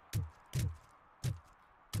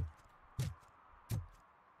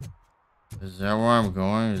 Is that where I'm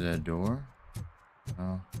going? Is that a door?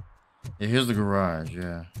 Oh. Yeah, here's the garage,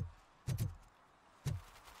 yeah.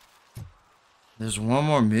 There's one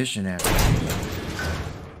more mission after this.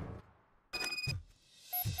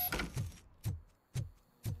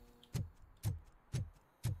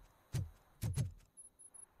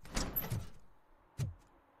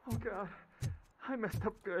 Oh God, I messed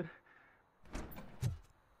up good.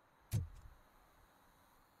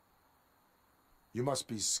 You must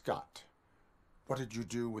be Scott. What did you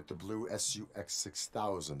do with the blue SUX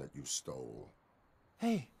 6000 that you stole?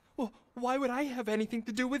 Hey, well, why would I have anything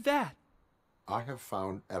to do with that? I have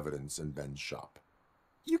found evidence in Ben's shop.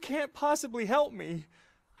 You can't possibly help me.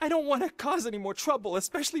 I don't want to cause any more trouble,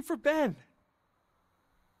 especially for Ben.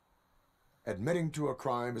 Admitting to a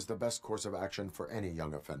crime is the best course of action for any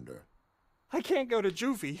young offender. I can't go to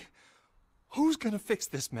juvie. Who's gonna fix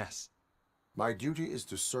this mess? My duty is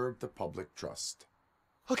to serve the public trust.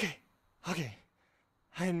 Okay.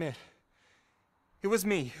 I admit. It was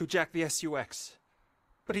me who jacked the SUX.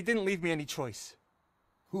 But he didn't leave me any choice.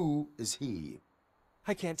 Who is he?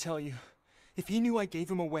 I can't tell you. If he knew I gave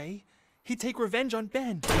him away, he'd take revenge on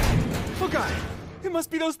Ben. Oh God! It must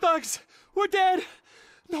be those thugs! We're dead!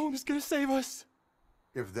 No one is gonna save us.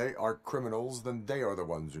 If they are criminals, then they are the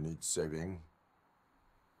ones who need saving.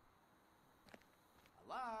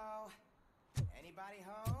 Hello? Anybody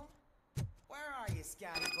home? Where are you,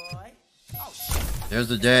 Scotty boy? Oh, shit. There's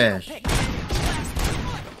the dash.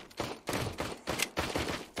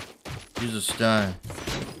 Use a stun.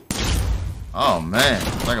 Oh man,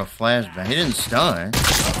 it's like a flashbang. He didn't stun.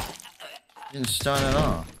 He didn't stun at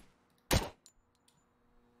all.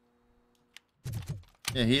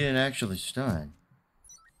 Yeah, he didn't actually stun.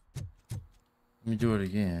 Let me do it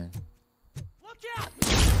again. Look out!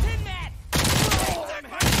 Pin that!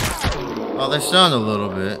 Oh, they stunned a little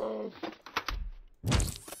bit.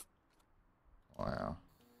 Wow.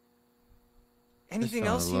 Anything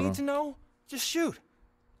else you need to know? Just shoot.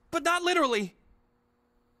 But not literally.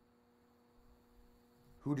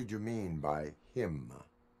 Who did you mean by him?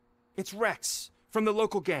 It's Rex, from the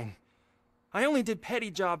local gang. I only did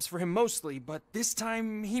petty jobs for him mostly, but this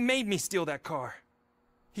time he made me steal that car.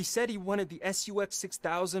 He said he wanted the SUX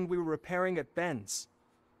 6000 we were repairing at Ben's.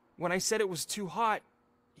 When I said it was too hot,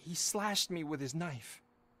 he slashed me with his knife.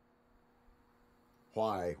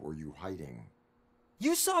 Why were you hiding?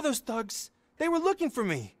 You saw those thugs. They were looking for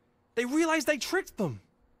me. They realized I tricked them.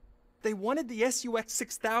 They wanted the SUX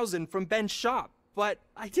 6000 from Ben's shop, but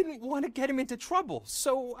I didn't want to get him into trouble,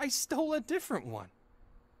 so I stole a different one.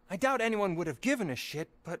 I doubt anyone would have given a shit,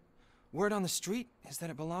 but word on the street is that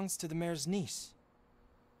it belongs to the mayor's niece.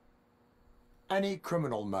 Any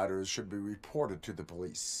criminal matters should be reported to the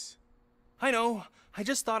police. I know. I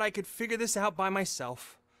just thought I could figure this out by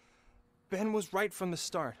myself. Ben was right from the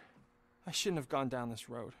start. I shouldn't have gone down this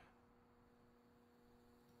road.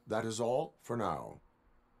 That is all for now.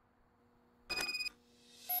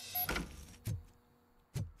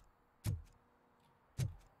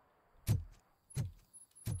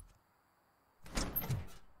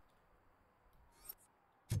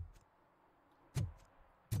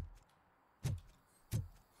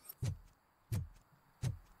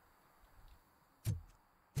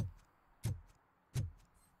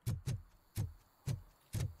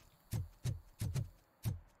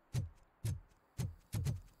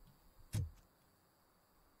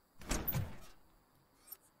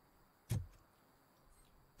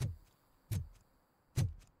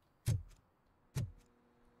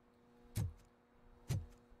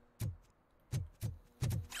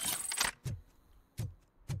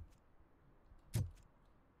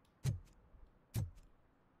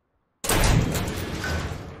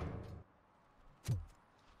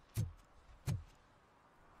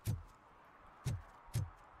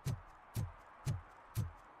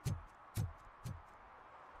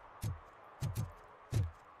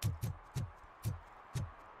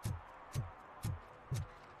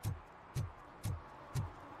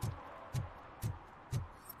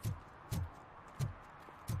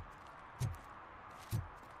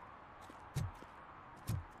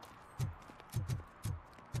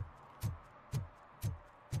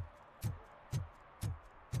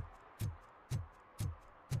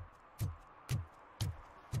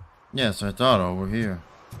 Yes, I thought over here.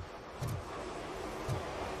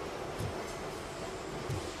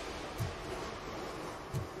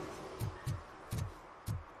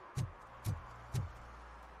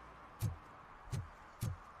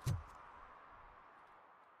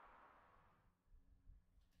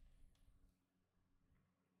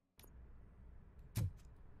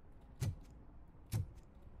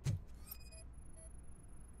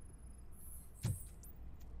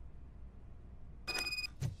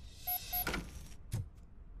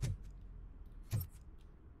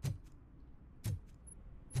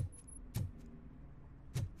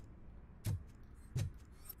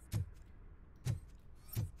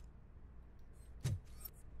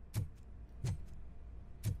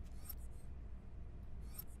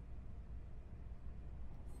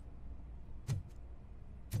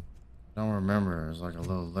 Don't remember. There's like a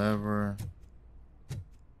little lever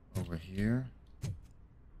over here.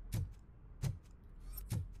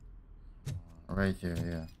 Right there,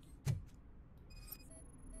 yeah.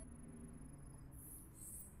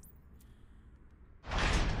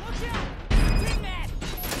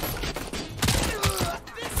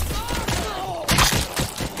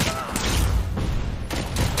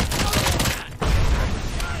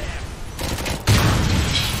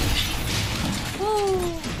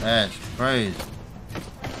 That's crazy.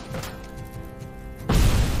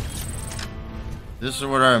 This is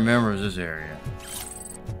what I remember is this area.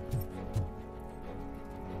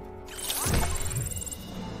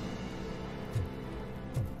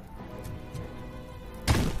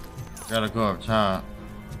 Gotta go up top.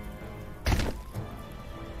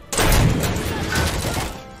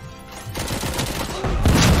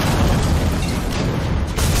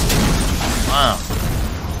 Wow.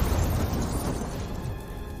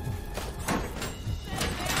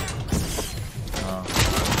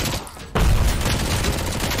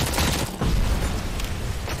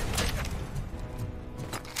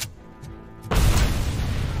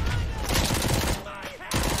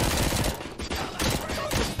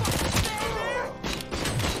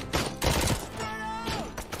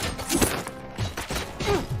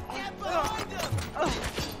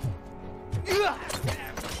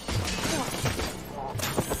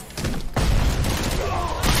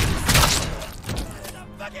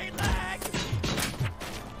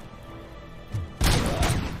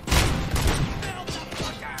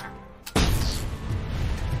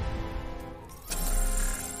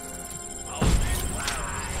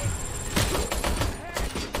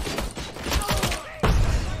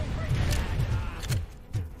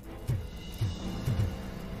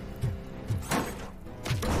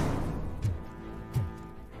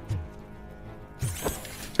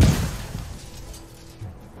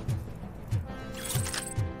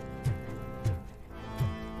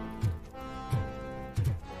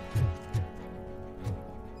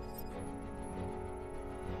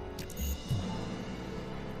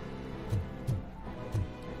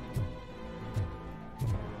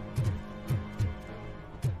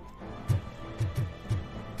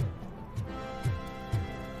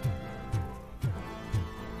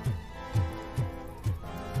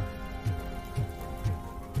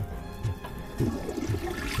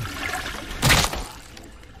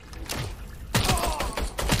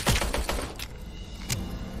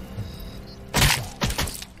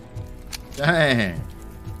 Dang.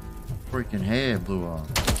 Freaking head blew off.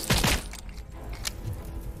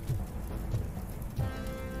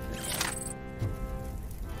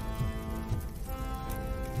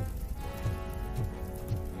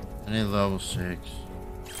 I need level 6.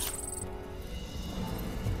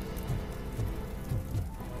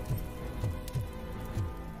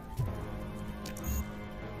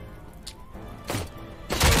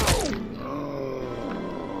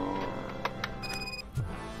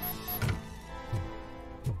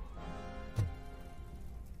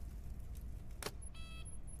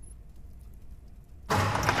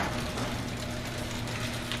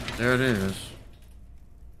 There it is.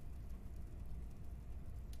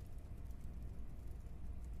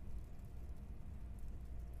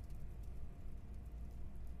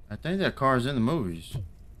 I think that car is in the movies.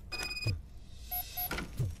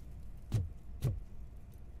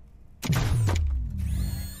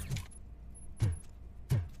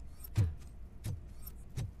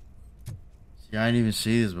 See, I didn't even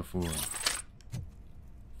see this before.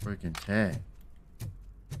 Freaking tag.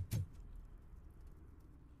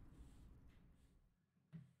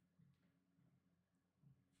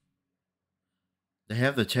 They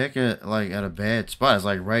have the tech at a bad spot. It's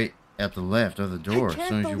like right at the left of the door as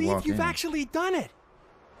soon as you walk in. You've actually done it.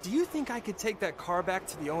 Do you think I could take that car back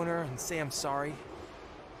to the owner and say I'm sorry?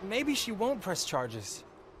 Maybe she won't press charges.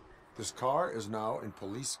 This car is now in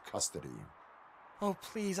police custody. Oh,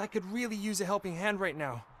 please, I could really use a helping hand right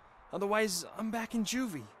now. Otherwise, I'm back in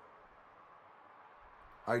juvie.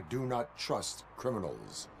 I do not trust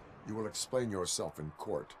criminals. You will explain yourself in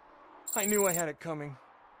court. I knew I had it coming.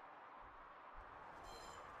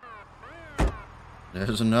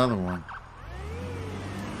 There's another one.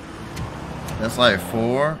 That's like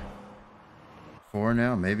 4. 4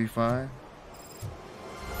 now, maybe 5.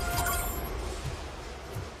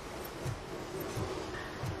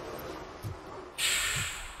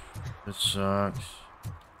 It sucks.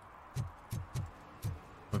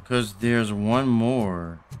 Because there's one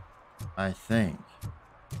more, I think.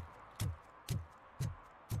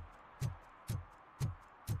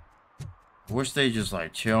 I wish they just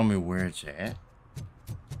like tell me where it's at.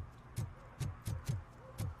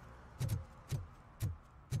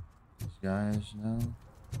 Guys, no.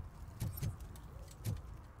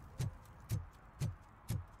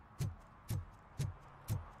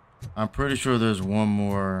 I'm pretty sure there's one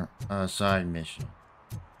more side mission,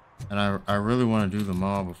 and I really want to do them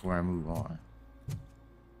all before I move on,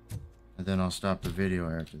 and then I'll stop the video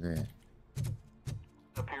after that.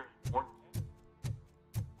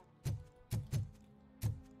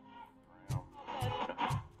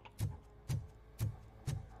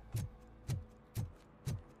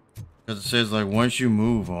 Because it says like once you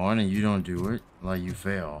move on and you don't do it, like you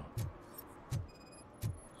fail.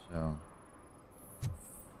 So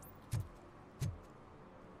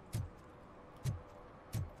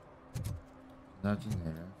nothing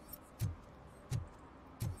there.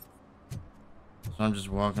 So I'm just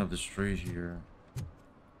walking up the street here.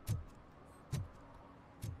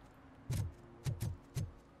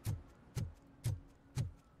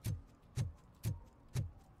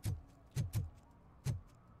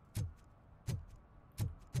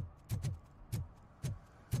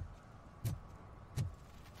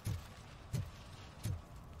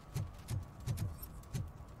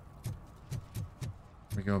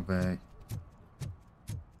 Go back.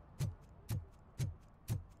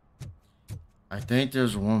 I think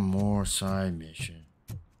there's one more side mission.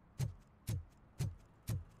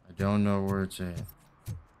 I don't know where it's at.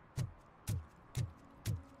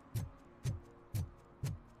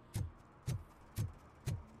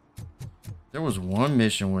 There was one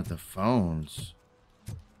mission with the phones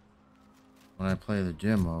when I play the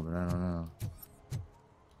demo, but I don't know.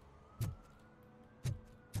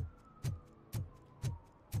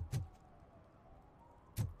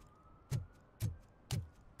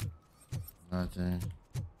 Nothing.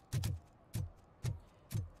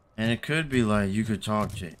 And it could be like you could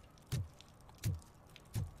talk to it.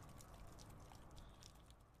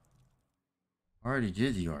 I already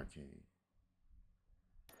did the arcade.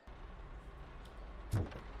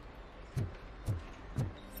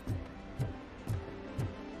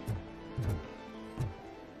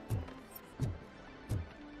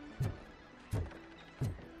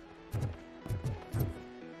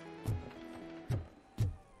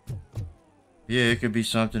 Yeah, it could be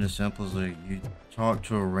something as simple as like you talk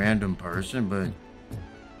to a random person, but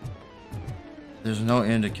there's no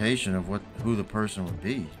indication of who the person would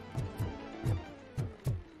be.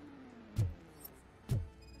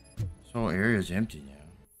 This whole area is empty now.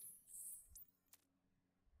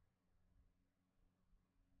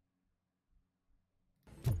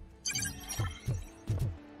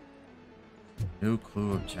 New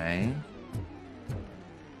clue obtained.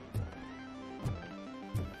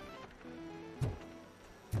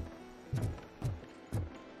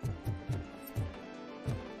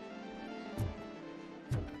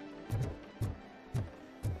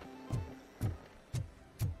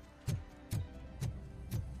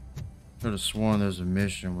 Could have sworn there's a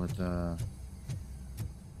mission with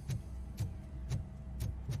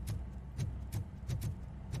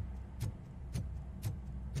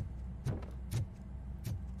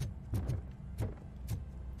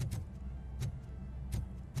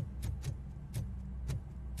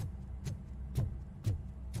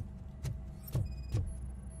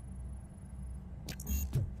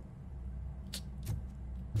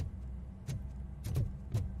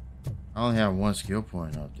I only have one skill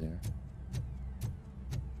point up there.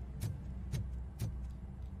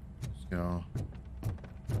 Let's go.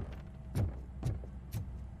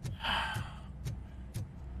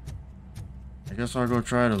 I guess I'll go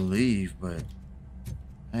try to leave, but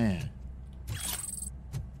man,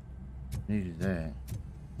 needed that.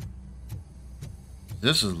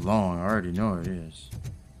 This is long. I already know it is.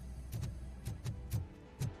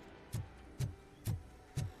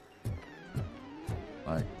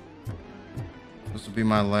 Like, this will be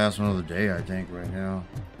my last one of the day, I think, right now.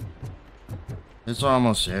 It's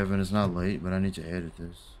almost 7. It's not late, but I need to edit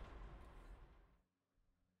this.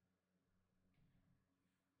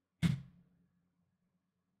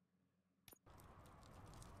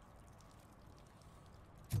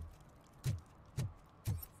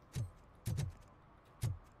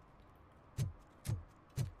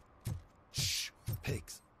 Shh,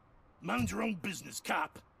 pigs. Mind your own business,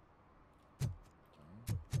 cop.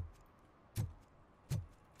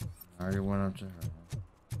 I already went up to her.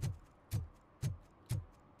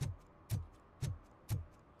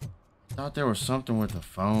 I thought there was something with the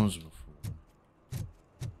phones before.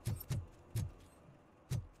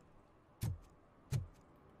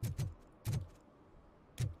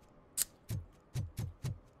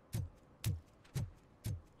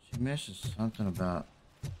 She mentioned something about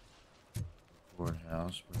the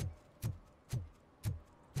courthouse, but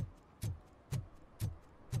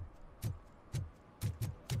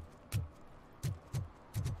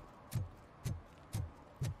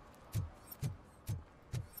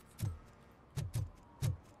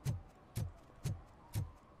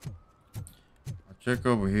check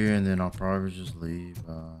over here and then I'll probably just leave.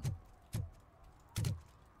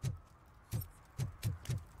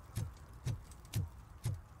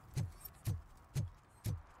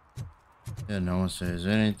 Yeah, no one says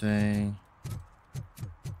anything.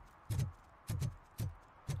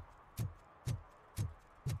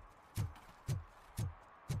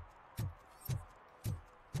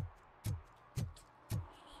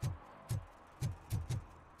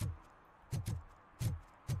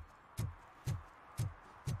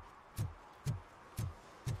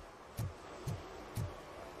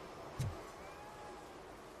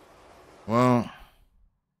 Well,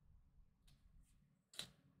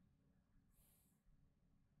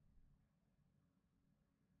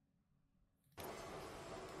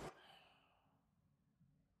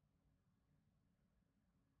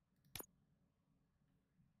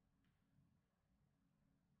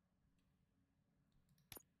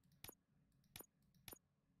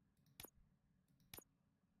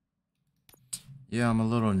 yeah, I'm a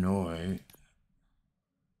little annoyed.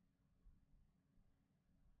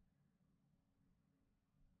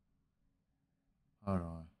 Hold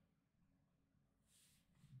on.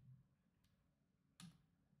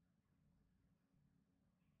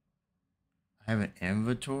 I have an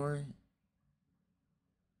inventory?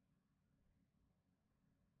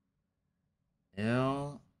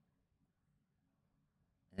 L,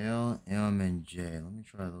 M, and J. Let me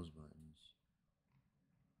try those buttons.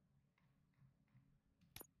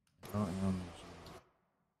 L, M, and J.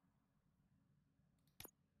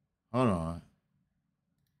 Hold on.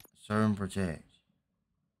 Serve and protect.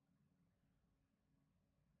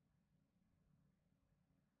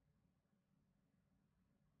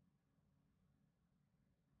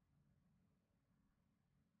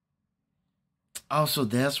 Also,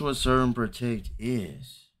 that's what serve and protect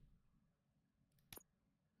is.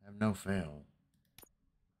 I have no fail.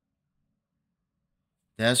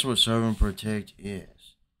 That's what serve and protect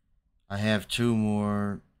is. I have 2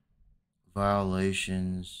 more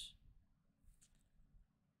violations.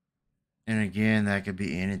 And again, that could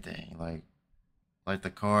be anything. Like the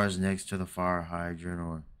cars next to the fire hydrant,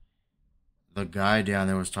 or the guy down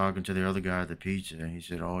there was talking to the other guy at the pizza and he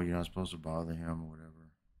said, "Oh, you're not supposed to bother him," or whatever.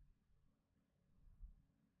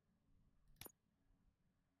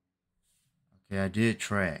 Okay, I did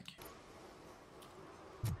track.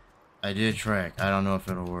 I did track. I don't know if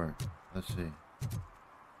it'll work. Let's see.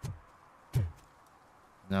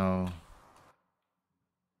 No.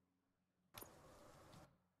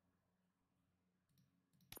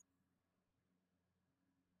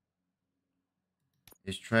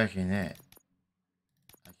 It's tracking that.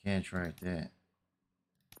 I can't track that.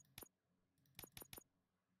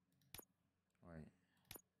 Wait.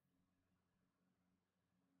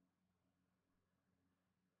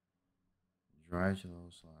 Drive to the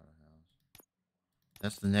old slaughterhouse.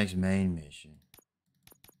 That's the next main mission.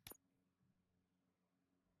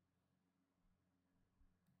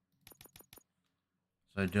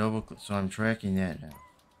 So I double click, so I'm tracking that now.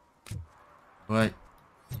 But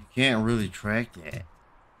you can't really track that.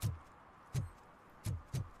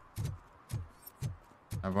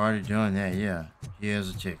 I've already done that, yeah. He has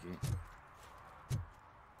a ticket.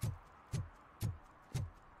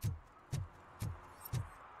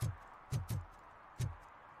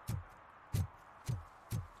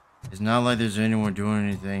 It's not like there's anyone doing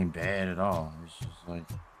anything bad at all. It's just like...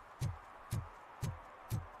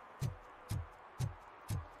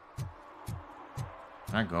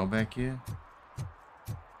 Can I go back here?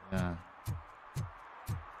 Yeah.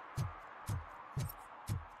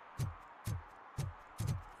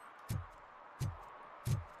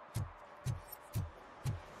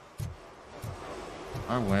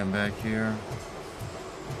 I went back here.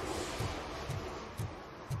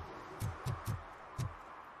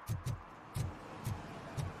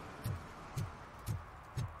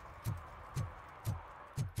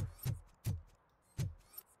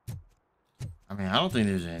 I mean, I don't think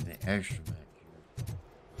there's anything extra back here.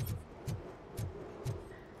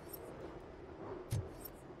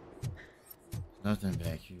 Nothing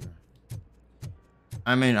back here.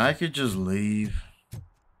 I mean, I could just leave.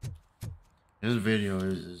 This video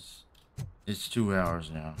is it's 2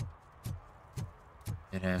 hours now.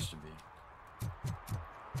 It has to be.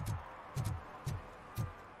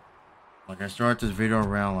 Like, I start this video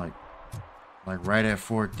around like right at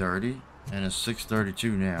 4:30, and it's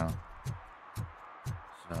 6:32 now.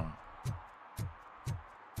 So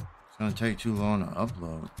it's gonna take too long to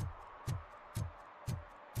upload.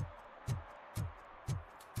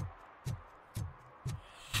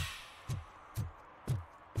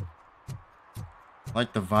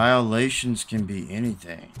 Like, the violations can be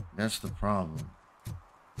anything. That's the problem.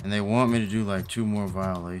 And they want me to do like 2 more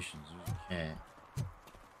violations. There's a cat.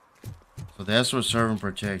 So that's what serve and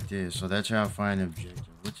protect is. So that's how I find the objective.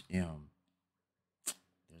 What's M?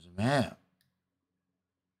 There's a map.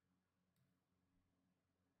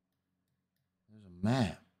 There's a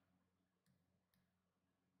map.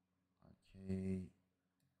 Okay.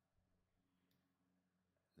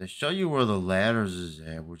 They show you where the ladders is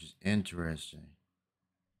at, which is interesting.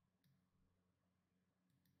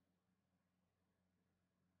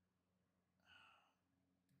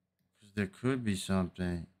 There could be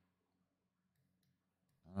something.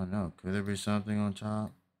 I don't know. Could there be something on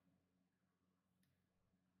top?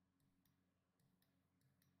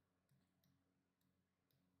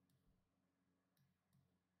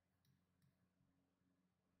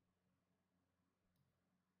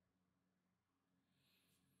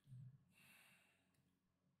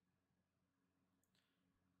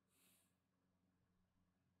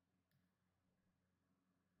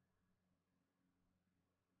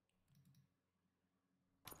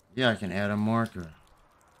 Yeah, I can add a marker.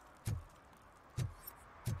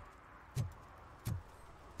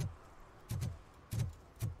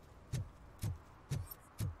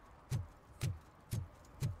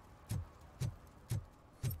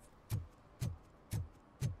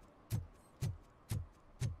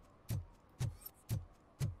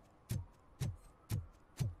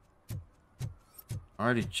 I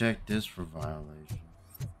already checked this for violation.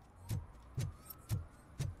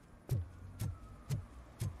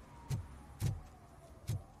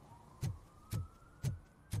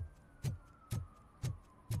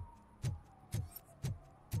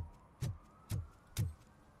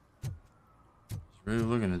 Really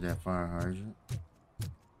looking at that fire hydrant.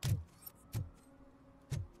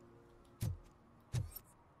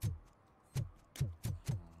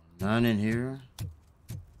 None in here.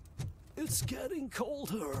 It's getting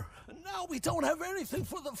colder, and now we don't have anything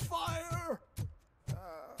for the fire.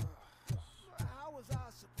 How was I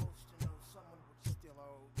supposed to know someone would steal our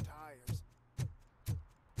old tires?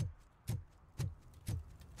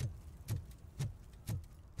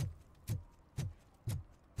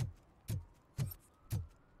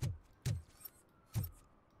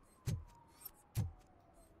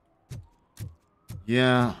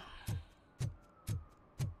 Yeah.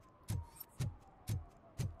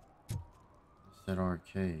 It's that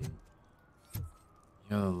arcade.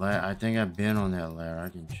 I think I've been on that ladder. I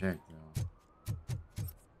can check though.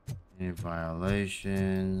 Any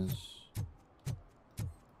violations?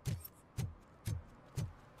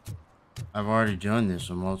 I've already done this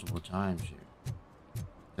multiple times here.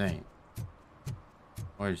 I think.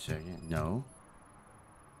 Wait a second. No.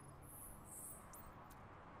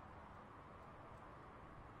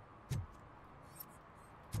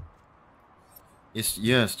 It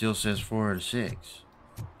still says 4 out of 6.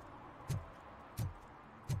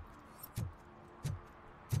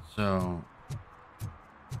 So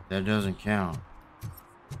that doesn't count.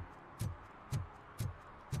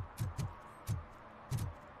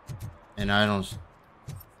 And I don't.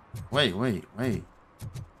 Wait.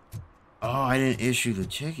 Oh, I didn't issue the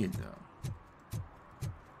ticket though.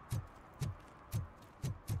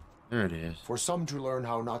 There it is. For some to learn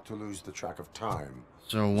how not to lose the track of time.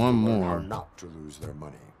 So one more. How not to lose their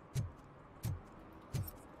money.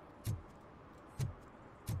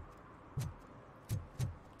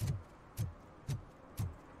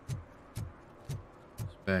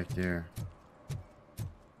 It's back there.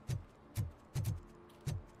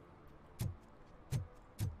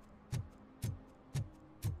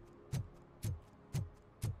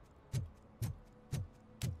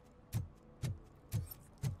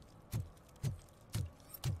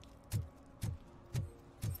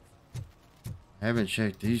 I haven't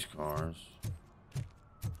checked these cars.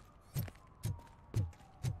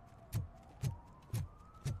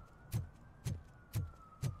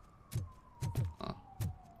 Huh.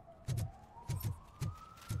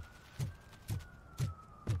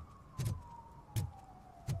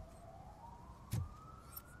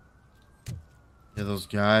 Yeah, those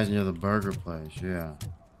guys near the burger place. Yeah,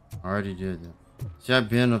 I already did that. See, I've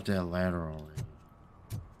been up that ladder already.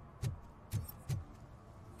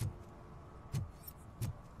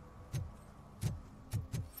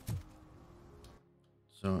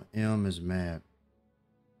 So M is map.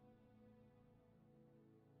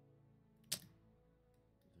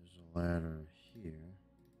 There's a ladder here.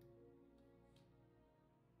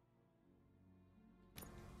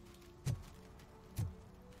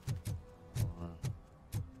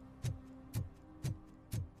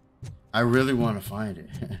 I really want to find it.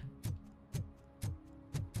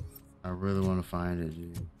 I really want to find it,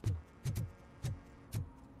 dude.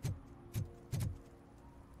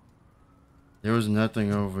 There was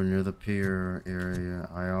nothing over near the pier area.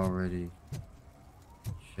 I already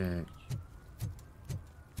checked.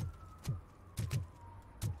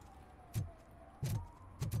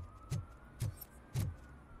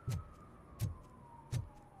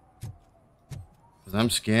 Because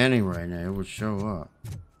I'm scanning right now, it would show up.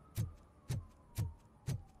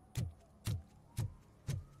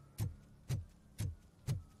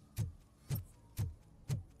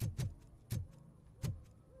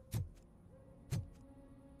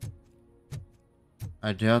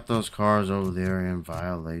 I doubt those cars over there are in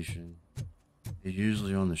violation. They're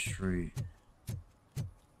usually on the street.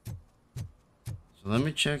 So let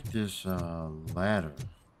me check this ladder.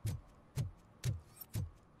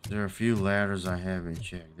 There are a few ladders I haven't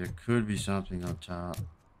checked. There could be something up top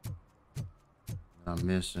that I'm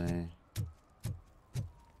missing.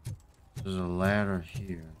 There's a ladder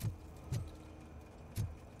here.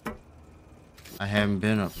 I haven't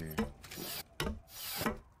been up here.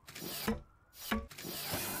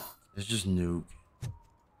 It's just Nuke.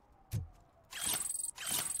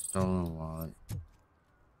 Stolen wallet.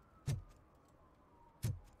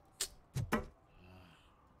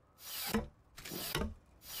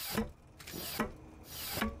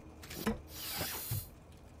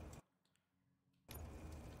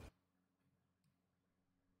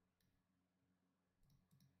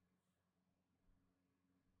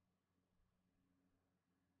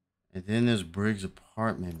 And then there's Briggs'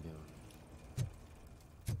 apartment building.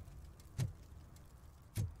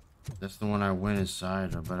 That's the one I went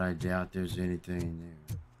inside of, but I doubt there's anything in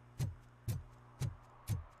there.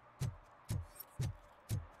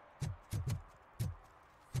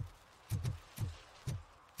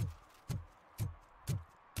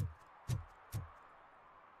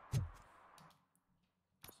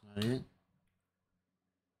 That's not it?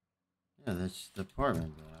 Yeah, that's the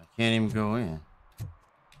apartment building. I can't even go in.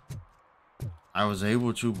 I was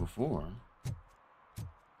able to before.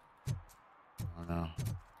 Oh no.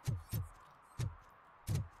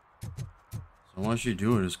 So once you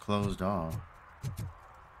do it, it's closed off.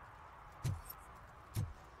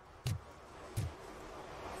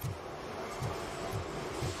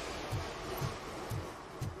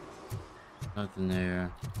 Nothing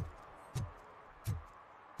there.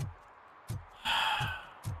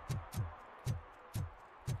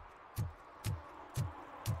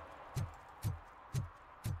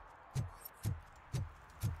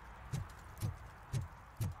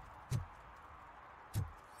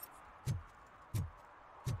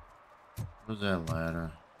 Where's that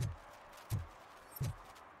ladder?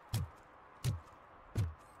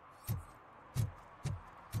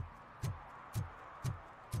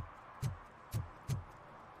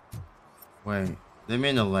 Wait, they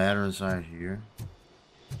made a ladder inside here?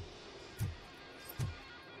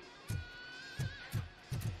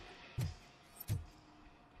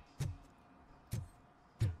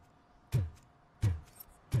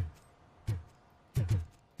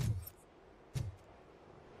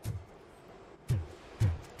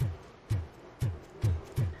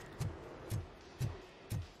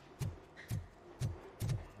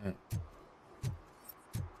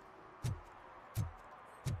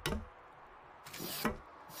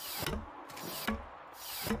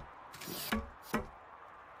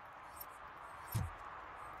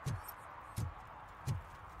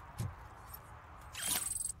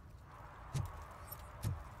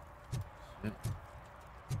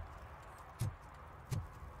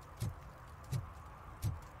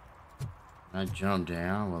 Can I jump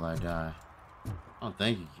down? Will I die? I don't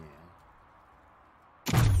think you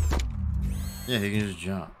can. Yeah, he can just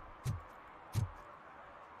jump.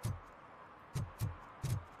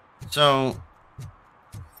 So,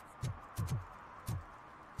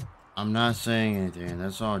 I'm not saying anything.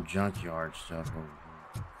 That's all junkyard stuff over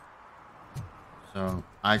here. So,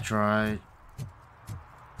 I tried.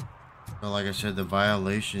 But like I said, the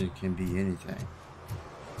violation can be anything.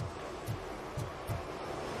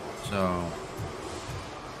 So,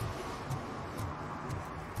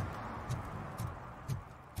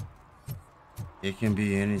 it can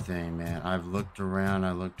be anything, man. I've looked around,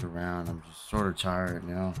 I'm just sort of tired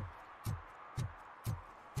now.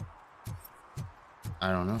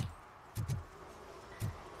 I don't know.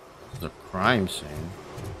 It's a crime scene.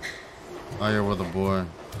 Oh, you're with a boy.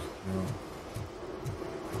 Yeah.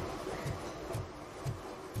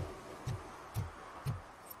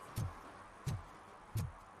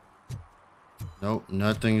 Nope,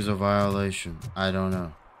 nothing's a violation. I don't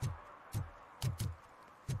know.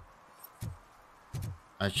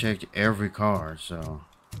 I checked every car, so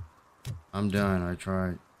I'm done. I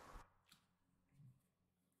tried.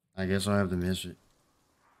 I guess I'll have to miss it.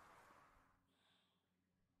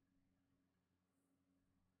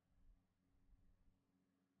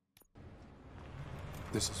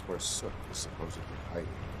 This is where Soot is supposedly hiding.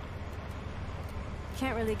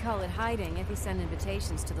 Can't really call it hiding if he sent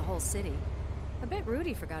invitations to the whole city. A bit rude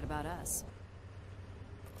he forgot about us.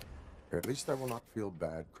 At least I will not feel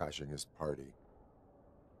bad crashing his party.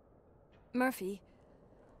 Murphy,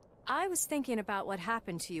 I was thinking about what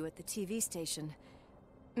happened to you at the TV station.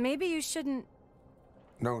 Maybe you shouldn't...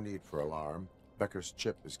 No need for alarm. Becker's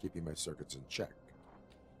chip is keeping my circuits in check.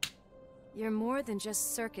 You're more than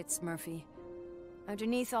just circuits, Murphy.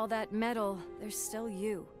 Underneath all that metal, there's still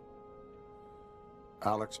you.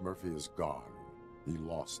 Alex Murphy is gone. He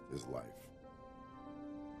lost his life.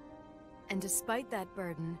 And despite that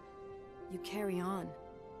burden, you carry on.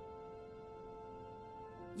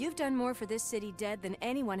 You've done more for this city dead than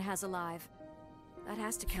anyone has alive. That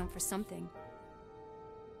has to count for something.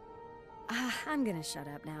 I'm gonna shut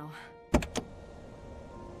up now.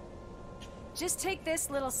 Just take this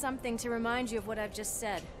little something to remind you of what I've just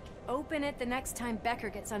said. Open it the next time Becker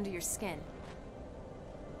gets under your skin.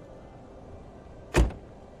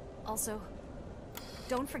 Also,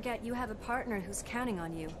 don't forget you have a partner who's counting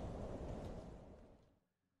on you.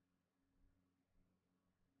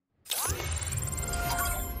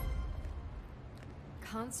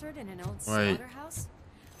 Concert in an old slaughterhouse?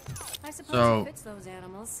 I suppose it fits those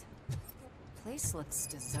animals. Place looks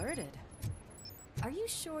deserted. Are you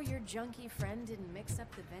sure your junkie friend didn't mix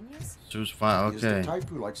up the venues? She was fine, okay. He is the type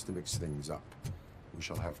who likes to mix things up. We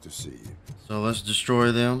shall have to see. So let's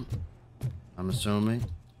destroy them, I'm assuming.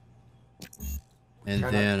 And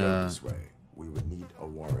then, this way. We would need a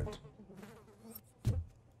warrant.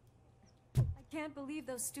 I can't believe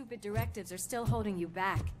those stupid directives are still holding you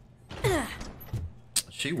back.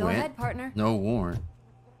 She Go went. ahead, partner. No warrant.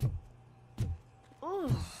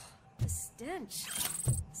 Ooh, the stench.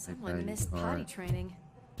 Someone missed potty training.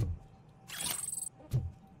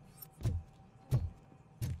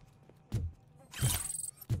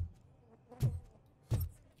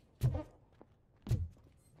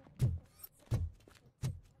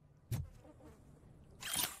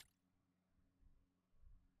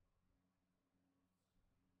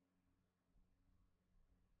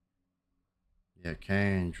 Yeah,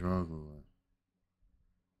 Kane, drug lord.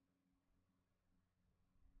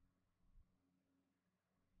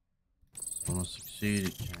 Almost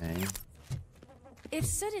succeeded, Kane. If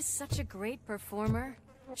Sid is such a great performer,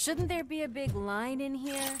 shouldn't there be a big line in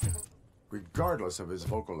here? Regardless of his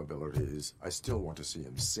vocal abilities, I still want to see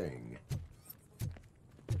him sing.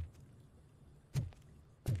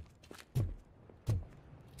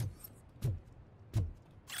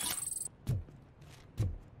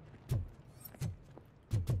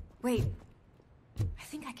 Wait. I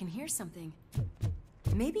think I can hear something.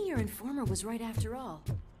 Maybe your informer was right after all.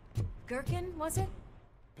 Gherkin, was it?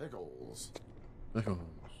 Pickles. Pickles.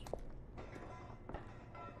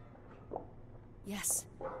 Yes.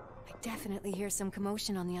 I definitely hear some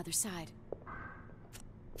commotion on the other side.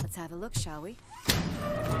 Let's have a look, shall we?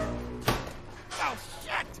 Oh,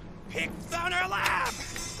 shit! Pigs on our lab!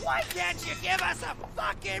 Why can't you give us a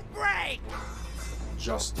fucking break?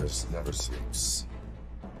 Justice never sleeps.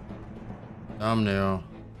 Thumbnail.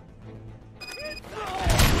 Get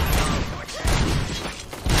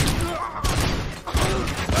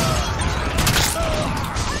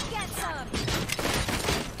some!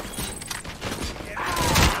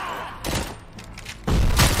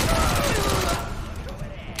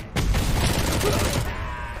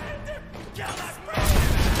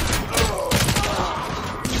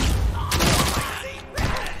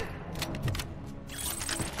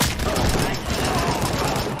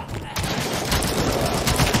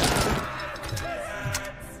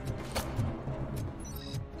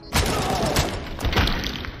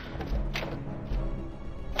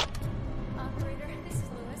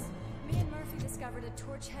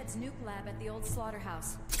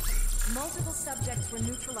 Slaughterhouse. Multiple subjects were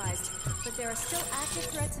neutralized, but there are still active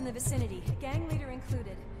threats in the vicinity, gang leader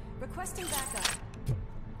included. Requesting backup.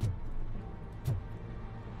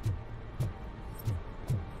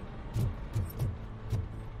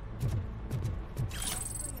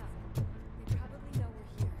 They probably know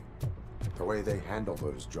we're here. The way they handle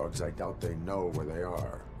those drugs, I doubt they know where they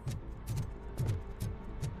are.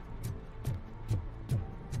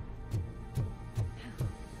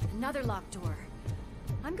 Another locked door.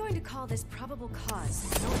 I'm going to call this probable cause.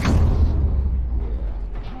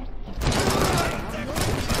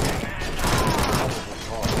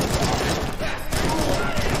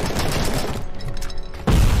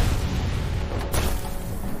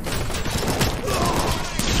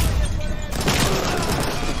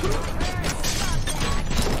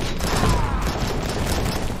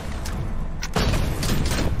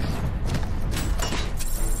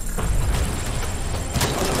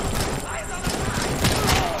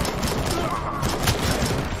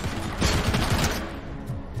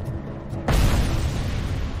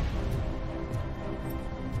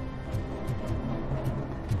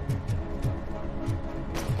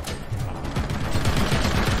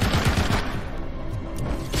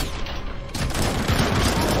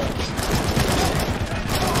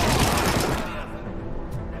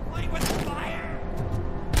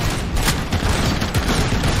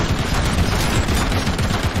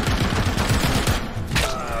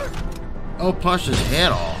 Oh, punch his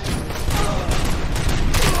head off.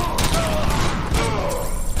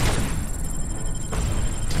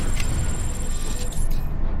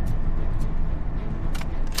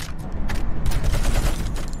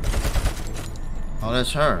 Oh,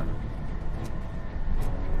 that's her.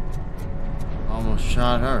 Almost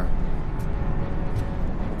shot her.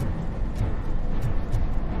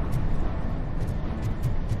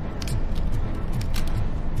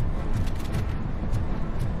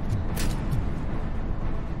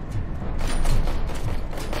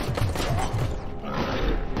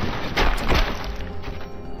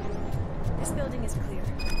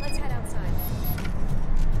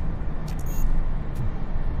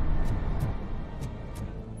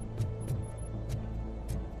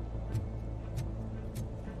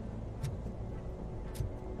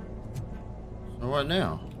 What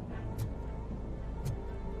now?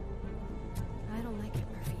 I don't like it,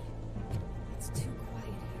 Murphy. It's too quiet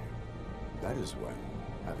here. That is when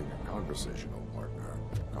having a conversational partner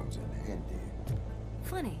comes in handy.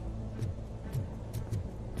 Funny.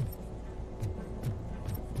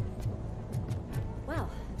 Well,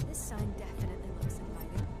 this sign definitely looks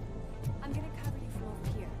inviting. I'm gonna cover you from over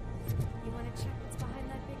here. You wanna check what's behind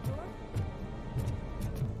that big door?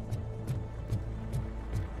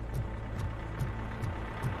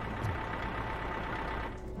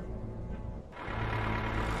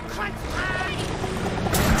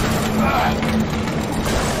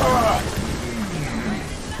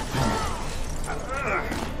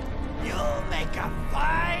 You'll make a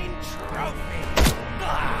fine trophy.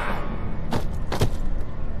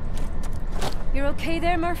 You're okay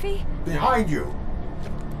there, Murphy? Behind you!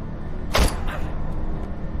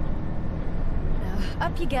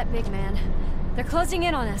 Up you get, big man. They're closing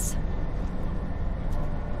in on us.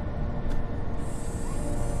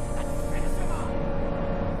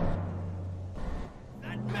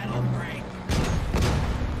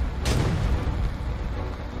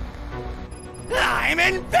 I'm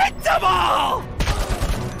invincible!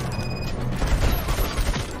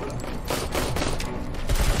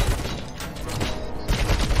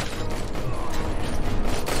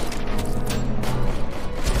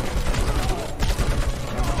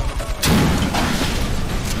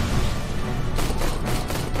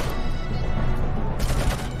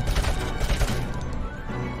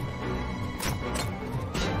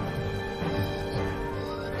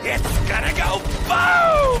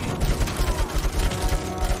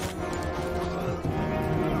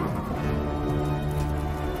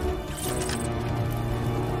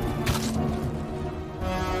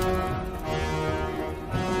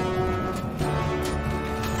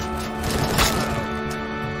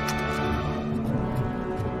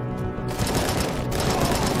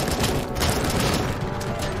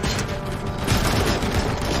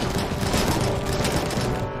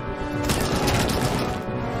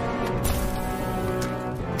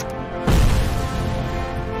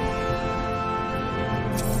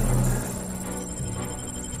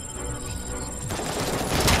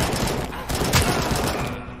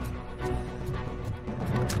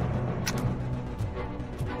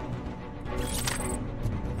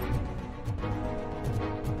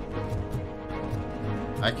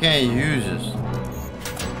 I can't use this.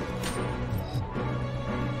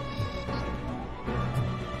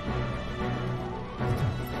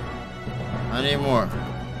 I need more.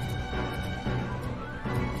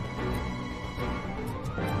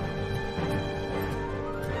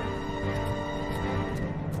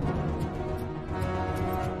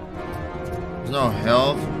 There's no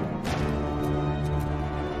health.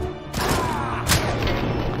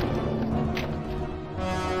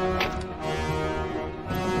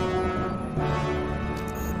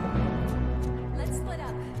 Let's split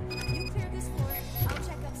up. You clear this floor. I'll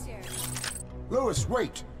check upstairs. Lewis,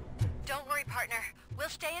 wait! Don't worry, partner. We'll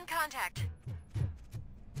stay in contact.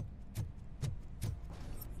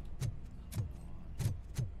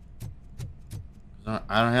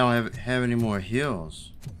 I don't have any more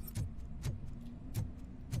heals.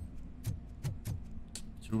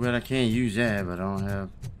 Too bad I can't use that, but I don't have.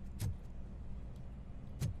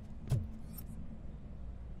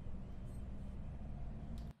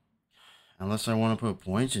 Unless I want to put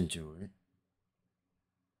points into it.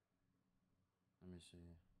 Let me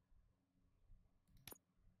see.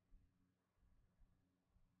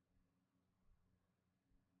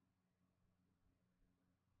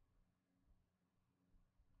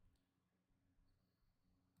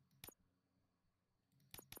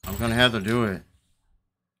 I'm gonna have to do it.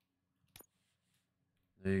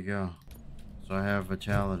 There you go. So I have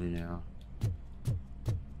vitality now.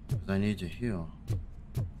 Because I need to heal.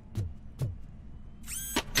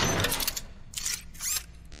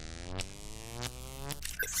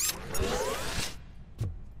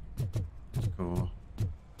 That's cool.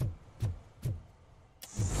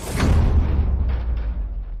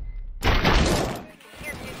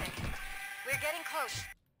 Hear music. We're getting close.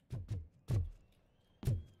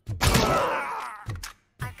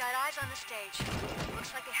 I've got eyes on the stage.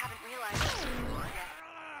 Looks like they haven't realized it's yet.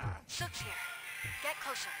 Sook's here. Get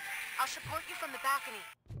closer. I'll support you from the balcony.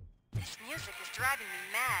 This music is driving me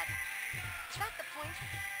mad. Is that the point?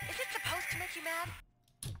 Is it supposed to make you mad?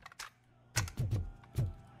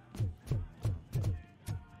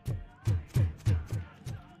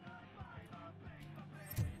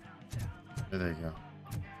 There you go.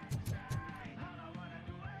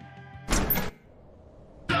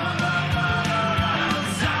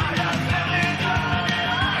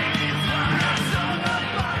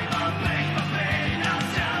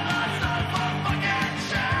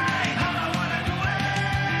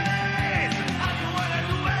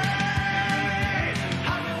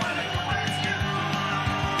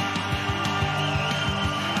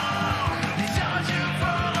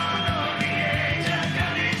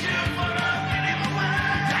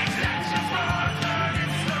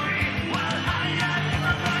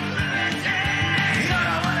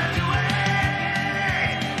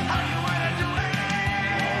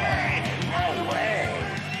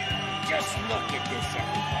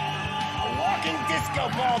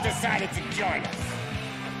 Decided to join us.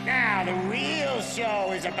 Now the real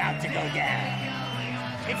show is about to go down.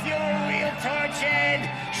 If you're a real torchhead,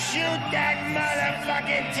 shoot that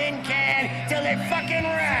motherfucking tin can till it fucking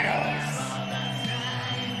rattles.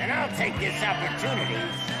 And I'll take this opportunity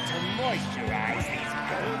to moisturize these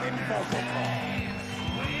golden vocal cords.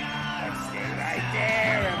 Let's stay right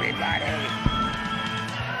there, everybody.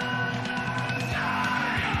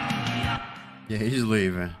 Yeah, he's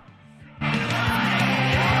leaving.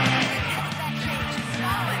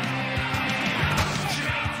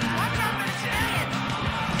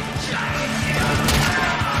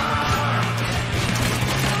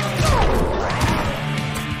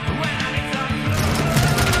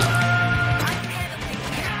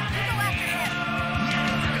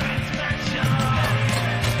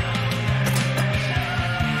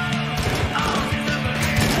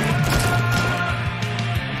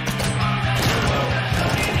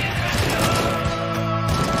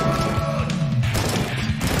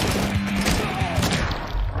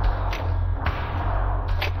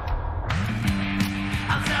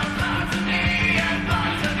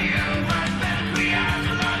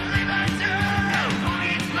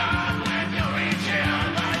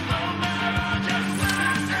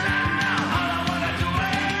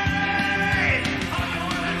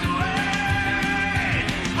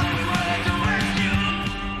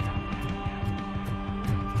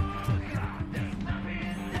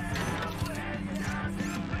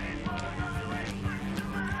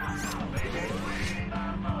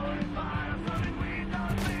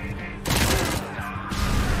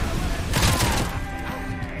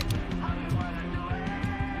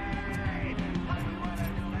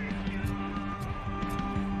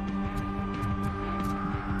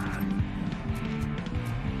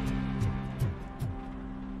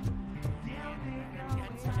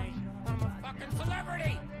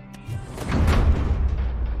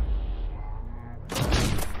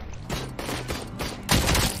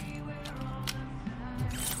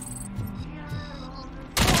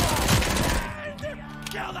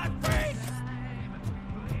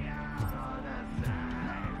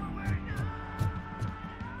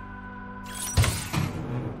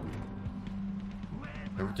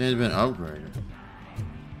 Everything's been upgraded.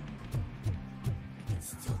 I can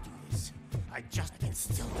still do this. I can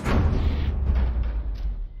still do it.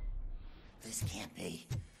 This can't be.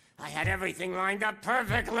 I had everything lined up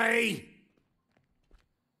perfectly.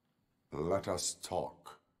 Let us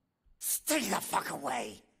talk. Stay the fuck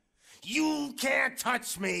away. You can't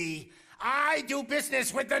touch me. I do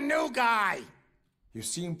business with the new guy. You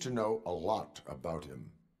seem to know a lot about him.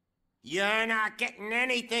 You're not getting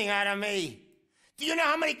anything out of me. Do you know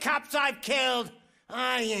how many cops I've killed?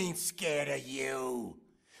 I ain't scared of you.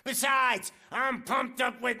 Besides, I'm pumped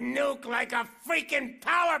up with nuke like a freaking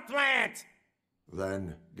power plant.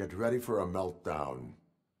 Then get ready for a meltdown.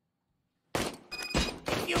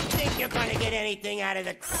 You think you're gonna get anything out of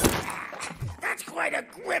the... That's quite a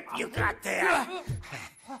grip you got there.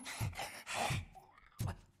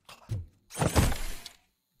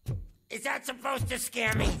 Is that supposed to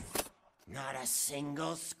scare me? Not a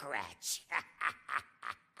single scratch.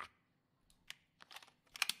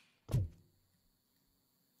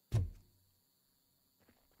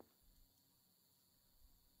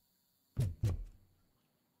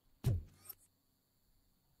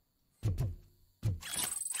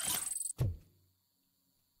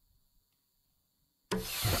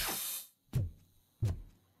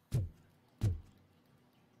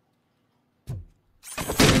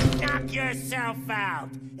 Knock yourself out.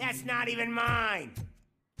 That's not even mine.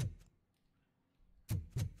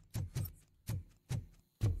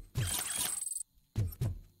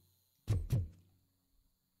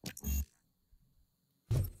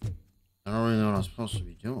 I don't really know what I'm supposed to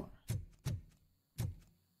be doing.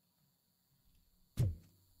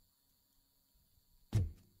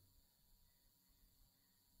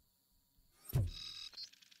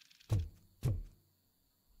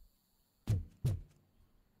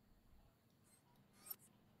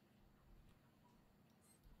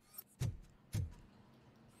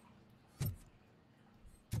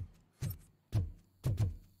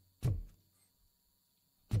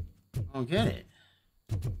 I don't get it.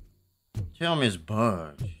 Tell me it's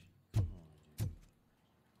bugs.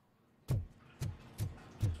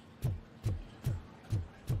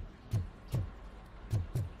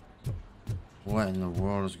 What in the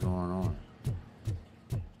world is going on?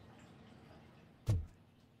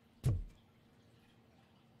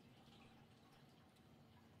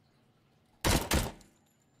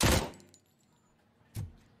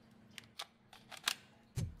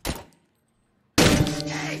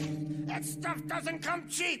 Hey, that stuff doesn't come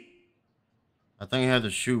cheap. I think I had to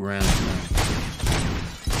shoot randomly.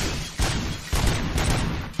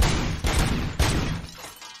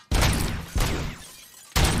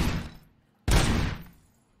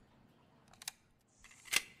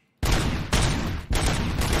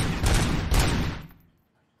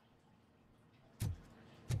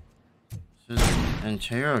 This is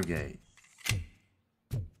interrogate.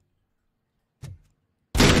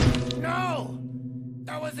 No!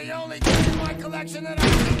 That was the only thing in my collection that I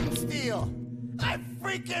didn't steal. I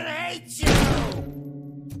freaking hate you!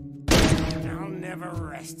 I'll never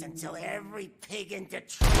rest until every pig in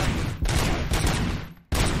Detroit...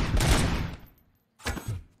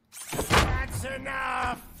 That's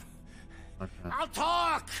enough! Okay. I'll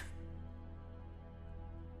talk!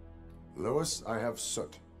 Lewis, I have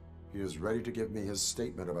Soot. He is ready to give me his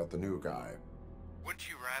statement about the new guy. Wouldn't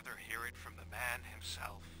you rather hear it from the man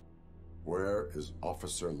himself? Where is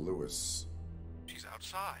Officer Lewis? She's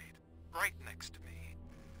outside, right next to me.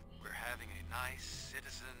 We're having a nice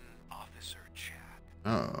citizen-officer chat.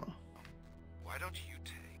 Uh-oh. Why don't you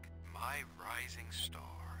take my rising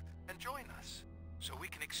star and join us, so we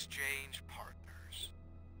can exchange partners?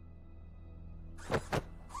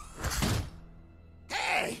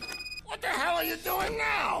 Hey! What the hell are you doing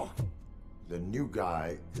now? The new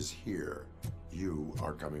guy is here. You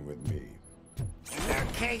are coming with me. In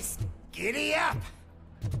that case, giddy up!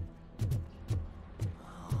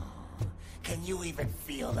 Can you even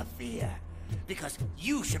feel the fear? Because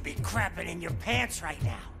you should be crapping in your pants right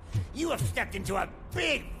now. You have stepped into a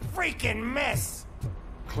big freaking mess!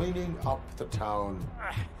 Cleaning up the town.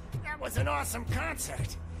 That was an awesome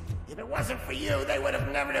concert. If it wasn't for you, they would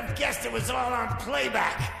have never have guessed it was all on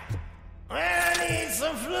playback. When I need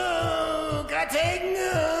some fluke, I take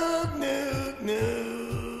nuke, nuke,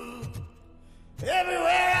 nuke.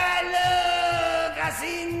 Everywhere I look, I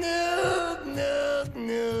see nuke, nuke,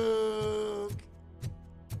 nuke.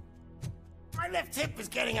 My left hip is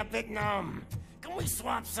getting a bit numb. Can we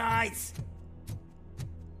swap sides?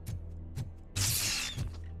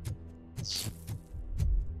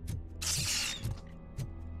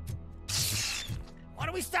 What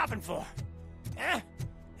are we stopping for? Huh?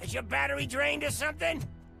 Is your battery drained or something?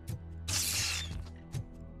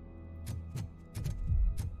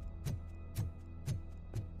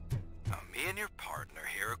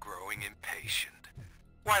 growing impatient.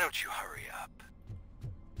 Why don't you hurry up?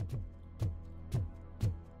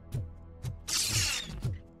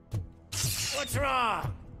 What's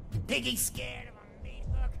wrong? Piggy scared of a meat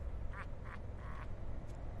hook?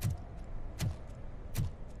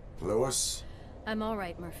 Lewis, I'm all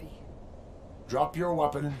right, Murphy. drop your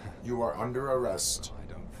weapon. You are under arrest. I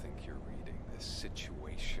don't think you're reading this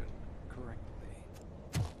situation correctly.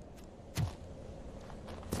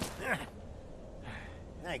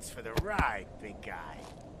 Thanks for the ride, big guy.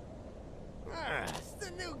 It's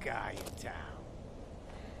the new guy in town.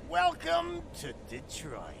 Welcome to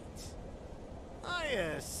Detroit. I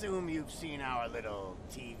assume you've seen our little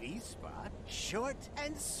TV spot. Short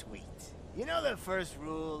and sweet. You know the first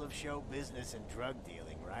rule of show business and drug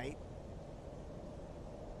dealing, right?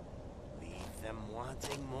 Leave them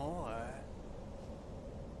wanting more.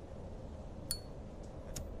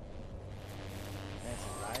 That's a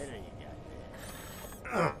rider you got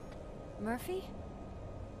there. Murphy?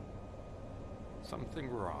 Something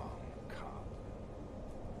wrong, cop.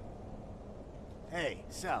 Hey,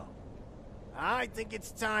 so, I think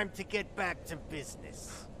it's time to get back to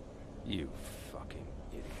business. You fucking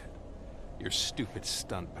idiot. Your stupid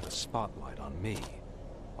stunt put a spotlight on me.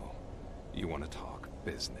 Oh, you want to talk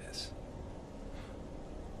business?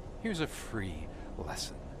 Here's a free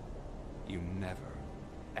lesson. You never,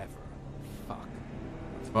 ever fuck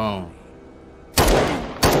with Boom. me.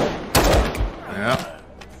 Yeah.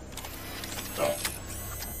 I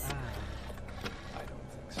don't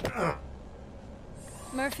think so.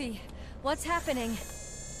 Murphy, what's happening?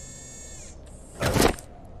 Now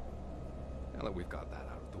that we've got that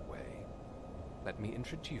out of the way, let me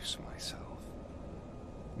introduce myself.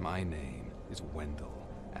 My name is Wendell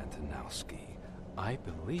Antonowski. I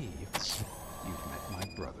believe you've met my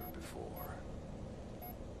brother before.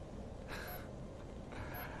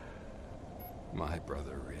 My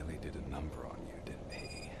brother really did a number on you, didn't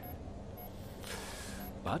he?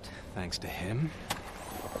 But thanks to him,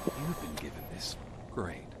 you've been given this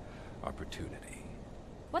great opportunity.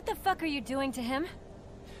 What the fuck are you doing to him?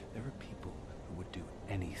 There are people who would do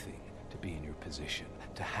anything to be in your position,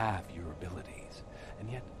 to have your abilities, and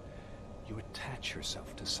yet you attach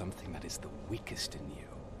yourself to something that is the weakest in you,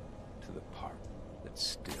 to the part that's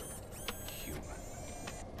still human.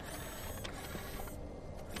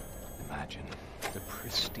 Imagine the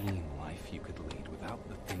pristine life you could lead without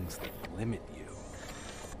the things that limit you.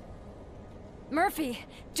 Murphy,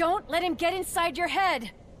 don't let him get inside your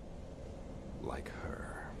head! Like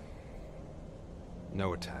her.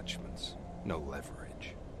 No attachments, no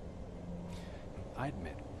leverage. I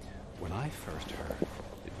admit, when I first heard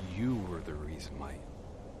that you were the reason my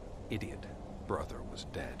idiot brother was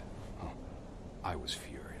dead, I was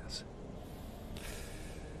furious.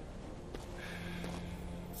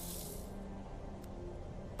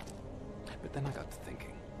 But then I got to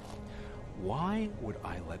thinking, why would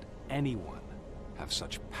I let anyone have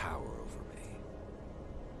such power over me?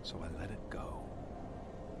 So I let it go.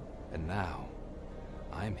 And now,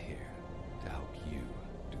 I'm here to help you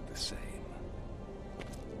do the same.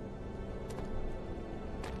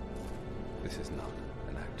 This is not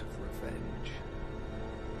an act of revenge.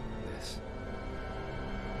 This is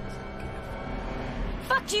a gift.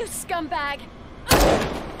 Fuck you, scumbag!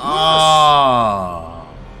 Oh.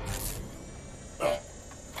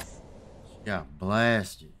 Got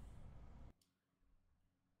blasted.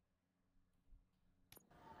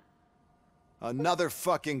 Another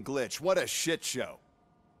fucking glitch. What a shit show.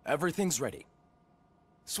 Everything's ready.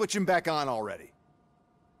 Switch him back on already.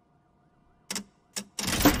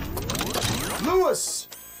 Lewis!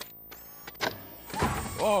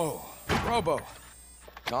 Whoa, Robo.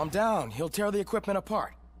 Calm down. He'll tear the equipment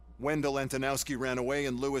apart. Wendell Antonowski ran away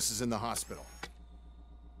and Lewis is in the hospital.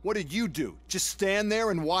 What did you do? Just stand there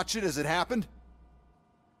and watch it as it happened?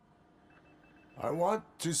 I want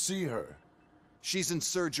to see her. She's in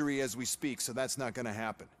surgery as we speak, so that's not gonna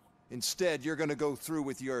happen. Instead, you're gonna go through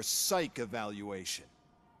with your psych evaluation.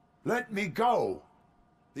 Let me go!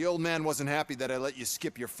 The old man wasn't happy that I let you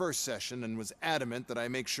skip your first session and was adamant that I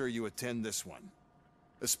make sure you attend this one.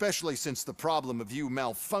 Especially since the problem of you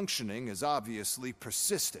malfunctioning is obviously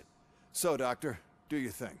persistent. So, Doctor, do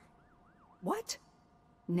your thing. What?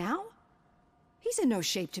 Now? He's in no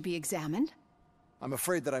shape to be examined. I'm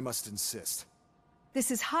afraid that I must insist.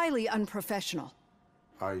 This is highly unprofessional.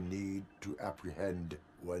 I need to apprehend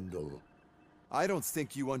Wendell. I don't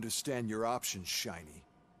think you understand your options, Shiny.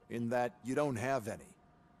 In that, you don't have any.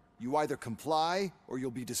 You either comply, or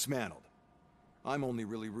you'll be dismantled. I'm only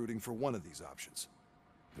really rooting for one of these options.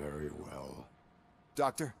 Very well.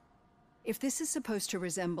 Doctor, If this is supposed to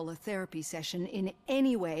resemble a therapy session in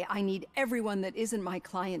any way, I need everyone that isn't my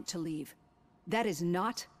client to leave. That is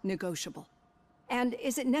not negotiable. And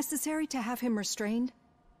is it necessary to have him restrained?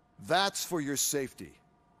 That's for your safety.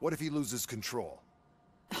 What if he loses control?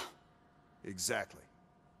 Exactly.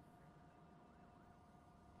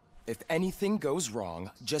 If anything goes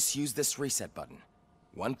wrong, just use this reset button.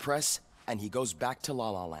 One press, and he goes back to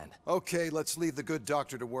La La Land. Okay, let's leave the good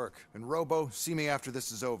doctor to work. And Robo, see me after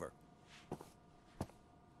this is over.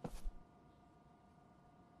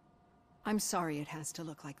 I'm sorry it has to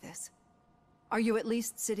look like this. Are you at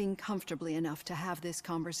least sitting comfortably enough to have this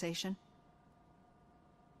conversation?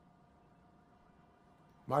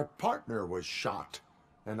 My partner was shot,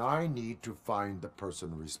 and I need to find the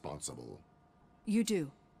person responsible. You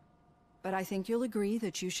do. But I think you'll agree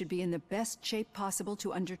that you should be in the best shape possible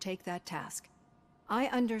to undertake that task. I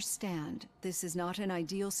understand this is not an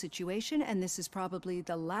ideal situation, and this is probably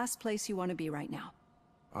the last place you want to be right now.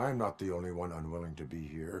 I'm not the only one unwilling to be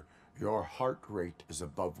here. Your heart rate is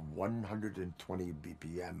above 120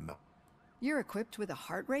 BPM. You're equipped with a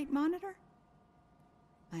heart rate monitor?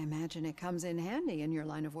 I imagine it comes in handy in your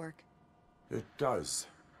line of work. It does.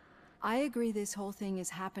 I agree this whole thing is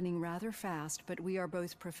happening rather fast, but we are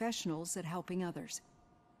both professionals at helping others.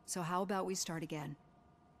 So how about we start again?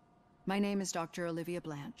 My name is Dr. Olivia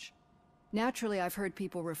Blanche. Naturally, I've heard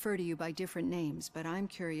people refer to you by different names, but I'm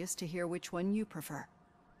curious to hear which one you prefer.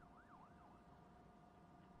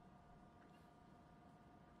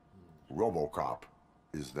 RoboCop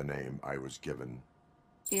is the name I was given.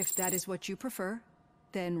 If that is what you prefer,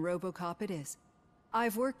 then RoboCop it is.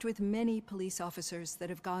 I've worked with many police officers that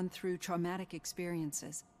have gone through traumatic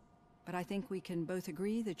experiences, but I think we can both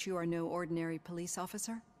agree that you are no ordinary police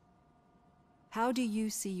officer. How do you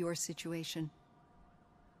see your situation?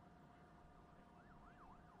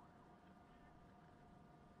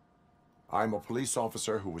 I'm a police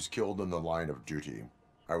officer who was killed in the line of duty.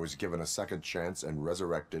 I was given a second chance and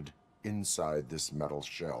resurrected inside this metal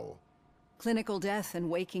shell. Clinical death and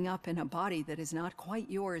waking up in a body that is not quite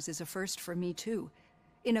yours is a first for me too.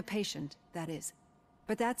 In a patient, that is.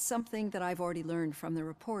 But that's something that I've already learned from the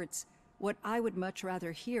reports. What I would much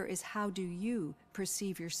rather hear is how do you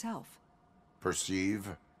perceive yourself? Perceive?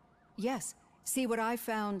 Yes. See, what I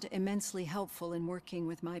found immensely helpful in working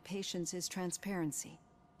with my patients is transparency.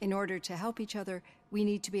 In order to help each other, we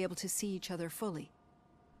need to be able to see each other fully.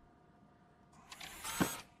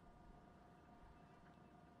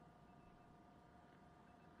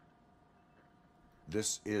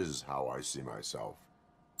 This is how I see myself.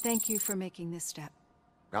 Thank you for making this step.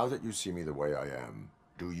 Now that you see me the way I am,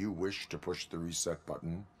 do you wish to push the reset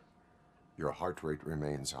button? Your heart rate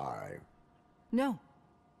remains high. No.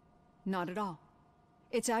 Not at all.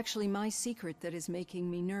 It's actually my secret that is making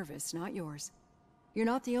me nervous, not yours. You're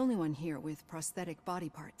not the only one here with prosthetic body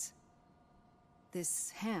parts.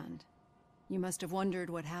 This hand, you must have wondered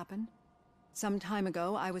what happened. Some time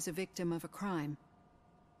ago, I was a victim of a crime.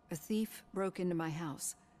 A thief broke into my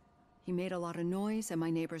house. He made a lot of noise and my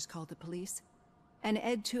neighbors called the police. And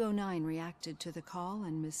Ed 209 reacted to the call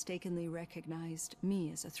and mistakenly recognized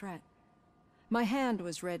me as a threat. My hand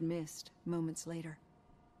was red mist moments later.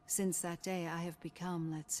 Since that day, I have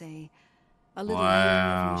become, let's say, a little weary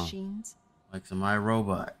of machines. Like some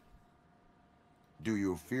iRobot. Do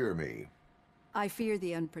you fear me? I fear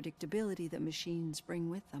the unpredictability that machines bring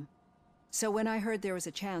with them. So when I heard there was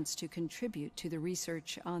a chance to contribute to the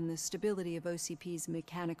research on the stability of OCP's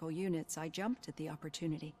mechanical units, I jumped at the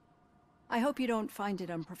opportunity. I hope you don't find it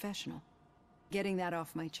unprofessional. Getting that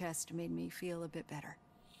off my chest made me feel a bit better.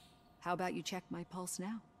 How about you check my pulse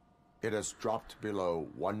now? It has dropped below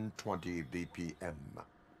 120 BPM.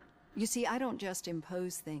 You see, I don't just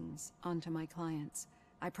impose things onto my clients.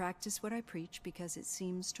 I practice what I preach because it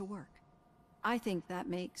seems to work. I think that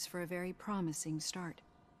makes for a very promising start.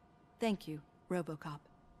 Thank you, RoboCop.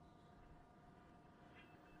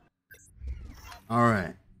 All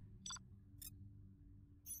right.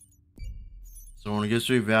 So when it gets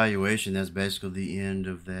to evaluation, that's basically the end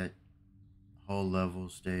of that whole level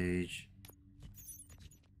stage.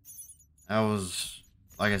 That was,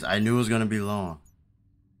 like I said, I knew it was going to be long.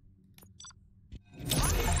 I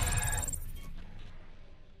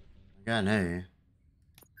got an A.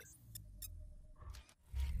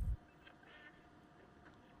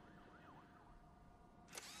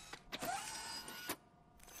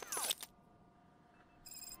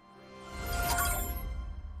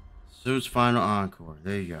 Suit's final encore.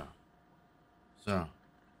 There you go. So,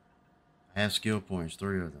 I have skill points,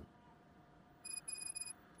 3 of them.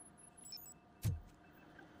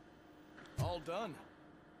 All done.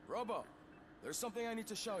 Robo, there's something I need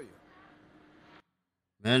to show you.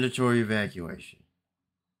 Mandatory evacuation.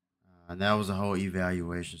 And that was a whole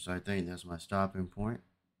evaluation, so I think that's my stopping point.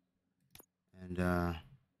 And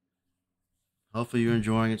hopefully you're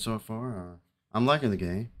enjoying it so far. I'm liking the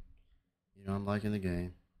game. You know, I'm liking the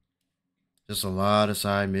game. Just a lot of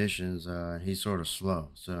side missions. He's sort of slow,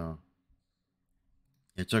 so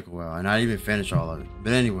it took a while, and I didn't even finish all of it.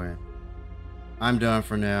 But anyway, I'm done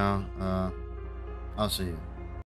for now. I'll see you.